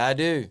 What I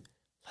do?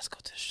 Let's go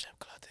to the strip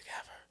club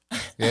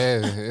together.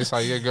 Yeah, it's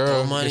like your Throw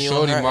girl, money your on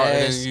shorty her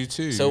marketing ass. you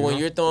too. So you when know?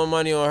 you're throwing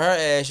money on her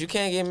ass, you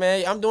can't get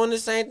mad. I'm doing the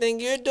same thing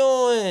you're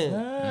doing.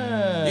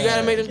 You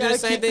gotta make them do the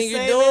same thing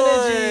you're doing.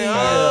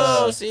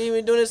 Oh, see,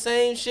 we're doing the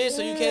same shit,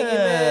 so you can't get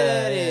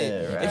mad at it.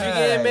 Yeah, If you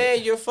get right.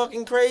 mad, you're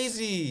fucking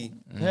crazy.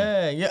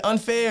 Yeah, you're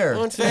unfair.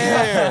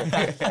 Unfair.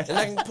 And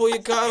I can pull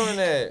your card on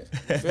that.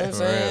 You feel what I'm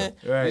saying?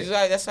 Right. It's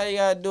like that's how you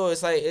gotta do it.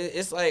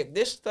 It's like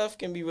this stuff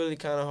can be really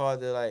kind of hard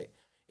to like.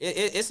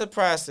 It's a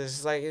process.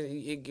 It's like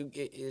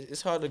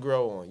it's hard to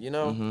grow on. You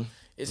know.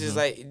 It's just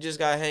like you just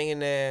gotta hang in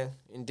there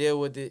and deal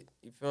with it.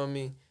 You feel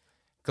me?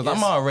 Cause Yes.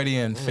 I'm already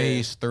in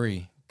phase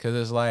 3. Cause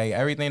it's like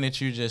everything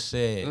that you just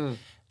said,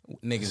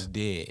 niggas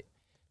did.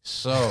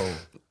 So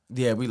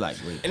Yeah, we like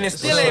wait. And it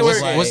still ain't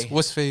working.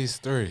 What's phase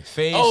 3?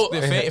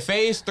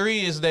 Phase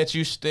 3 is that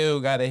you still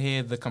gotta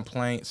hear the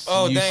complaints.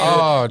 Oh, you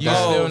damn. you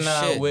still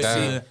not shit. with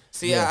Damn. the.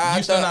 See, I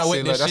You still thought- not with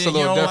See, this that's shit. a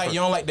little You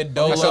don't like the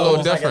dolo. That's a little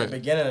Like at different. the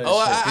beginning of the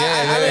Oh, shit.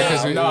 Yeah,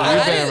 because we've been in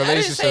I didn't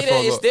relationships say for a that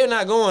it's little. still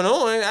not going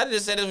on. I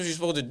just said that's what you're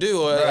supposed to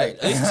do. Or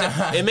Right.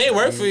 like, it may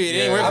work for you. It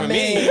ain't work I for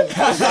mean, me. a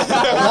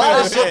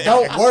lot of shit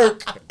don't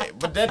work,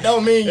 but that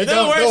don't mean you It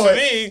don't don't do work for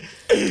it. me.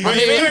 I It mean, may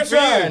keep work for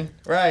you. trying.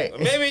 Right.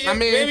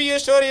 Maybe you're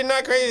shorty and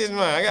not crazy as mine.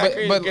 I got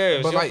crazy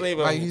girls. But She don't play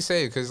by like me. he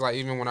said, because like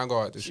even when I go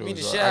out to shows, beat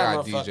the I shit out got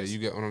of DJ. motherfuckers. You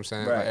get what I'm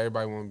saying? Right. Like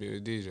everybody want to be a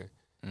DJ.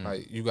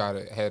 Like you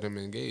gotta have them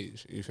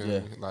engaged. You feel Yeah.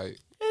 me? Like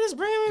Yeah, just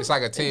bring 'em in. it's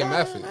like a team got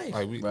it effort. in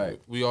life. Like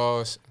we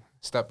all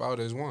step out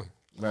as one.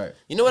 Right.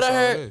 You know what I That's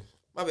all heard? it is.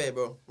 My bad,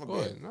 bro. My Go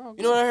bad. ahead. No,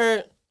 You know what I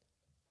heard?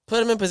 Put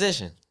them in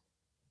position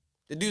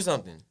to do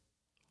something.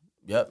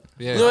 Yep.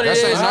 Yeah, You know what it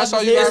is? that's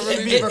all you It's- gotta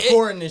really be do.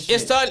 recording this shit.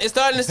 It's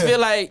starting to feel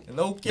like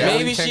No cap. Yeah,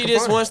 maybe you can't she just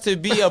complain. wants to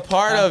be a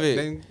part of it.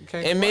 Then you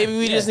can't And maybe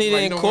we complain. just need Like,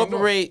 to you don't wanna know.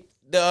 incorporate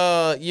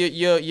the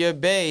your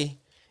bae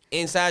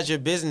inside your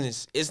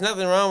business. It's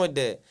nothing wrong with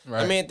that. I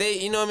Right. mean, if they,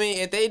 you know what I mean,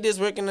 if they just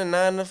working a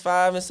 9 to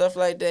 5 and stuff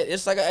like that,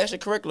 it's like an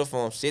extracurricular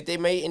for them. Shit, they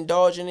may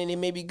indulge in it, they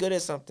may be good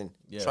at something.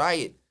 Yeah. Try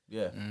it.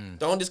 Yeah.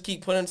 Don't just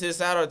keep putting them to the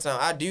side all the time.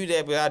 I do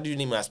that, but I do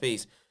need my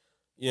space.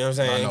 You know what I'm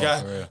saying? I know,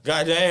 for real.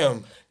 God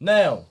damn.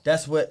 Now,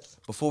 that's what,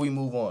 before we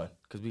move on,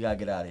 because we got to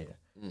get out of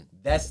here.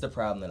 That's the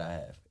problem that I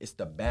have. It's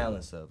the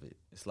balance of it.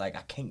 It's like,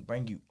 I can't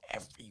bring you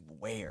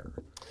everywhere.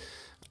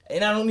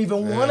 And I don't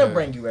even want to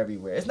bring you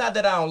everywhere. It's not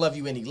that I don't love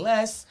you any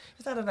less.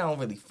 It's not that I don't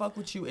really fuck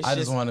with you. It's I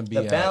just wanna be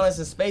the out. balance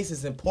and space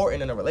is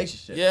important in a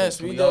relationship. Yes,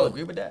 Can we all do.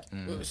 agree with that?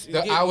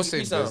 I would say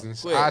Give me some.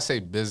 business. Go ahead. I say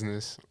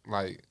business.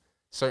 Like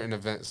certain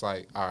events,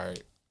 like all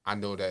right, I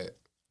know that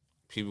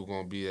people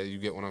gonna be there. You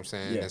get what I'm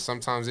saying? Yeah. And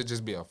sometimes it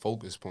just be a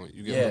focus point.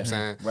 You get Yeah. what I'm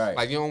saying? Right.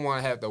 Like you don't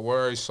want to have to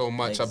worry so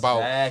much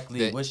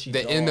Exactly. about What she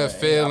the doing. inner And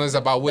feelings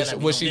I'm- about then I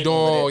be what she getting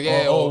with doing.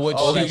 it. Yeah, Or what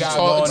who she you got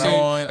talking going to.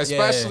 on. Yeah.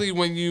 Especially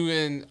when you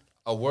in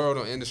a world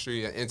or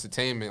industry of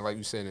entertainment, like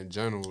you said in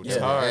general. It's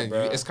that- hard, and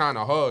bro. it's kind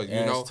of hard, Yeah,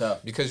 you know, it's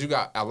tough. because you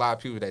got a lot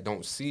of people that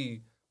don't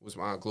see what's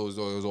behind closed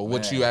doors or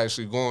what Man. you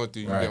actually going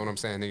through. You Right. get what I'm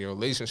saying in your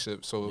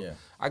relationship. So Yeah.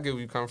 I get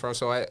where you come from.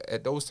 So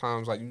at those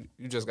times, like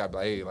you just got to be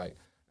like, hey, like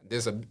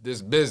this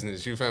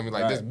business. You feel me?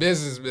 Like Right. this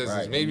business.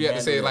 Right. Maybe you have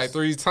to say it Handle like this.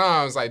 3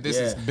 times. Like this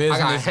Yeah. is Business, I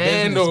got to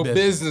handle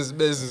business.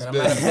 business. I'm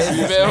not a You feel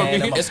businessman,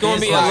 me? I'm a It's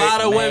gonna be a business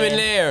lot of women man.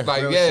 there.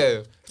 Like Real yeah.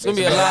 shit. It's gonna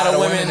be a lot of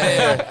women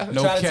there. I'm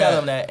No trying to cap. tell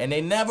them that, and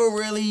they never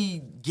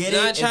really get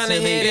Not it. trying to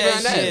until hear they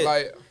that get shit.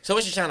 Like So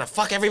what you trying to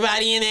fuck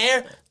everybody in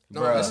there?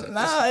 no, Bruh. it's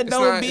Nah, it it's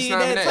don't not- be it's not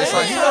that that. type. It's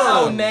like You know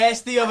how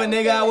nasty of a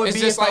nigga I would It's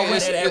be just if I like-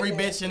 went at it's- every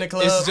bitch in the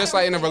club. It's just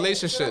like in a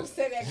relationship.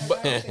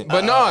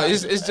 But no,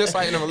 it's just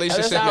like in a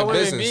relationship how and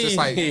women business. be. It's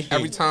like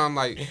every time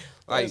like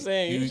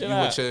saying, you you chill with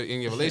out. your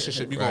in your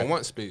relationship, you gonna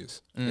want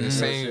space. And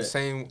the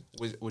same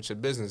with your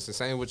business, the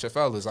same with your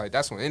fellas. Like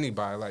that's with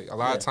anybody. Like a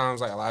lot of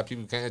times, like a lot of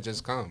people can't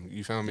just come.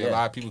 You feel me? A Yeah.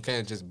 lot of people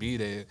can't just be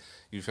there.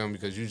 You feel me?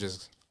 Because you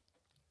just,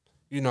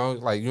 you know,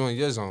 like you in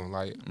your zone.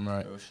 Like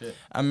Right. Oh shit.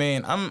 I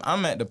mean,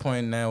 I'm at the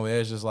point now where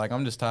it's just like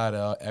I'm just tired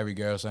of every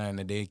girl saying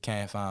that they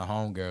can't find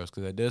homegirls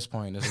because at this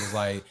point this is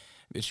like,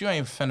 bitch, you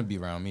ain't finna be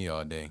around me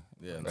all day.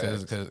 Yeah,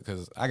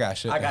 Cause I got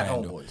shit. I to got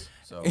handle. homeboys.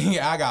 So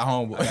Yeah, I got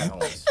homeboys. I got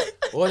homies.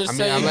 Or just I mean,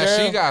 tell you, unless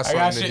girl, she got I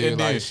got something shit to do,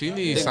 to like do. she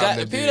needs the something to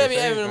guy, do. people that be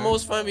if having the anything.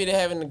 most fun be the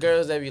having the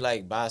girls that be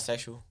like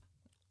bisexual.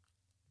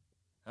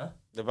 Huh?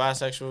 The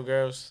bisexual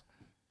girls.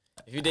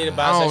 If you date a I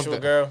don't bisexual thi-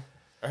 girl,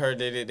 I heard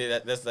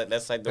that's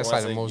like the That's ones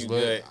like that the most you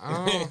lit. good.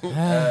 I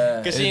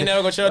don't- Cause she ain't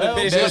never gonna show the Well,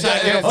 bitch. there's She gonna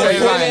that- try to get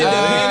there's a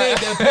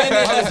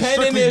like-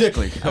 Depending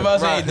if, I'm about to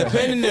say, Right.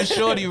 depending if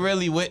shorty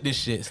really with the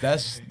shits.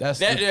 That's That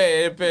the,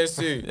 it depends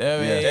too. I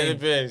mean, That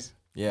depends.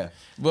 Yeah.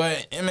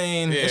 But I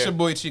mean, it's Yeah. your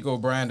boy Chico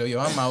Brando. Yo,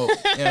 I'm out. You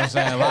know what I'm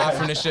saying? Live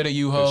from the shit of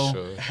you ho.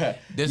 For sure.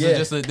 This Yeah.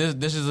 is just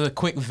this is a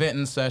quick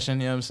venting session.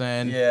 You know what I'm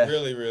saying? Yeah.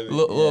 Really.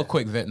 Little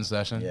quick venting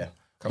session. Yeah.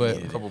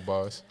 But Couple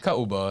bars.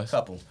 couple bars.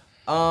 Couple.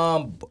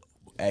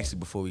 Actually,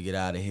 before we get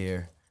out of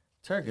here,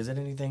 Turk, is there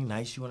anything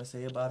nice you want to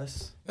say about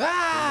us? Before we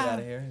get out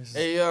of here.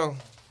 Hey yo,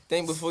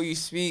 think before you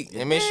speak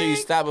and make sure you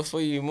stop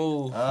before you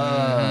move.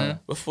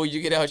 Before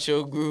you get out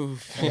your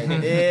groove. Yeah. Uh-oh.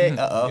 You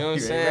know what I'm You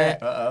saying?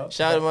 ready? Uh-oh.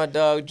 Shout out to my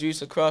dog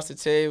Juice across the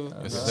table.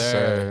 Yes, Yes,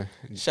 sir.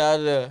 sir. Shout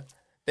out to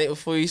Think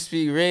Before You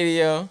Speak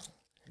Radio.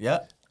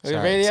 Yep. Was it Shout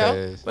out radio?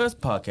 to- Well, it's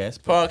podcast.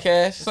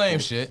 Podcast. Same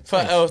shit.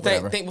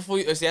 whatever. Think before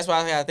you. See, that's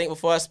why I gotta think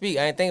before I speak.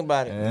 I ain't think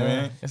about it. You know what I mean?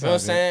 You know what I'm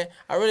saying?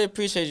 I really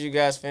appreciate you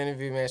guys for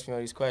interviewing me, asking me all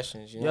these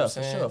questions. You know Yeah, what for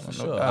I'm saying? sure, for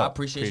No sure. doubt. I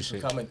appreciate you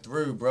for coming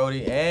through,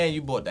 Brody. And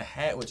you bought the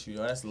hat with you.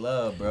 That's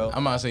love, bro.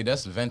 I'm about to say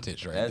that's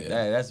vintage right That's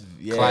there. that's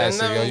yeah.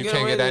 Classic, never yo. You get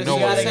can't rid get of that this. You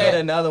gotta nowhere. get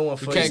another one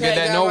for You you. can't get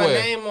that got my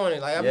nowhere. name on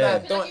it. Like I'm Yeah.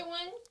 not throwing.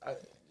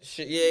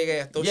 Shit,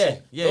 yeah. Throw Yeah,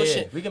 shit. yeah, Throw yeah.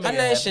 shit. We can Her make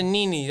it name happen.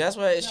 Shanini. That's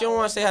why she don't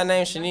want to say her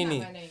name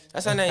Shanini.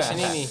 That's her name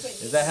Shanini.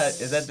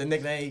 Is that the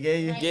nickname he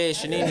gave you? Yeah,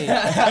 Shanini.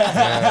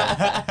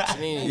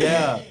 Shanini.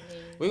 Yeah.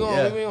 We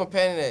gonna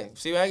patent that.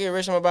 See, when I get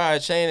rich, I'm gonna buy a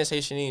chain and say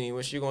Shanini.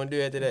 What you gonna do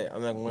after that?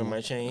 I'm not gonna wear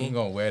my chain. You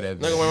gonna wear that? I'm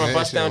not gonna wear my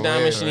bust down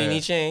diamond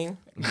Shanini chain.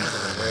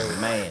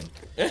 Man.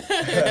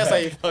 That's how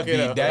you fuck it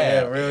up.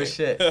 Yeah, real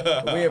shit.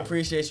 But we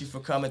appreciate you for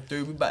coming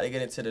through. We about to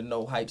get into the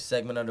No Hype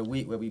segment of the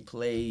week where we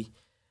play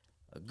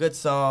a good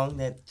song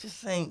that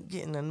just ain't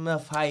getting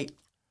enough hype.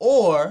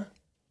 Or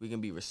we can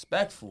be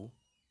respectful.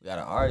 We got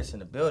an artist in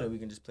the building. We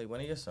can just play one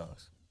of your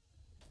songs.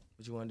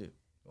 What you want to do?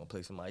 You want to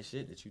play some my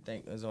shit that you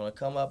think is going to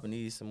come up and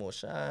need some more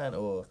shine?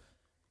 Or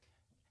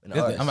I'm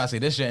about to say,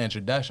 this is your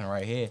introduction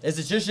right here. Is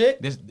it your shit?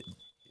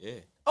 Yeah.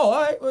 Oh,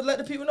 all right. Well, let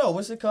the people know.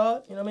 What's it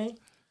called? You know what I mean?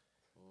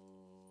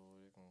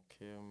 They're gonna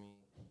kill me.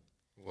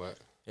 What?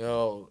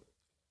 Yo,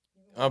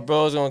 my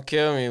bro's gonna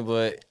kill me,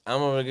 but I'm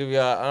gonna give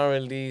y'all an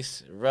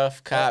unreleased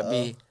rough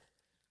copy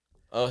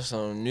of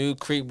some new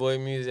Creek Boy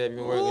music I've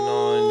been working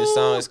on. This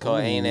song is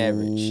called Ain't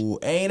Average. Ooh,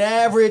 Ain't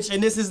Average,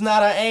 and this is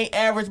not an Ain't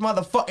Average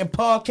motherfucking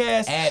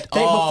podcast. At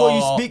Think all. before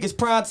you speak. It's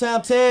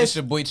Primetime Tez. It's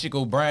your boy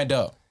Chico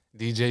Brando.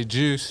 DJ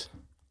Juice.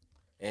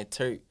 And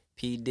Turk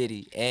P.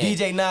 Diddy. And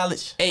DJ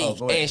Knowledge. Hey,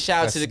 go ahead. and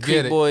shout out to the Let's Creek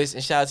get it. Boys,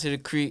 and shout out to the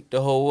Creek, the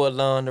whole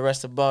Woodlawn, the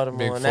rest of Baltimore,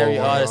 Big and every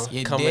 4-1. artist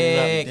You coming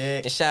dig? up.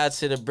 And shout out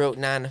to the broke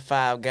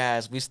 9-to-5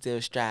 guys. We still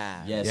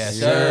strive. Yes, Yes,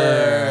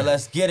 sir. sir.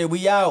 Let's get it.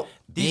 We out.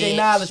 DJ Bitch.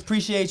 Knowledge,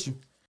 appreciate you.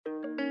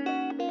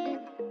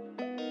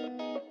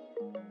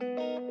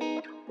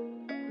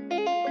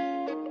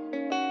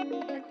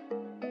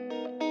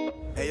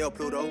 Hey yo,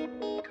 Pluto,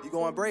 you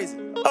going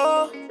brazen?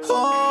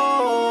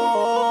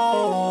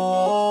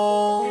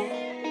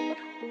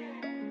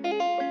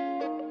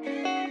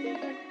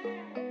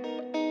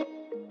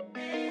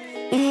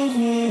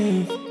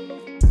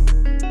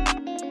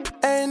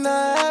 Ain't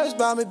nothing average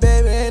about me,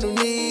 baby. Ain't no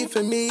need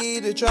for me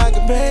to try to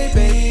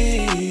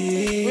baby.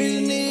 We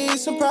just need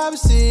some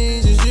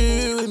privacy, just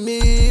you and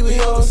me. We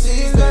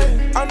overseas,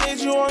 baby. I need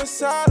you on the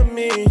side of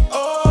me.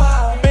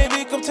 Oh,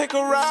 baby, come take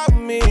a ride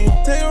with me.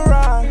 Take a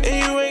ride,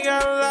 and you ain't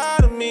gotta lie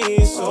to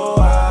me. So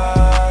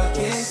I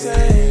can't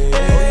say. Oh,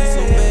 you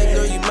so bad,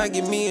 girl, you might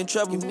get me in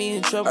trouble.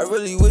 I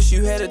really wish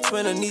you had a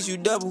twin, I need you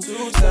double.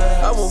 2 times.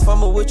 I won't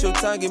fumble with your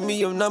time, give me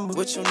your number.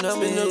 Spend a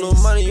little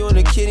money on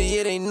a kitty,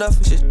 it ain't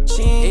nothing.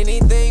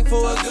 Anything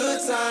for a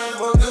good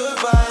time or a good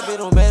vibe. It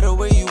don't matter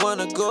where you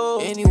wanna go,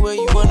 anywhere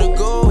you wanna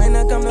go. When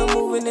I come to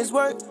moving this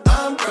work,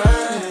 I'm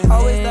crying.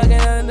 Always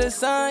thugging under the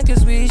sun,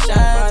 cause we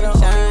shine. I'm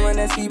the only one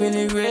that's keeping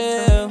it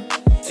real.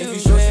 If you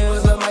show she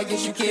was up, might get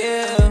you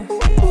killed.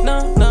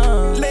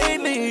 No.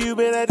 Lately, you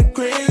been acting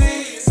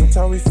crazy.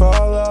 Sometimes we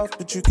fall off,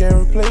 but you can't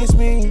replace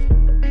me.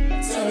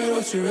 Tell me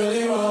what you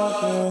really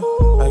want,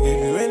 yeah. I give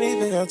you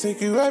anything, I'll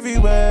take you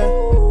everywhere.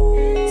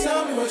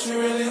 Tell me what you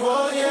really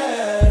want,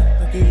 yeah.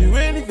 I give you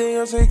anything,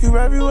 I'll take you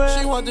everywhere.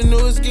 She want the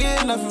newest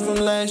gear, nothing from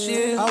last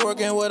year. I'm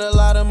working with a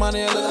lot of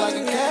money, I look like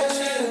a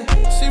cashier.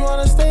 She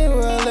wanna stay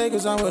with LA,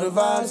 cause I'm with the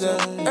vibes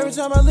at. Every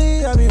time I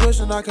leave, I be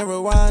wishing I can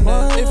rewind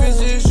that. If it's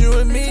just you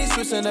and me,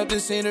 switching up the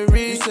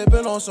scenery,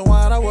 sipping on some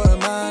wine, I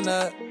wouldn't mind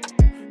that.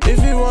 If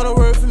you wanna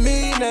work for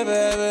me, never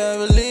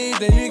ever leave,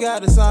 then you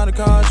gotta sign a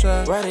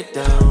contract. Write it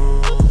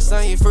down.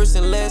 Sign your first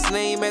and last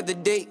name at the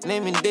date,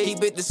 name and date.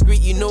 Keep it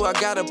discreet, you know I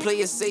gotta play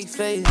it safe.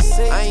 I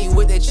ain't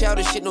with that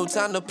childish shit, no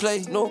time to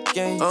play, no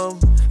game.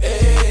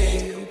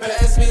 Hey,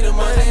 pass me the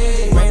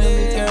money.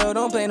 Randomly, girl,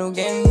 don't play no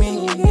game with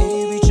me.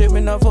 And you be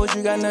tripping off hoes,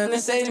 you got nothing to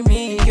say to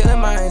me. Killing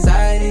my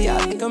anxiety, I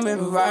think I'm in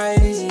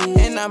varieties.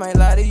 And I might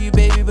lie to you,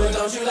 baby, but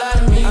don't you lie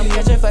to me. I'm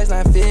catching flights,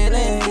 not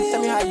feeling.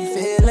 Tell me how you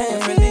feeling.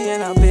 Really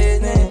in our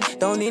business,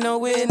 don't need no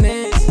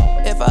witness.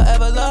 If I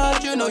ever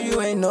loved you, know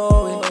you ain't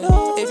know it.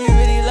 If you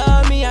really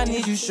love me, I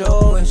need you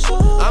show it.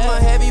 I'ma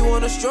have you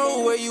on a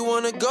stroll, where you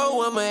wanna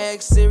go? I'ma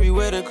ask Siri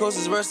where the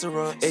closest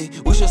restaurant. Hey,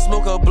 we should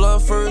smoke a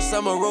blunt first.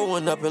 I'ma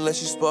rolling up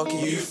unless you sparky.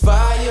 You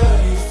fire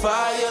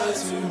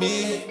to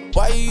me.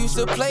 Why you used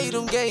to play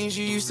them games?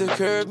 You used to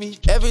curb me.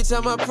 Every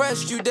time I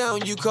pressed you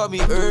down, you called me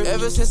early.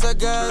 Ever since I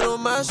got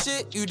on my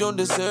shit, you don't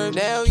deserve.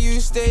 Now you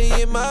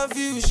stay in my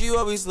views, you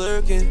always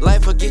lurking.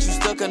 Life will get you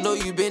stuck, I know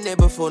you been there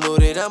before. Know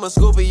that I'm a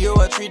Scorpio,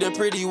 I treat the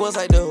pretty ones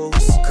like the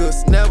host.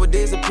 Cause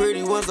nowadays the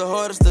pretty ones are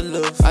hardest to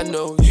love. I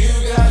know you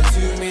got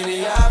too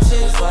many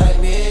options like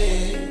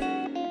me.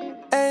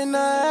 Ain't nothing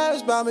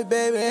average about me,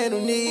 baby. Ain't no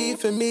need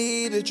for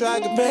me to try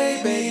to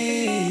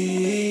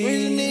baby. We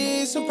just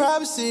need some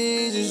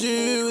privacy, just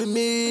you and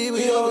me.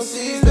 We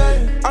overseas,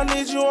 baby. I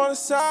need you on the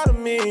side of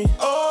me.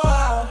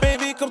 Oh,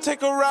 baby, come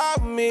take a ride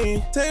with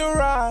me. Take a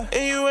ride,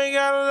 and you ain't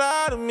gotta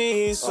lie to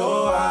me.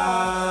 So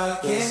I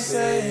can't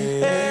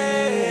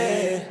say.